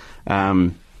happening.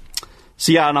 I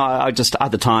just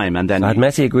at the time, and then had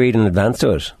Messi agreed in advance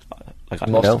to it. He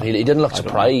didn't look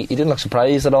surprised. He didn't look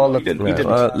surprised at all. He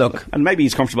didn't. Look, and maybe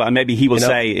he's comfortable, and maybe he will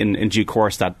say in due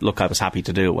course that look, I was happy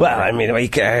to do it. Well, I mean,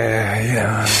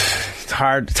 it's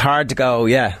hard to go.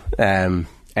 Yeah.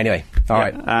 Anyway, all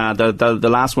right. The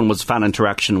last one was fan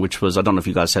interaction, which was, I don't know if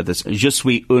you guys said this, Je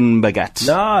suis un baguette.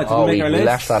 No, it didn't make our list.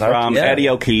 Left that out. From Eddie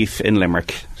O'Keefe in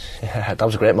Limerick. Yeah, that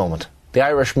was a great moment. The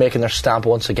Irish making their stamp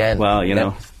once again. Well,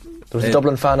 know. There was a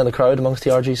Dublin fan in the crowd amongst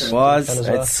the RGs. It was.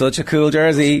 It's such a cool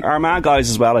jersey. Armagh guys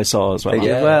as well, I saw as well. They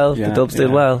did well. Yeah, the Dubs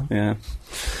did well. Yeah.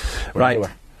 Right.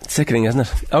 Sickening, isn't it?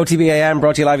 OTB AM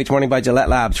brought to you live each morning by Gillette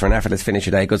Labs for an effortless finish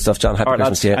your day. Good stuff, John. Happy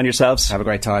Christmas to you. And yourselves. Have a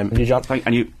great time. And you, John.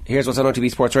 And you. Here's what's on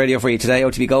OTB Sports Radio for you today.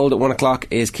 OTB Gold at 1 o'clock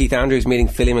is Keith Andrews meeting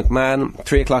Philly McMahon.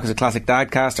 3 o'clock is a classic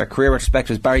dadcast. Our career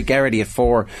retrospective is Barry Geraghty at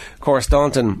 4. Cora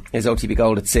Staunton is OTB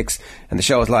Gold at 6. And the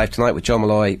show is live tonight with Joe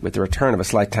Malloy with the return of A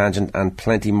Slight Tangent and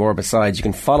plenty more besides. You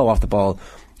can follow Off the Ball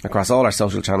across all our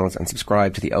social channels and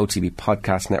subscribe to the OTB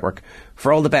Podcast Network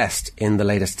for all the best in the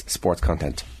latest sports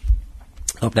content.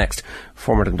 Up next,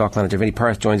 former Dundalk manager Vinnie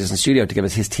Perth joins us in studio to give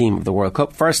us his team of the World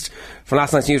Cup. First, from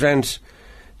last night's news round,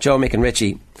 Joe, Mick and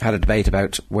Richie had a debate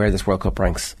about where this World Cup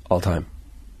ranks all time.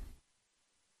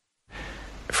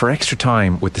 For extra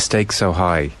time, with the stakes so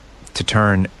high, to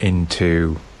turn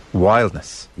into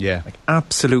wildness,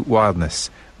 absolute wildness,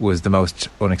 was the most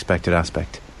unexpected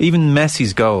aspect. Even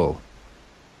Messi's goal,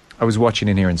 I was watching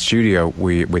in here in studio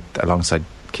alongside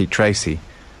Keith Tracy,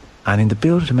 and in the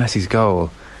build to Messi's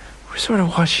goal, we're sort of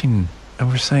watching and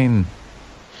we're saying,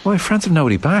 why France have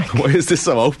nobody back? Why is this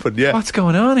so open? Yeah. What's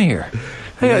going on here?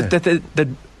 Hey, that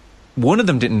one of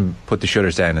them didn't put the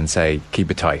shutters down and say, keep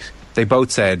it tight. They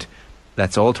both said,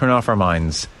 let's all turn off our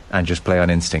minds and just play on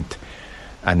instinct.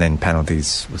 And then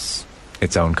penalties was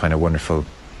its own kind of wonderful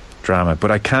drama.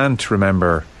 But I can't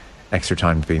remember extra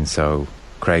time being so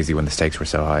crazy when the stakes were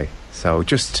so high. So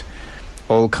just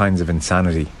all kinds of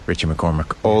insanity, Richie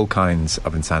McCormick, all kinds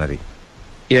of insanity.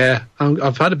 Yeah,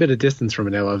 I've had a bit of distance from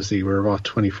it now. Obviously, we're about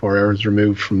 24 hours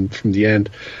removed from the end.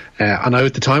 And I,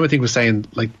 at the time, I think was saying,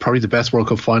 like, probably the best World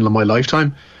Cup final of my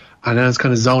lifetime. And then I was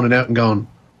kind of zoning out and going,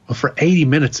 well, for 80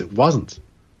 minutes, it wasn't.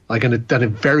 Like, and it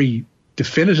very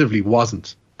definitively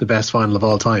wasn't the best final of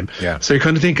all time. Yeah. So you're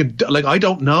kind of thinking, like, I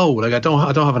don't know. Like, I don't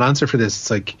have an answer for this.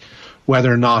 It's like whether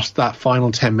or not that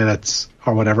final 10 minutes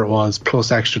or whatever it was,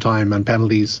 plus extra time and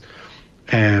penalties,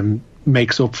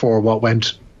 makes up for what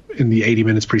went in the 80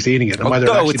 minutes preceding it. And whether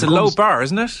it's a low bar,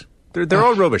 isn't it? They're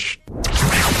all rubbish.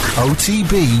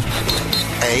 OTB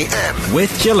AM.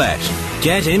 With Gillette.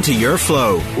 Get into your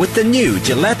flow with the new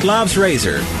Gillette Labs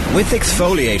Razor with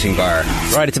exfoliating bar.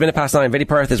 Right, it's a minute past 9. Vinny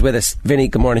Perth is with us. Vinny,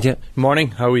 good morning to you.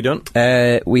 Morning, how are we doing?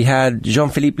 We had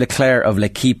Jean-Philippe Leclerc of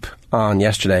L'Equipe on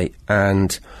yesterday,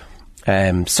 and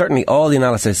certainly all the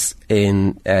analysis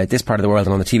in this part of the world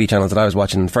and on the TV channels that I was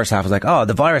watching in the first half was like, oh,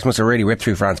 the virus must have really ripped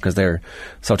through France because they're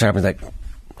so terrible. He's like,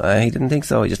 he didn't think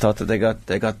so. He just thought that they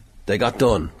got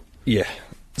done. Yeah.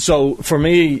 So for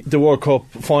me, the World Cup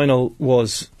final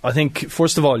was, I think,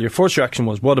 first of all, your first reaction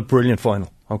was, what a brilliant final.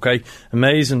 Okay,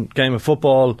 amazing game of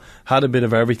football, had a bit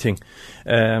of everything.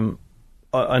 I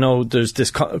know there's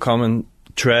this common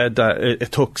thread that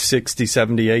it took 60,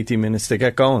 70, 80 minutes to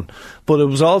get going, but it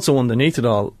was also underneath it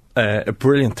all a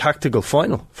brilliant tactical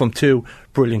final from two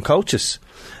brilliant coaches.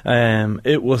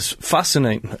 It was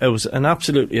fascinating. It was an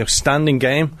absolutely outstanding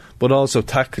game, but also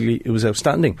tactically it was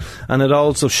outstanding, and it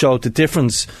also showed the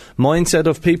different mindset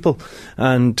of people.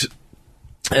 And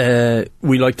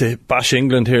we like to bash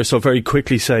England here, so very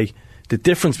quickly say the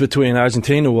difference between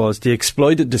Argentina was they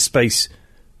exploited the space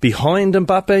behind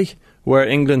Mbappe, where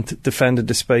England defended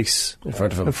the space in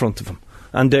front of him.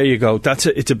 And there you go. That's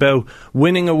it. It's about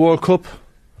winning a World Cup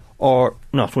or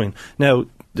not win. Now,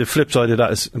 the flip side of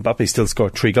that is Mbappe still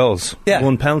scored 3 goals. Yeah.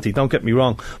 1 penalty, don't get me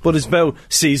wrong. But it's about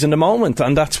seizing the moment,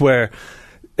 and that's where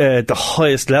the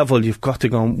highest level you've got to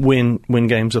go and win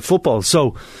games of football.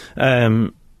 So,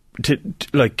 it's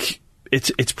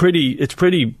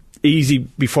pretty easy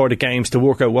before the games to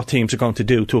work out what teams are going to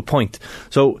do to a point.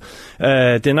 So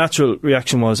the natural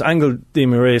reaction was Angel Di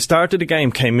Maria started the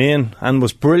game, came in and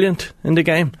was brilliant in the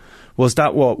game. Was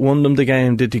that what won them the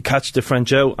game? Did he catch the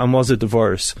French out, and was it the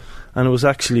virus? And it was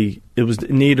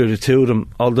neither the two of them,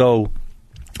 although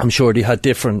I'm sure they had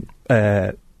different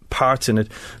parts in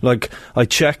it. Like, I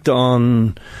checked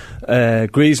on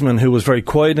Griezmann, who was very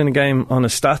quiet in the game, on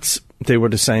his stats. They were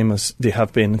the same as they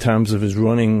have been in terms of his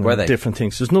running, different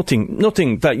things. There's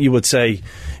nothing that you would say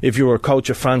if you were a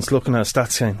coach of France looking at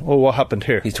stats saying, oh, what happened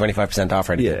here? He's 25% off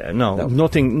already. Yeah, no.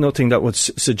 Nothing that would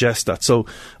suggest that. So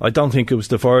I don't think it was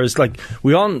the virus. Like,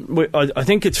 I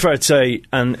think it's fair to say,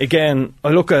 and again,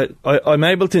 I'm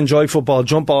able to enjoy football,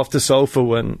 jump off the sofa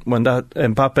when that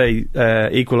Mbappe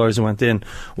equaliser went in.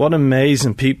 What an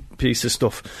amazing piece of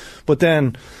stuff. But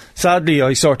then, sadly,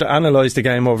 I sort of analysed the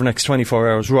game over the next 24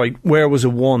 hours. Right, where was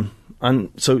it won? And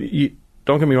so,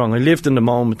 don't get me wrong, I lived in the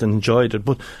moment and enjoyed it.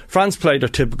 But France played their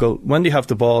typical, when they have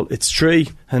the ball, it's 3.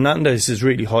 Hernandez is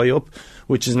really high up,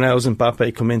 which allows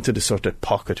Mbappe come into the sort of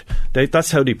pocket.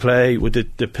 That's how they play, with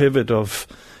the pivot of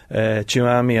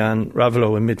Tchouaméni and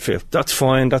Ravelot in midfield. That's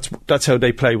fine. That's how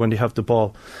they play when they have the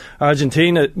ball.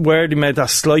 Argentina, where they made that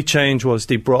slight change was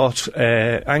they brought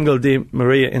Angel Di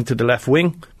Maria into the left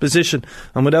wing position,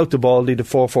 and without the ball they did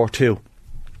 4-4-2.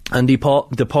 And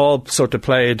DePaul sort of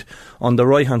played on the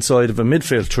right hand side of a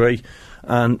midfield 3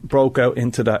 and broke out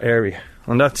into that area.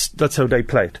 And that's how they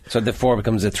played. So the 4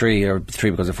 becomes a 3, or 3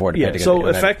 becomes a 4. Yeah. So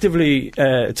effectively,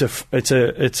 it's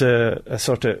a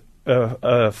sort of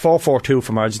 4-4-2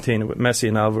 from Argentina, with Messi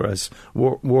and Alvarez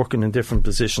working in different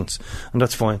positions, and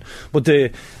that's fine. But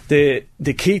the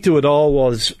key to it all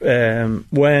was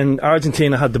when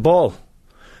Argentina had the ball,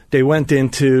 they went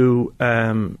into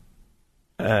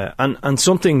and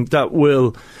something that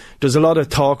there's a lot of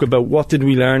talk about what did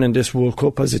we learn in this World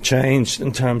Cup. Has it changed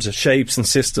in terms of shapes and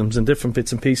systems and different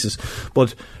bits and pieces?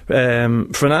 But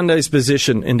Fernandez's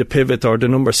position in the pivot, or the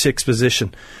number 6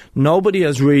 position, nobody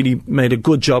has really made a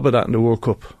good job of that in the World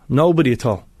Cup. Nobody at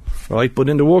all. right? But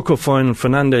in the World Cup final,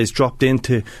 Fernandes dropped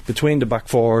into between the back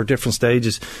four, different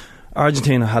stages.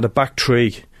 Argentina had a back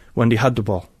three when they had the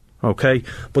ball, okay?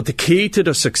 But the key to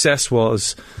their success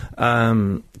was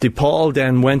De Paul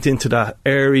then went into that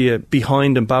area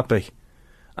behind Mbappe,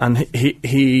 and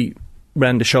he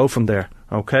ran the show from there,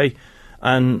 okay?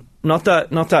 And not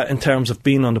that in terms of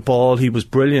being on the ball he was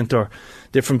brilliant or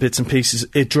different bits and pieces.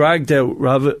 It dragged out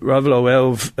Raveloa out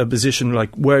of a position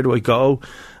like, where do I go?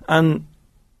 And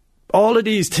all of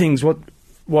these things,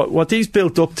 what these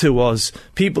built up to was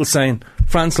people saying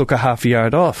France look a half a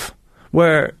yard off,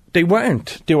 where they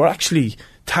weren't. They were actually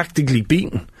tactically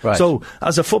beaten. Right. So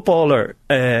as a footballer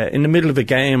in the middle of a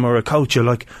game, or a coach, you're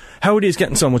like, how are these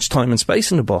getting so much time and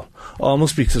space in the ball?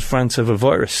 Almost because France have a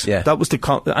virus. Yeah. That was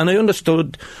and I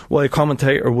understood why a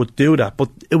commentator would do that, but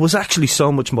it was actually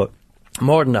so much more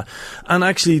than that. And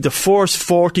actually the first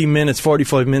 45 minutes of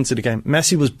the game,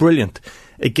 Messi was brilliant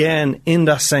again in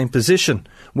that same position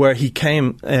where he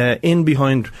came in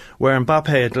behind where Mbappe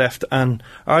had left, and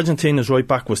Argentina's right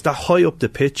back was that high up the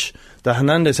pitch that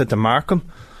Hernandez had to mark him.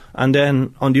 And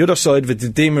then on the other side of it, the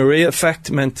Di Maria effect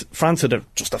meant France had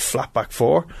just a flat back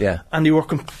four, and the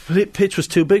complete pitch was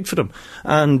too big for them.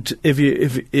 And if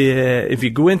you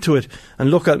go into it and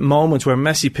look at moments where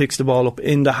Messi picks the ball up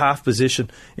in the half position,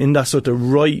 in that sort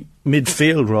of right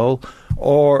midfield role,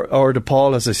 or De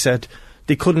Paul, as I said,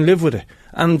 they couldn't live with it.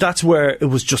 And that's where it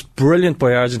was just brilliant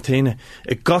by Argentina.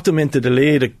 It got them into the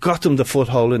lead, it got them the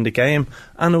foothold in the game,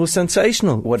 and it was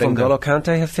sensational. Would N'Golo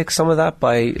Kante have fixed some of that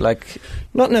by, like...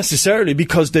 Not necessarily,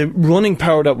 because the running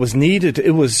power that was needed,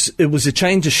 it was a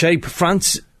change of shape.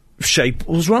 France shape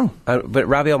was wrong. But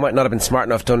Rabiot might not have been smart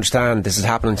enough to understand this is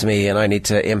happening to me and I need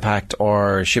to impact,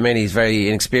 or Tchouaméni's very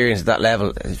inexperienced at that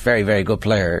level. He's a very, very good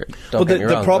player. Don't get me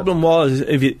wrong, the problem was,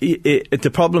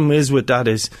 the problem is with that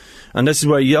is, and this is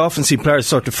where you often see players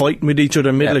sort of fighting with each other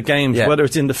in the middle of games, whether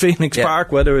it's in the Phoenix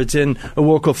Park, whether it's in a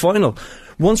World Cup final.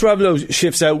 Once Raveloa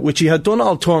shifts out, which he had done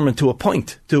all tournament to a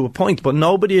point, but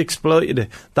nobody exploited it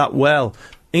that well.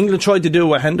 England tried to do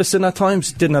it with Henderson at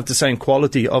times, didn't have the same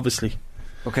quality, obviously.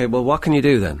 Okay, well, what can you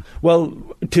do then? Well,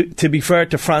 to be fair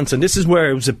to France, and this is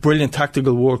where it was a brilliant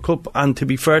tactical World Cup, and to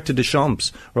be fair to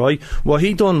Deschamps, right, what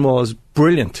he done was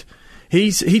brilliant.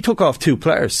 He took off two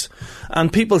players,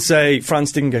 and people say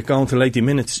France didn't get going till 80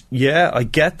 minutes. Yeah, I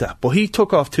get that, but he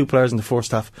took off two players in the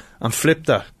first half and flipped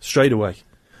that straight away.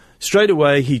 Straight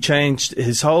away, he changed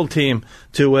his whole team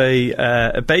to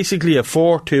basically a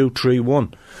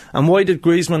 4-2-3-1. And why did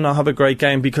Griezmann not have a great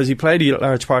game? Because he played a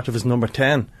large part of his number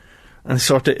 10. And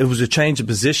it was a change of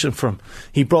position for him.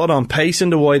 He brought on pace in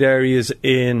the wide areas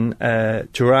in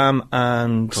Thuram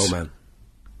and Coman.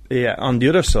 Yeah, on the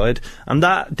other side, and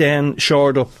that then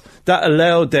shored up. That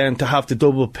allowed then to have the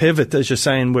double pivot, as you're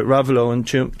saying, with Raveloa and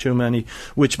Tchouaméni,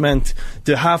 which meant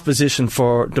the half position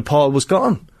for De Paul was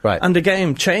gone, right? And the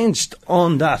game changed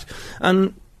on that,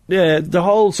 and the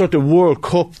whole sort of World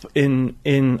Cup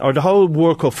or the whole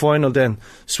World Cup final then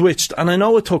switched. And I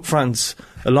know it took France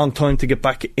a long time to get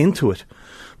back into it,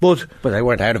 but they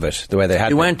weren't out of it the way they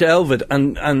had. They went out of it,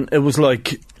 and it was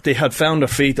like they had found their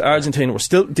feet. Argentina were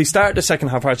still. They started the second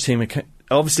half. Argentina,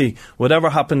 obviously, whatever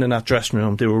happened in that dressing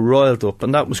room, they were riled up,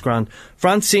 and that was grand.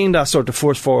 France seen that sort of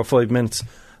first 4 or 5 minutes,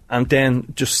 and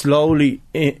then just slowly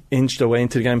inched their way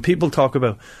into the game. People talk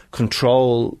about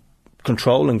controlling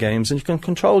games, and you can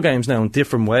control games now in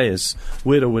different ways,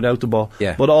 with or without the ball.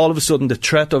 Yeah. But all of a sudden, the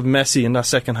threat of Messi in that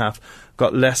second half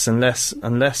got less and less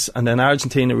and less, and then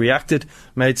Argentina reacted,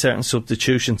 made certain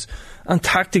substitutions, and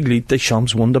tactically,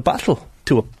 Deschamps won the battle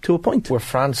to a point. Were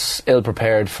France ill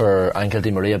prepared for Angel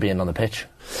Di Maria being on the pitch?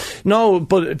 No,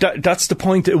 but that's the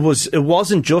point. It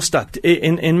wasn't just that.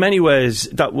 In many ways,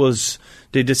 that was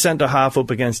the centre half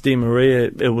up against Di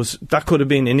Maria. That could have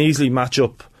been an easily match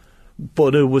up.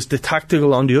 But it was the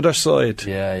tactical on the other side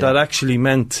that actually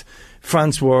meant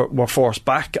France were forced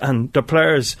back, and the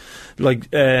players like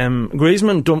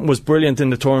Griezmann was brilliant in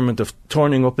the tournament of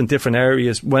turning up in different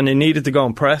areas when they needed to go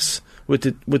and press with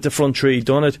the front three. He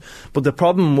done it, but the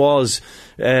problem was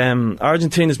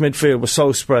Argentina's midfield was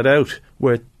so spread out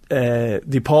with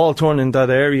De Paul turning in that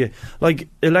area. Like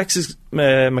Alexis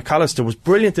McAllister was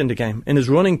brilliant in the game in his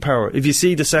running power. If you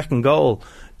see the second goal,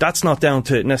 that's not down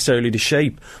to necessarily the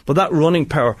shape, but that running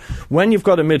power. When you've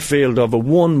got a midfield of a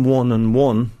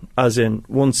 1-1-1, as in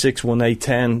 1-6, 1-8,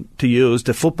 10 to use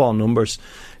the football numbers,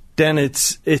 then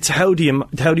it's how do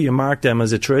you mark them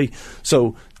as a tree?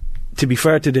 So to be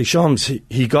fair to Deschamps,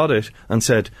 he got it and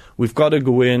said, we've got to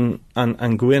go in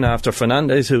and go in after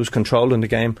Fernandes, who's controlling the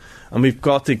game, and we've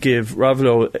got to give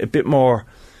Raveloa a bit more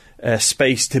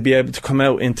space to be able to come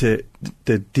out into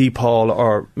the De Paul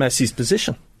or Messi's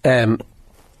position.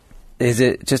 Is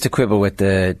it just a quibble with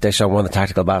the Deschamps won the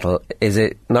tactical battle? Is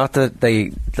it not that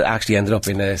they actually ended up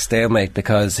in a stalemate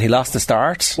because he lost the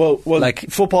start? Well,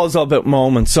 like football's all about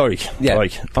moments. Sorry, yeah,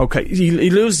 right, okay. He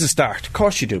loses the start, of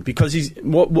course you do, because he's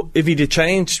what if he did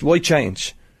change? Why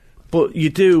change? But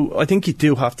you do. I think you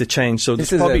do have to change. So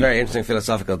this is a very interesting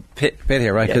philosophical bit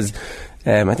here, right? Because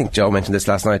I think Joe mentioned this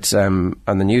last night on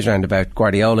the news round about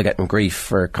Guardiola getting grief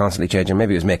for constantly changing.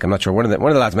 Maybe it was Mick. I'm not sure. One of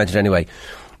the lads mentioned it anyway,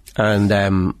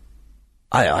 and.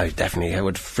 I definitely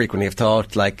would frequently have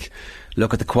thought, like,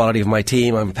 look at the quality of my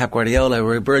team. I'm Pep Guardiola.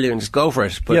 We're brilliant. Just go for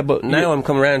it. But now I'm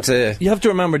coming around to. You have to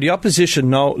remember the opposition.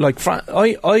 Now, like,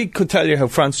 I could tell you how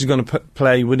France is going to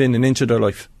play within an inch of their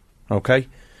life. Okay,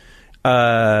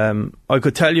 I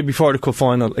could tell you before the cup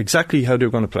final exactly how they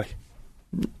were going to play.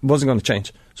 Wasn't going to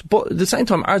change. But at the same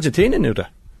time, Argentina knew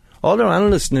that. All their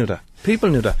analysts knew that. People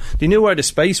knew that. They knew where the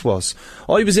space was.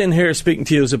 I was in here speaking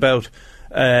to you about.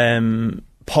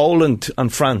 Poland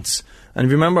and France, and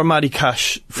if you remember Matty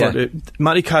Cash,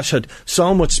 Matty Cash had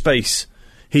so much space,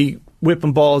 he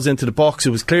whipping balls into the box,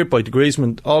 it was cleared by de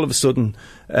Griezmann. All of a sudden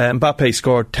Mbappe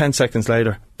scored 10 seconds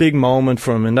later. Big moment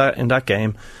for him in that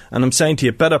game, and I'm saying to you,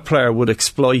 a better player would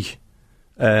exploit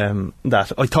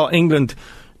that. I thought England,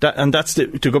 not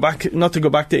to go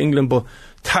back to England, but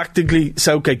tactically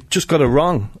Southgate just got it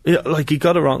wrong. He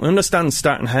got it wrong. I understand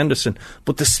starting Henderson,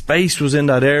 but the space was in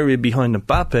that area behind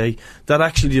Mbappe that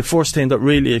actually the first team that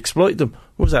really exploited them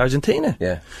was Argentina.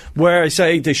 Yeah. Where I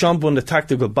say Deschamps won the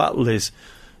tactical battle is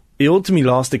he ultimately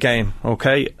lost the game,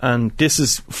 okay? And this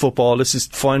is football, this is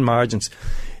fine margins.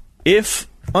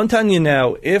 I'm telling you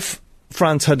now, if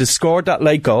France had scored that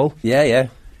late goal, he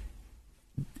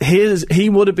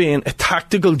would have been a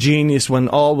tactical genius when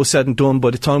all was said and done by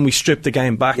the time we stripped the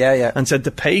game back and said the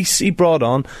pace he brought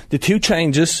on, the two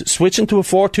changes, switching to a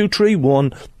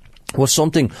 4-2-3-1 was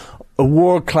a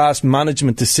world-class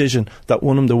management decision that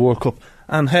won him the World Cup.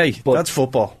 And hey, that's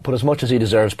football. But as much as he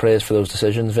deserves praise for those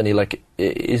decisions, Vinny, like,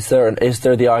 is there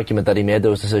the argument that he made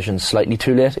those decisions slightly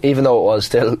too late, even though it was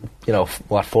still,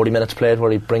 40 minutes played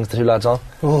where he brings the two lads on?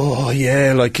 Oh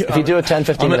yeah, like if you do it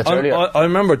 10-15 minutes earlier. I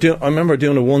remember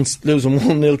doing it once, losing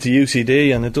 1-0 to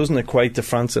UCD, and it doesn't equate to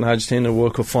France and Argentina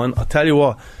World Cup final. I'll tell you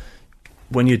what,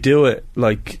 when you do it,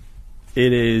 like,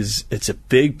 it's a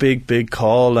big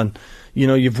call, and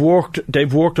they've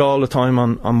worked all the time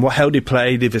on how they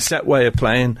play. They've a set way of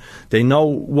playing. They know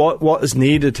what is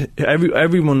needed.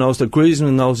 Everyone knows that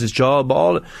Griezmann knows his job.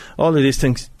 All of these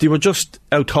things, they were just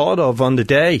out thought of on the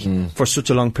day for such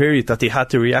a long period that they had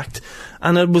to react.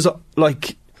 And it was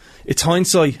like, it's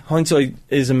hindsight. Hindsight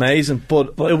is amazing,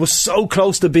 but it was so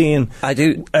close to being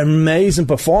an amazing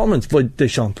performance by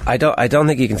Deschamps. I don't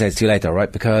think you can say it's too late though,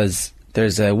 right? Because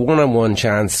there's a one-on-one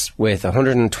chance with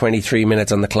 123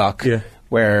 minutes on the clock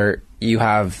where you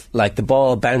have like the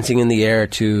ball bouncing in the air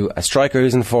to a striker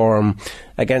who's in form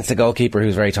against a goalkeeper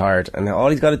who's very tired, and all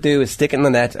he's got to do is stick it in the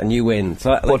net and you win.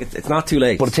 So it's not too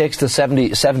late. But it takes the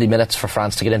 70 minutes for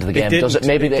France to get into the game. Does it?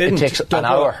 Maybe it takes an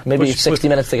hour, maybe 60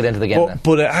 minutes to get into the game.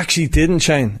 But it actually didn't,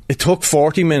 Shane. It took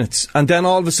 40 minutes, and then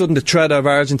all of a sudden the threat of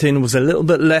Argentina was a little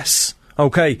bit less.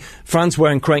 Okay, France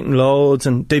weren't creating loads,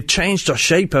 and they've changed their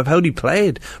shape of how they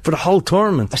played for the whole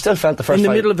tournament. I still felt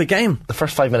middle of the game, the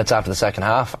first 5 minutes after the second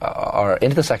half, or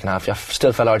into the second half, I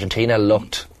still felt Argentina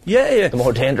looked the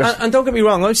more dangerous. And don't get me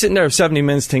wrong, I'm sitting there 70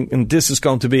 minutes thinking this is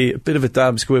going to be a bit of a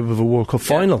dab squib of a World Cup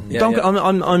final.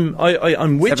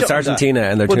 I'm with you. Argentina,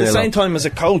 and they're but at the same time, as a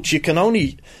coach, you can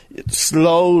only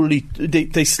slowly.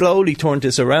 They slowly turned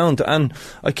this around, and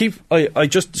I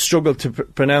just struggle to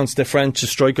pronounce the French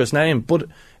striker's name. But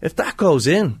if that goes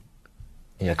in,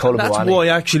 that's why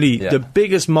actually the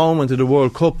biggest moment of the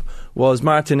World Cup was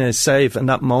Martinez's save in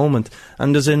that moment.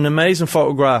 And there's an amazing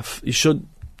photograph. You should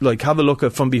have a look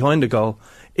at from behind the goal.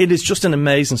 It is just an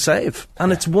amazing save,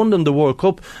 and it's won them the World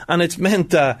Cup, and it's meant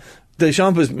that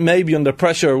Deschamps is maybe under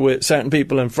pressure with certain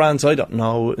people in France. I don't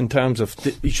know in terms of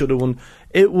he should have won.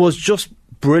 It was just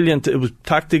brilliant. It was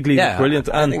tactically brilliant,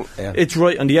 and it's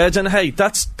right on the edge. And hey,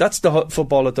 that's the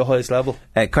football at the highest level.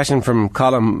 Question from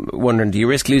Colin wondering: do you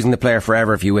risk losing the player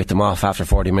forever if you whip them off after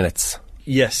 40 minutes?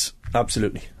 Yes,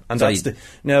 absolutely. And so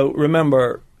now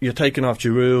remember, you're taking off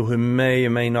Giroud, who may or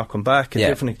may not come back.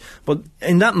 But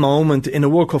in that moment, in a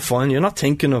World Cup final, you're not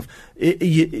thinking of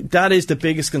that is the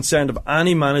biggest concern of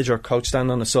any manager or coach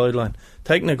standing on the sideline.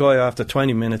 Taking a guy after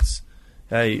 20 minutes,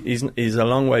 hey, he's a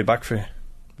long way back for you.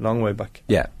 Long way back.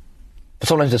 Yeah. But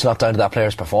sometimes it's not down to that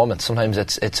player's performance. Sometimes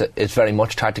it's very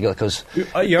much tactical, because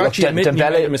you're actually admitting you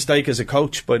made a mistake as a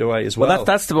coach, by the way, as well. Well,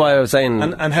 that's the way I was saying.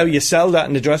 And how you sell that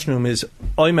in the dressing room is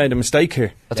I made a mistake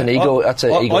here. That's an ego. That's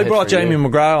an ego. I hit brought for you. Jamie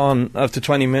McGrath on after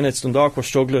 20 minutes. Dundalk were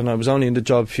struggling. I was only in the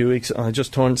job a few weeks, and I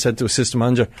just turned and said to assistant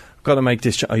manager, "Got to make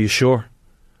this. Are you sure?"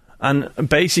 And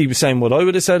basically, he was saying what I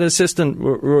would have said. Assistant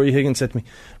Rory Higgins said to me,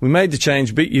 "We made the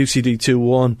change, beat UCD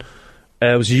 2-1.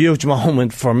 It was a huge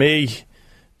moment for me,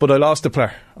 but I lost the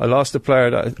player. I lost the player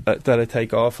that I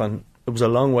take off, and it was a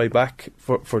long way back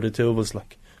for the two of us,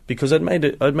 like, because I'd made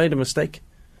a mistake,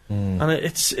 and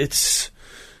it's.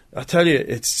 I tell you,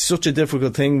 it's such a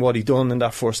difficult thing what he done in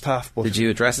that first half. But did you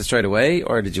address it straight away,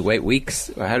 or did you wait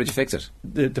weeks? Or how did you fix it?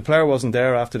 The player wasn't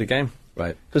there after the game.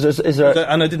 Right. Because is there,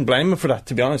 and I didn't blame him for that,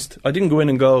 to be honest. I didn't go in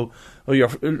and go, "Oh, you're,"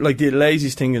 like the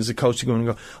laziest thing as a coach to go in and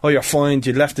go, "Oh, you're fine.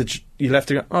 You left it."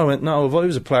 I went, "No, if I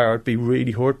was a player, I'd be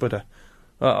really hurt by that."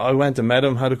 I went and met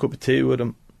him, had a cup of tea with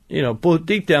him, but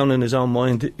deep down in his own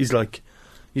mind, he's like,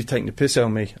 "You're taking the piss out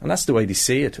of me," and that's the way they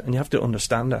see it, and you have to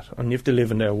understand that, and you have to live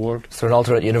in their world. Is there an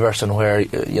alternate universe in where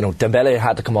Dembele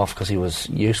had to come off because he was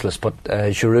useless, but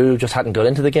Giroud just hadn't got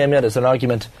into the game yet? Is there an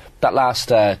argument that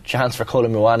last chance for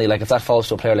Colin Muani, like if that falls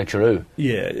to a player like Giroud?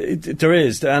 Yeah, there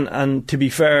is, and to be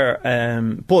fair,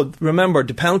 but remember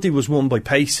the penalty was won by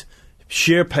pace,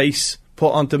 sheer pace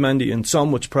put onto Mendy and so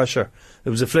much pressure. It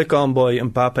was a flick on by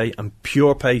Mbappe, and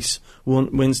pure pace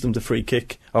wins them the free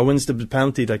kick, or wins them the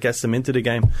penalty that gets them into the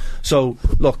game. So,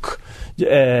 look,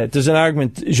 there's an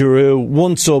argument, Giroud,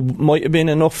 one sub might have been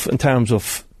enough in terms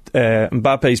of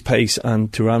Mbappe's pace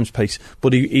and Thuram's pace,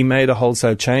 but he made a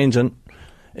wholesale change, and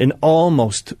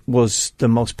almost was the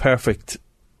most perfect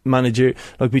manager.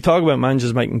 Like, we talk about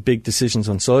managers making big decisions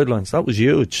on sidelines. That was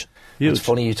huge. It's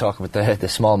funny you talk about the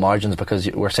small margins, because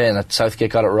we're saying that Southgate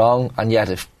got it wrong, and yet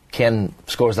if Kane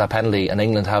scores that penalty and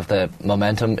England have the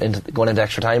momentum going into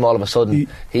extra time, all of a sudden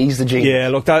he's the genius. Yeah,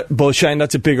 look, but Shane,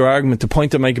 that's a bigger argument. The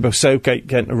point I make about Southgate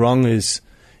getting it wrong is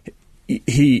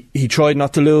he tried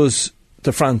not to lose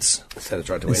to France instead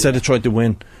of tried to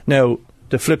win. Now,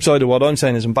 the flip side of what I'm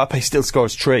saying is Mbappe still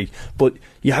scores 3, but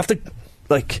you have to,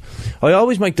 like, I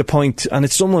always make the point, and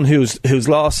it's someone who's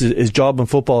lost his job in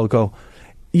football, go,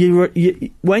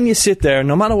 when you sit there,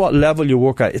 no matter what level you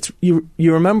work at, you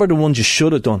remember the ones you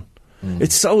should have done.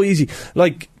 It's so easy.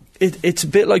 Like, it's a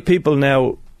bit like people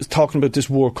now talking about this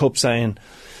World Cup, saying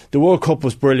the World Cup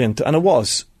was brilliant, and it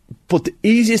was, but the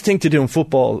easiest thing to do in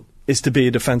football is to be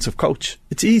a defensive coach.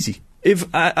 It's easy. If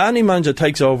any manager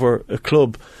takes over a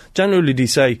club, generally they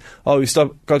say, "Oh, we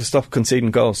got to stop conceding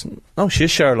goals." No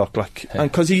shit, Sherlock, like,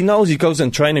 and because he knows, he goes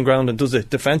in training ground and does a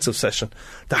defensive session.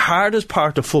 The hardest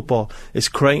part of football is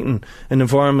creating an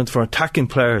environment for attacking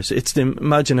players. It's the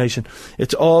imagination.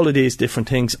 It's all of these different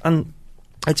things, and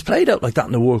it's played out like that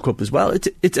in the World Cup as well.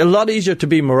 It's a lot easier to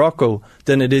be Morocco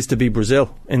than it is to be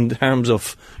Brazil in terms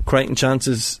of creating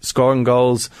chances, scoring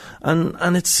goals,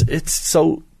 and it's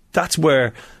so that's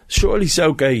where. Surely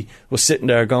Southgate was sitting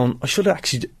there going, "I should have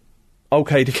actually,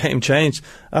 the game changed."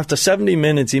 After 70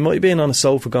 minutes, he might have been on a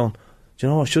sofa going, "Do you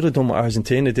know, I should have done what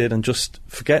Argentina did and just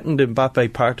forgetting the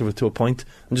Mbappe part of it to a point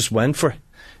and just went for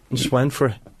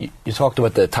it." You talked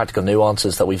about the tactical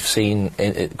nuances that we've seen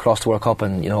across the World Cup,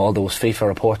 and all those FIFA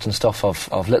reports and stuff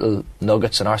of little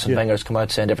nuggets, and Arsene Wenger's come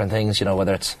out saying different things,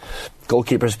 whether it's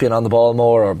goalkeepers being on the ball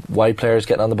more or wide players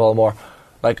getting on the ball more.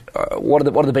 Like, what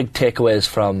are the big takeaways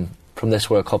from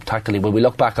this World Cup tactically? Will we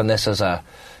look back on this as a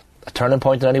turning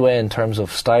point in any way in terms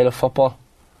of style of football?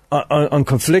 I'm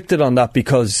conflicted on that,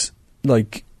 because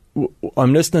like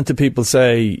I'm listening to people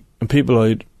say, and people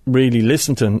I'd really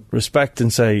listen to and respect,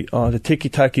 and say, "Oh, the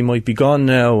ticky-tacky might be gone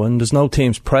now and there's no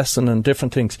teams pressing and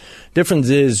different things." Difference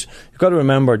is, you've got to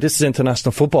remember, this is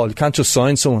international football. You can't just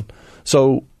sign someone.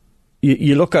 So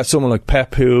you look at someone like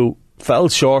Pep, who fell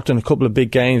short in a couple of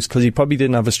big games because he probably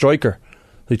didn't have a striker.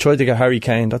 He tried to get Harry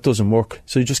Kane, that doesn't work,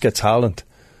 so he just gets Haaland.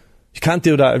 You can't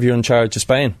do that if you're in charge of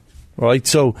Spain, right?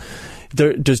 So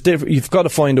there's you've got to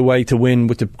find a way to win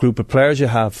with the group of players you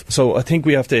have. So I think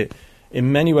we have to,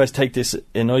 in many ways, take this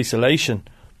in isolation,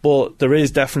 but there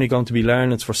is definitely going to be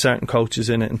learnings for certain coaches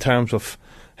in it, in terms of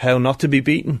how not to be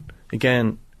beaten.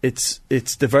 Again, it's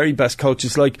the very best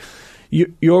coaches, like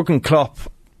Jurgen Klopp.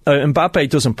 Mbappe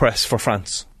doesn't press for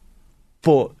France,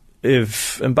 but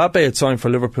if Mbappe had signed for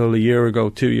Liverpool 2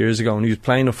 years ago, and he was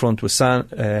playing up front with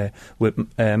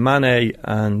Mane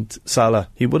and Salah,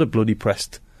 he would have bloody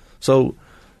pressed. So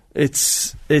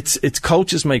it's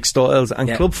coaches make styles,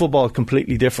 and club football is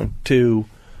completely different to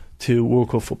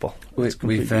World Cup football.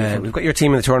 We've got your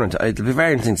team in the tournament. It'll be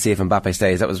very interesting to see if Mbappe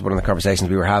stays. That was one of the conversations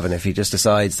we were having. If he just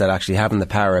decides that actually having the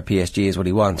power at PSG is what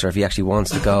he wants, or if he actually wants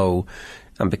to go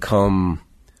and become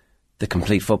the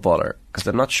complete footballer, because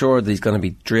I'm not sure that he's going to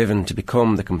be driven to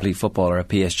become the complete footballer at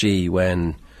PSG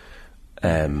when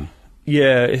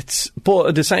Yeah, but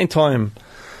at the same time,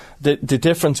 the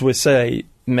difference with, say,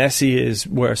 Messi is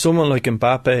where someone like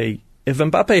Mbappe, if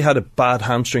Mbappe had a bad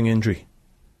hamstring injury,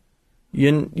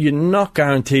 you're not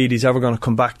guaranteed he's ever going to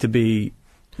come back to be,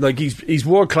 like, he's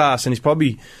world class and he's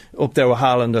probably up there with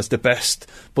Haaland as the best,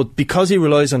 but because he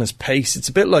relies on his pace, it's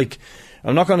a bit like,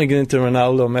 I'm not going to get into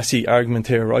Ronaldo Messi argument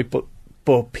here, right, but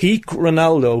peak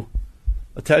Ronaldo,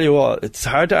 I tell you what, it's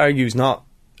hard to argue he's not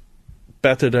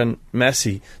better than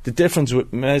Messi. The difference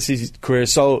with Messi's career,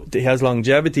 so he has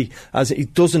longevity, as he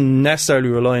doesn't necessarily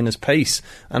rely on his pace,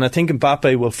 and I think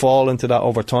Mbappe will fall into that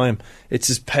over time. It's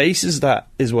his pace that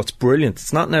is what's brilliant.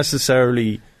 It's not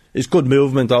necessarily, it's good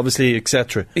movement obviously,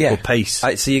 etc. But pace.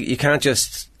 So you can't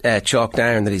just chalk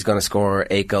down that he's going to score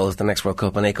 8 goals the next World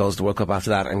Cup and 8 goals the World Cup after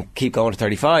that and keep going to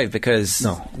 35, because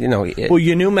you know. Well,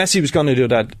 you knew Messi was going to do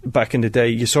that back in the day.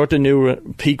 You sort of knew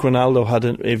peak Ronaldo had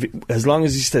as long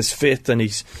as he stays fit and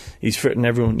he's fitting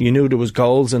everyone, you knew there was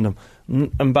goals in him.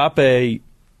 Mbappe.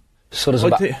 So does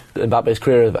Mbappe's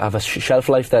career have a shelf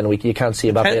life then? You can't see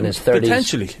Mbappe in his 30s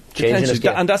potentially changing his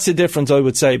game. And that's the difference, I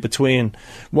would say, between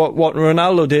what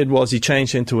Ronaldo did was he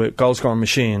changed into a goal scoring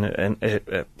machine,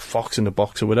 a fox in the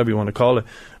box or whatever you want to call it.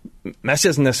 Messi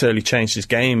hasn't necessarily changed his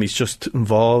game. He's just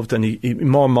involved and he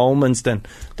more moments than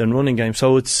running game.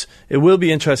 So it will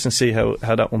be interesting to see how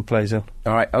that one plays out.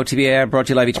 Alright, OTB brought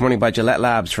to you live each morning by Gillette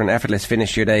Labs for an effortless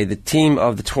finish to your day. The team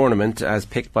of the tournament, as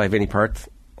picked by Vinnie Perth,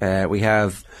 we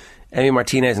have Emi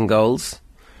Martinez in goals.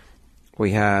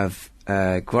 We have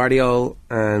Guardiola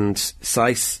and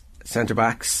Saiss centre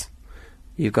backs.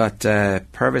 You've got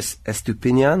Pervis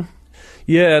Estupiñán.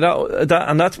 Yeah, that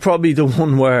and that's probably the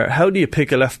one where, how do you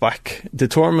pick a left back? The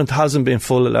tournament hasn't been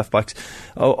full of left backs.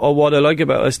 What I like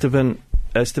about Esteban,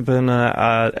 he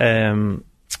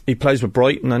plays with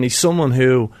Brighton, and he's someone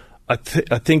who I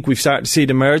think we've started to see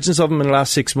the emergence of him in the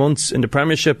last 6 months in the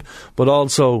Premiership, but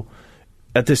also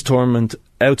at this tournament,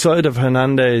 outside of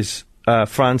Hernandez,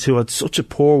 France, who had such a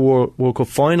poor World Cup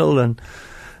final, and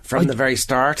from the very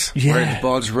start, where the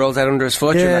ball just rolls out under his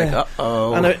foot, you're like,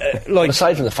 uh-oh. And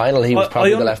aside from the final, he was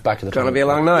probably the left back of the tournament. Going to be a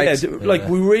long night. Yeah, like,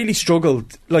 we really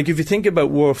struggled. Like, if you think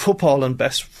about world football and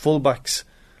best fullbacks,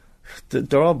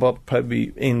 they're all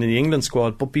probably in the England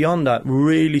squad, but beyond that, we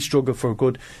really struggled for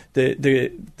good.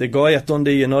 The guy at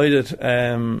Dundee United,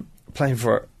 playing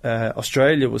for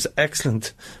Australia, was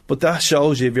excellent, but that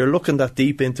shows you, if you're looking that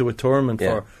deep into a tournament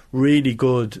for really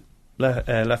good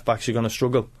left backs, you're going to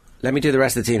struggle. Let me do the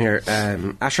rest of the team here.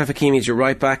 Achraf Hakimi is your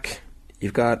right back.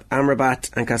 You've got Amrabat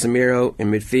and Casemiro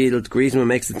in midfield. Griezmann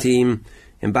makes the team.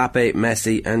 Mbappe,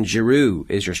 Messi and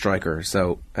Giroud is your striker.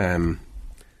 So the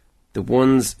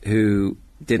ones who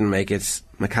didn't make it: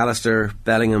 McAllister,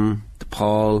 Bellingham,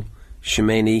 DePaul,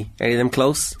 Tchouameni. Any of them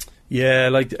close? Yeah,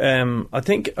 like I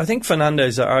think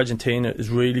Fernandes at Argentina is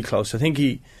really close. I think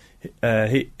he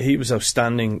was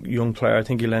outstanding young player. I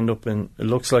think he'll end up in. It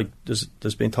looks like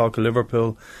there's been talk of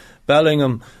Liverpool.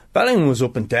 Bellingham was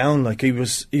up and down. Like, he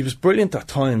was brilliant at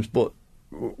times, but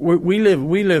we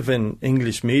live in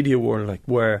English media world, like,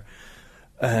 where.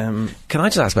 Can I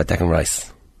just ask about Declan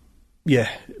Rice? Yeah,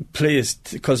 please,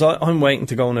 because I'm waiting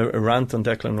to go on a rant on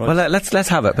Declan Rice. Well, let's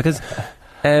have it, because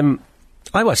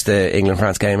I watched the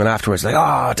England-France game, and afterwards, like,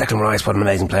 Declan Rice, what an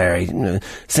amazing player. He,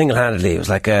 single-handedly, it was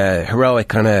like a heroic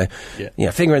kind of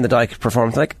finger in the dike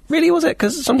performance. Like, really, was it?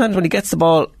 Because sometimes when he gets the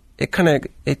ball, it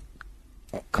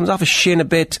comes off his shin a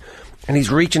bit, and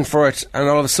he's reaching for it, and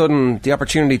all of a sudden, the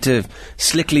opportunity to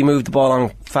slickly move the ball on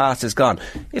fast is gone.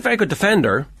 He's a very good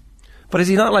defender, but is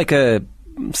he not like a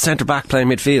centre-back playing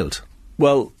midfield?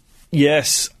 Well,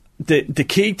 yes. The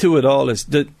key to it all is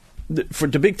that for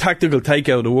the big tactical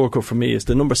takeout of the World Cup for me is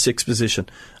the number 6 position,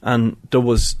 and there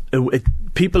was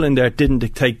people in there didn't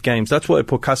dictate games. That's why I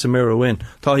put Casemiro in.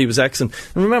 Thought he was excellent.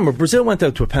 And remember, Brazil went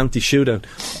out to a penalty shootout.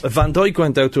 Van Dijk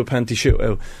went out to a penalty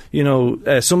shootout. You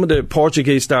know, some of the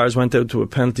Portuguese stars went out to a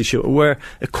penalty shootout where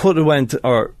it could have went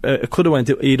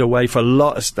either way for a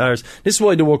lot of stars. This is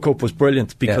why the World Cup was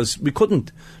brilliant, because we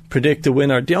couldn't predict the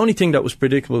winner. The only thing that was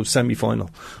predictable was semi-final.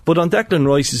 But on Declan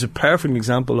Rice is a perfect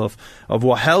example of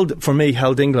what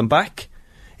held England back.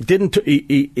 He didn't.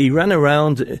 He ran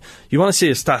around. You want to see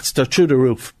his stats? They're through the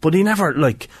roof. But he never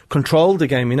controlled the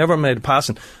game. He never made a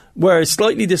passing. Where I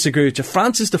slightly disagree with you,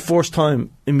 France is the first time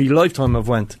in my lifetime I've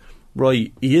went,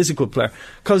 right, he is a good player,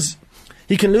 because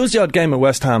he can lose the odd game at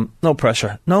West Ham, no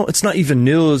pressure. No, it's not even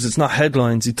news, it's not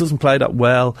headlines. He doesn't play that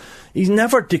well. He's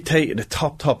never dictated a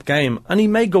top game, and he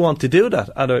may go on to do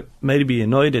that at maybe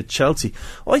United, Chelsea.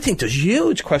 I think there's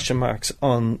huge question marks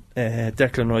on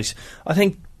Declan Rice. I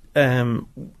think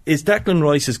is Declan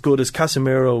Rice as good as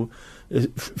Casemiro,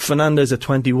 Fernandez at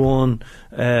 21,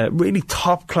 really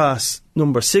top class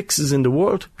number 6s in the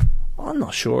world. I'm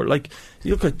not sure. Like,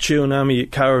 you look at Tchouaméni,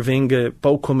 Camavinga,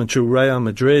 both coming through Real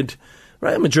Madrid.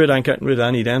 Real Madrid ain't getting rid of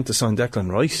any of them to sign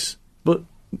Declan Rice, but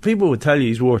people would tell you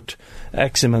he's worth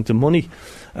X amount of money.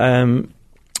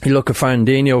 You look at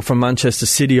Fernandinho from Manchester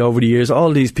City over the years.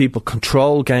 All these people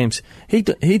control games. He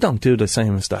don't do the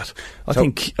same as that. I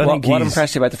think what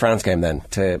impressed you about the France game then?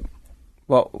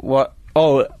 What?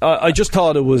 Oh, I just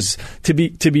thought it was, to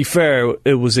be fair,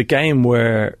 it was a game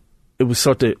where it was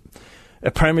sort of a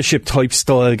Premiership type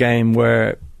style game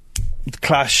where the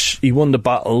clash, he won the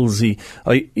battles.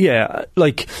 I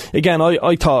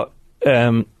thought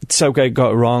Southgate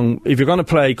got it wrong. If you're going to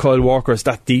play Kyle Walker as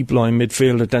that deep line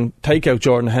midfielder, then take out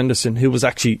Jordan Henderson, who was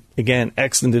actually again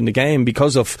excellent in the game,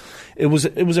 because of it was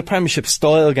a Premiership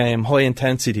style game, high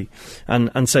intensity,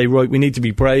 and say, right, we need to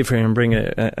be brave here and bring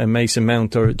a Mason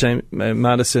Mount or James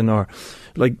Maddison, or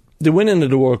like the winning of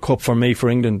the World Cup for me, for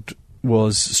England,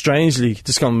 was strangely,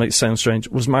 this is going to make it sound strange,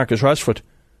 was Marcus Rashford.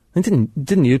 They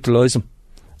didn't utilise him.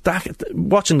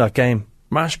 Watching that game,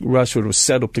 Marcus Rashford was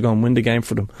set up to go and win the game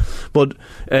for them, but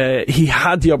he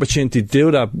had the opportunity to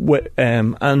do that.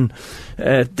 And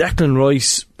Declan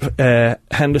Rice,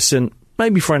 Henderson,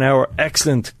 maybe for an hour,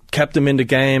 excellent, kept them in the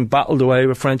game, battled away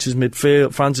with France's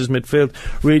midfield,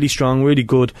 really strong, really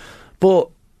good, but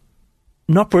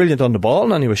not brilliant on the ball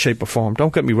in any way, shape or form.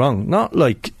 Don't get me wrong. Not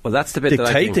like that's the bit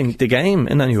dictating that the game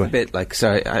in any way. A bit like,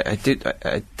 sorry, I think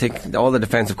all the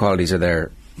defensive qualities are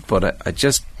there, but I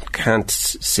just can't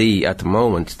see at the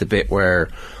moment the bit where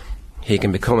he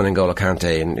can become an N'Golo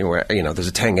Kante, and where, you know, there's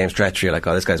a 10-game stretch where you're like,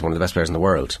 oh, this guy's one of the best players in the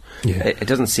world. Yeah. It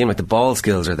doesn't seem like the ball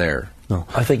skills are there. No,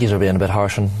 I think he's being a bit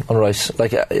harsh on Rice.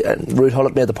 Like, Ruud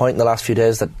Gullit made the point in the last few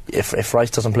days that if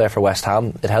Rice doesn't play for West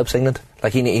Ham, it helps England.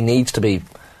 Like, he needs to be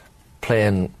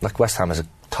playing, like, West Ham is a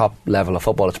top level of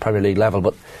football, it's Premier League level,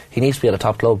 but he needs to be at a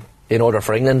top club in order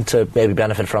for England to maybe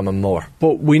benefit from him more.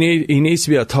 But he needs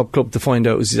to be at a top club to find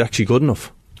out is he actually good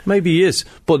enough. Maybe he is,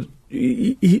 but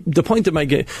the point to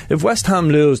make, if West Ham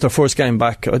lose their first game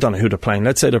back, I don't know who they're playing,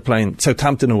 let's say they're playing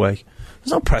Southampton away,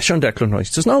 there's no pressure on Declan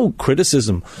Rice, there's no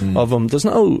criticism of him, there's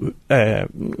no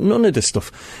none of this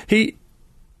stuff.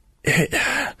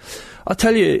 I'll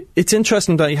tell you, it's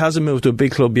interesting that he hasn't moved to a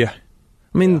big club yet.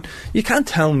 I mean, you can't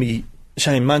tell me,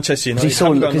 Shane, Manchester United,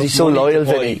 because he's so loyal,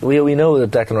 Vinny. We know that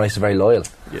Declan Rice is very loyal.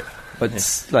 Yeah. But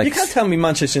like, you can't tell me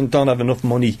Manchester United don't have enough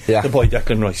money to buy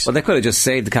Declan Rice. Well, they could have just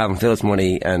saved the Calvin Phillips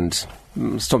money and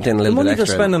stumped in a little bit extra. The money they're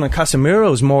spending on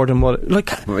Casemiro is more than what...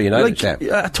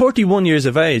 at 31 years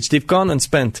of age, they've gone and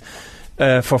spent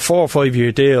for a 4 or 5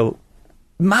 year deal,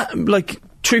 like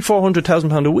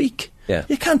 £300,000-400,000 a week. Yeah.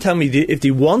 You can't tell me if they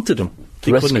wanted him,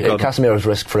 they couldn't have got him. Casemiro's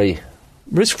risk-free.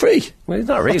 Risk-free? Well, he's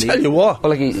not really. I'll tell you what.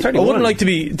 Well, I wouldn't like to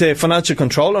be the financial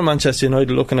controller of Manchester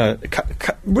United looking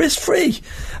at risk-free.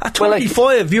 At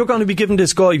 25, you're going to be giving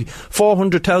this guy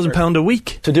 £400,000 a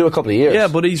week. To do a couple of years. Yeah,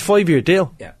 but he's 5 year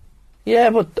deal.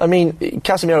 Yeah, but, I mean,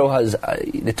 Casemiro has...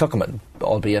 it took him,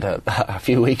 albeit a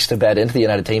few weeks to bed into the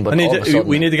United team, but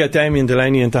we need to get Damien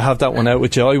Delaney in to have that one out,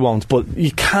 which I won't, but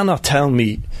you cannot tell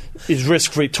me is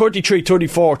risk-free. 33,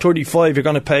 34, 35, you're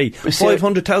going to pay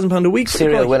 £500,000 a week.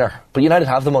 Serial winner. But United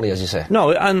have the money, as you say.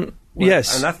 No, and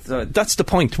yes, and that's the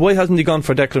point. Why hasn't he gone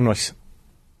for Declan Rice?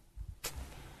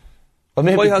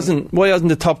 Well, why hasn't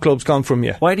the top clubs gone for him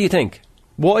yet? Why do you think?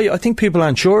 Why? I think people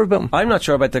aren't sure about him. I'm not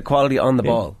sure about the quality on the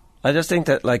ball. I just think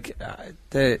that, like,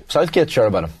 Southgate's sure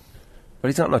about him, but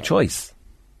he's not no choice.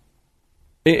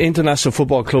 International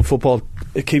football, club football,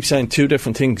 it keeps saying two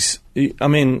different things. I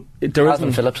mean,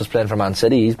 Calvin Phillips is playing for Man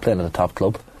City. He's playing at the top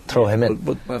club. Throw him in.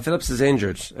 But Phillips is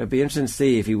injured. It'd be interesting to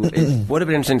see if he it would have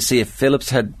been interesting to see if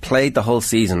Phillips had played the whole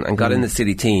season and got in the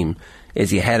City team. Is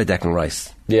he ahead of Declan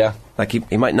Rice? Yeah, like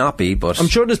he might not be, but I'm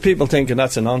sure there's people thinking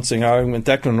that's a nonsense argument,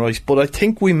 Declan Rice. But I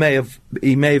think he may have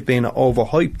been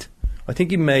overhyped. I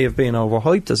think he may have been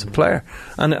overhyped as a player.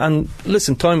 And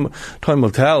listen, time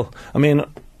will tell. I mean,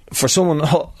 for someone,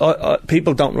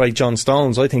 people don't rate John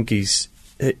Stones. I think he's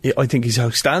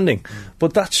outstanding.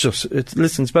 But that's just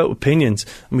listen. It's about opinions,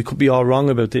 and we could be all wrong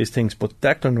about these things. But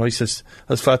Declan Rice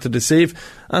has far to deceive,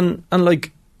 and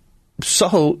like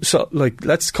so like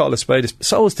let's call it a spade.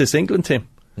 So is this England team,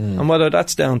 and whether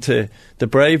that's down to the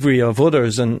bravery of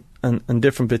others and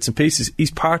different bits and pieces,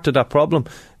 he's part of that problem.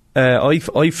 I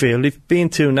feel they've been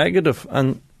too negative,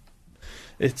 and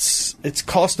it's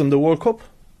cost them the World Cup.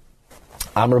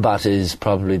 Amrabat is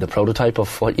probably the prototype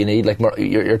of what you need. Like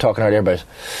you're talking earlier about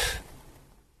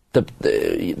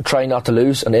the trying not to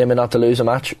lose and aiming not to lose a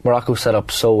match. Morocco set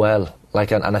up so well,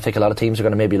 like, and I think a lot of teams are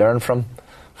going to maybe learn from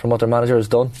what their manager has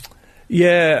done.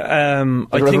 Yeah,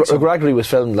 I think so. Gregory was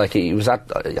filmed like he was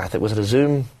at. I think was it a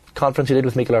Zoom conference he did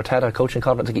with Mikel Arteta, a coaching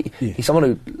conference. Like he's someone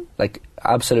who like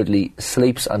absolutely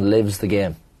sleeps and lives the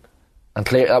game, and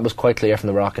that was quite clear from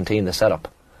the Moroccan team, the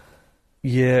setup.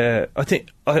 Yeah, I think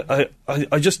I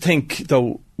just think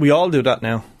though we all do that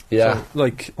now. Yeah, so,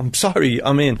 like I'm sorry.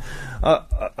 I mean,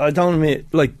 I don't mean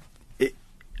like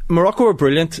Morocco were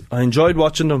brilliant. I enjoyed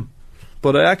watching them,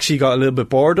 but I actually got a little bit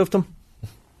bored of them,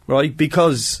 right?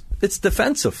 Because it's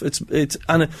defensive. It's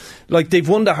like they've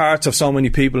won the hearts of so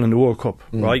many people in the World Cup,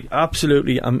 right?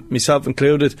 Absolutely, and myself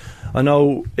included. I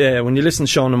know when you listen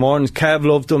to Sean in the mornings, Kev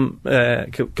loved them.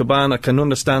 Cabana can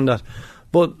understand that,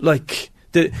 but like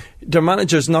their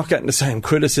manager's not getting the same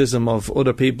criticism of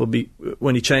other people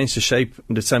when he changed the shape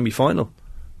in the semi-final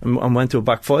and went to a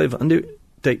back five, and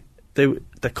they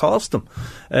cost them.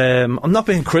 I'm not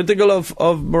being critical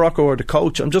of Morocco or the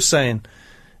coach. I'm just saying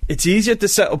it's easier to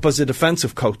set up as a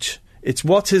defensive coach. It's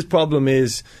what his problem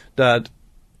is, that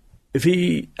if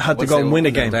he had to go and win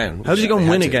a game, how does he go and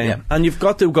win a game? Yeah. And you've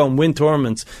got to go and win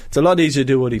tournaments. It's a lot easier to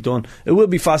do what he's done. It would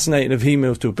be fascinating if he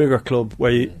moved to a bigger club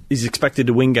where he's expected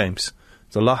to win games.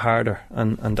 It's a lot harder,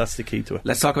 and that's the key to it.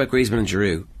 Let's talk about Griezmann and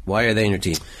Giroud. Why are they in your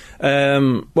team?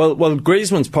 Well,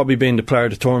 Griezmann's probably been the player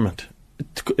of the tournament,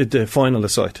 the final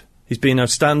aside. He's been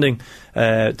outstanding.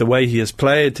 The way he has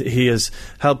played, he has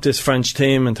helped this French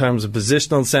team in terms of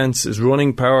positional sense, his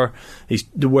running power,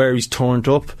 where he's turned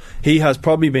up. He has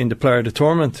probably been the player of the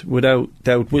tournament, without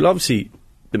doubt. Well, obviously,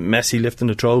 the Messi lifting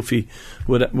the trophy,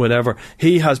 whatever.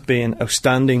 He has been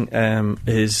outstanding.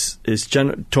 His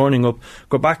turning up.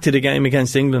 Go back to the game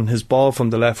against England, his ball from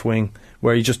the left wing,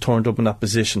 where he just turned up in that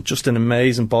position. Just an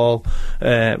amazing ball.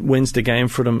 Wins the game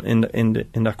for them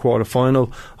in that quarter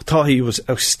final. I thought he was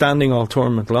outstanding all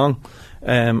tournament long.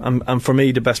 And for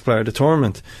me, the best player of the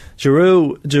tournament.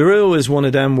 Giroud is one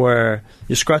of them where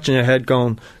you're scratching your head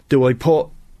going, do I put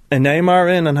a Neymar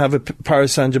in and have a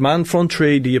Paris Saint-Germain front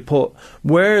three? Do you put,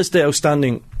 where's the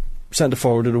outstanding centre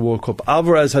forward of the World Cup?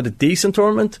 Alvarez had a decent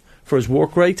tournament for his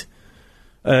work rate.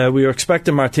 We were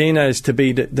expecting Martinez to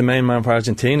be the main man for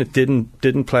Argentina. It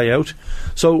didn't play out.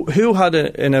 So who had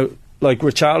like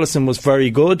Richarlison was very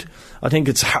good. I think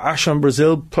it's harsh on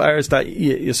Brazil players that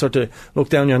you sort of look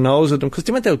down your nose at them because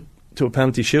they went out to a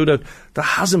penalty shootout. There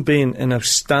hasn't been an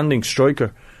outstanding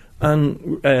striker.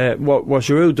 And what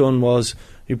Giroud done was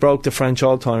he broke the French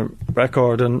all-time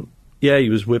record, and yeah, he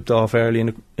was whipped off early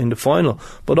in the final.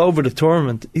 But over the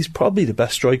tournament, he's probably the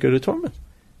best striker of the tournament.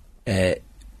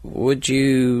 Would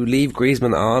you leave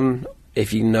Griezmann on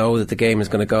if you know that the game is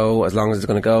going to go as long as it's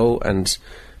going to go, and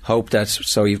hope that,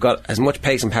 so you've got as much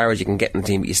pace and power as you can get in the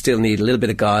team, but you still need a little bit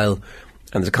of guile,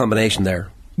 and there's a combination there?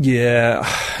 Yeah,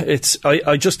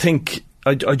 I just think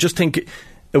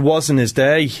it wasn't his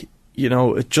day. You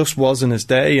know, it just wasn't his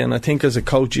day, and I think as a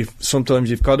coach, sometimes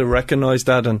you've got to recognise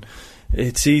that, and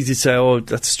it's easy to say, oh,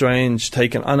 that's strange,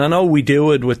 taking, and I know we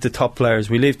do it with the top players.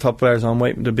 We leave top players on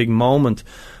waiting for the big moment,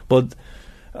 but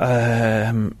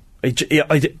I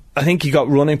think he got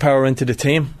running power into the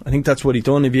team. I think that's what he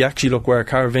done. If you actually look where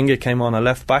Caravinga came on a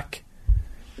left back,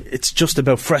 it's just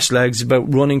about fresh legs,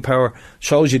 about running power.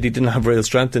 Shows you they didn't have real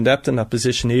strength and depth in that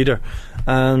position either,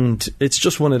 and it's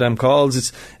just one of them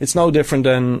calls. It's no different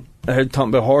than I heard talking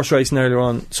about horse racing earlier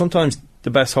on. Sometimes the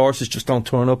best horses just don't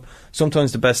turn up.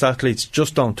 Sometimes the best athletes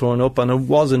just don't turn up, and it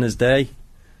wasn't his day.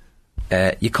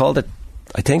 You called it,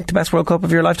 I think, the best World Cup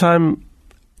of your lifetime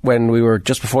when we were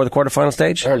just before the quarter-final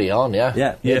stage? Early on,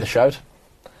 yeah. The shout.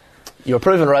 You were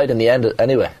proven right in the end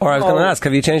anyway. Or I was going to ask,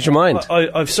 have you changed your mind?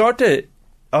 I've started...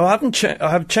 I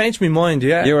have changed my mind,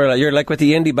 yeah. You're like with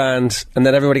the indie band, and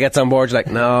then everybody gets on board, you're like,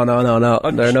 no,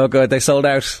 they're no good, they sold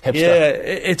out. Hipster. Yeah,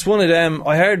 it's one of them.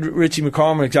 I heard Richie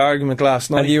McCormick's argument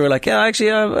last night. And you were like, yeah,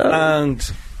 actually...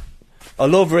 And I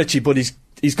love Richie, but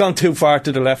he's gone too far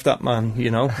to the left, that man,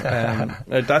 you know.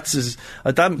 That's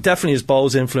that definitely is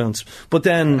Bo's influence. But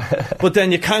then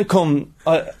you can't come...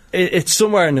 it's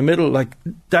somewhere in the middle. Like,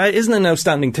 there isn't an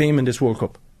outstanding team in this World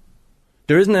Cup.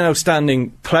 There isn't an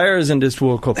outstanding players in this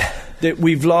World Cup.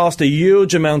 We've lost a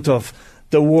huge amount of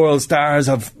the world stars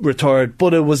have retired,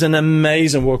 but it was an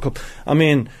amazing World Cup. I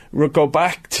mean, we'll go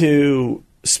back to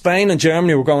Spain and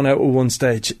Germany were going out at one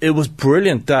stage. It was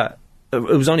brilliant that it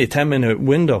was only a 10-minute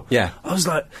window. Yeah. I was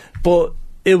like, but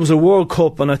it was a World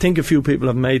Cup, and I think a few people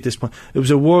have made this point. It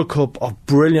was a World Cup of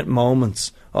brilliant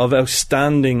moments, of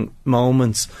outstanding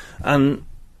moments, and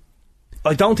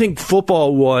I don't think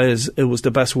football-wise it was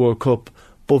the best World Cup,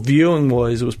 but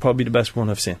viewing-wise it was probably the best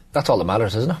one I've seen. That's all that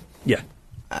matters, isn't it? Yeah.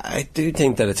 I do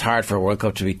think that it's hard for a World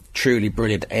Cup to be truly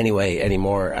brilliant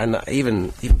anymore. And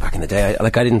even back in the day,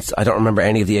 I don't remember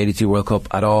any of the '82 World Cup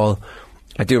at all.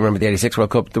 I do remember the 86 World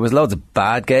Cup. There was loads of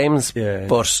bad games,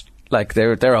 but like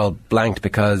they're all blanked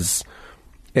because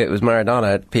it was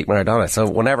Maradona, peak Maradona, so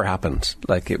whatever happened,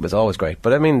 like, it was always great.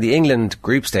 But I mean, the England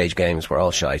group stage games were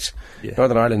all shite.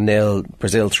 Northern Ireland 0,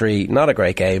 Brazil 3, not a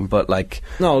great game, but like,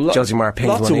 Josimar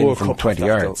pinged one in from 20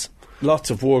 yards.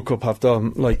 Lots of World Cup have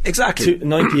done, like, exactly.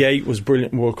 98 was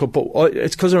brilliant World Cup, but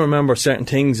it's because I remember certain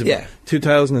things.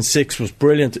 2006 was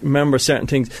brilliant. Remember certain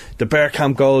things. The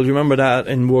Bergkamp goal, you remember that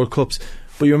in World Cups,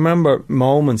 but you remember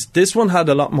moments. This one had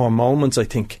a lot more moments, I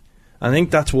think. I think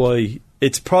that's why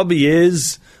it probably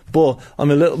is. But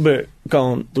I'm a little bit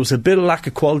going, there was a bit of lack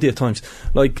of quality at times.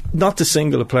 Like, not to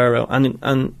single a player out.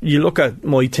 And you look at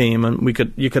my team, and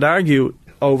you could argue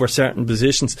over certain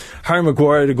positions. Harry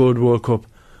Maguire had a good World Cup.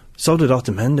 So did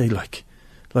Otamendi. Like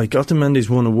Otamendi's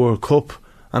won a World Cup.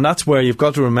 And that's where you've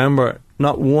got to remember,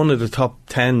 not one of the top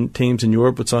 10 teams in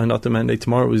Europe would sign Otamendi.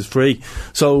 Tomorrow it was free.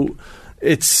 So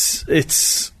it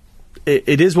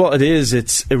is what it is.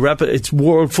 It's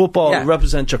world football. It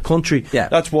represents your country.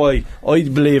 That's why I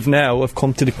believe now I've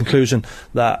come to the conclusion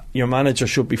that your manager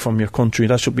should be from your country.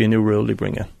 That should be a new rule they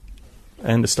bring in.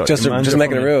 And just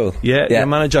making a rule. Your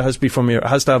manager has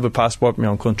to have a passport from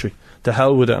your own country. To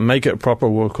hell with it, and make it a proper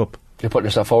World Cup. You're putting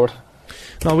yourself forward?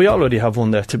 No, we already have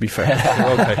one there, to be fair.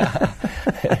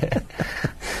 Okay.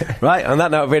 Right, on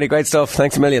that note, really great stuff.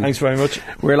 Thanks a million. Thanks very much.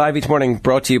 We're live each morning,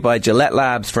 brought to you by Gillette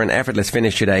Labs for an effortless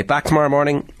finish today. Back tomorrow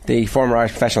morning, the former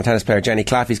Irish professional tennis player Jenny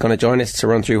Claffey's going to join us to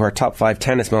run through her top 5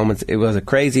 tennis moments. It was a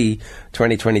crazy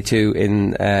 2022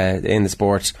 in the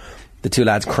sport. The two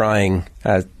lads crying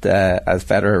as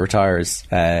Federer retires,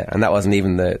 and that wasn't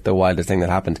even the wildest thing that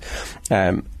happened.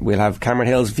 We'll have Cameron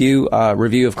Hill's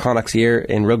review of Connacht's year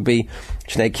in rugby.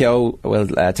 Sinead Keogh will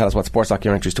tell us what sports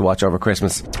documentaries to watch over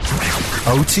Christmas.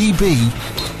 OTB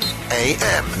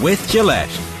AM with Gillette.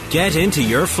 Get into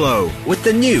your flow with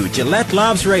the new Gillette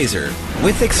Labs Razor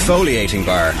with exfoliating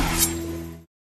bar.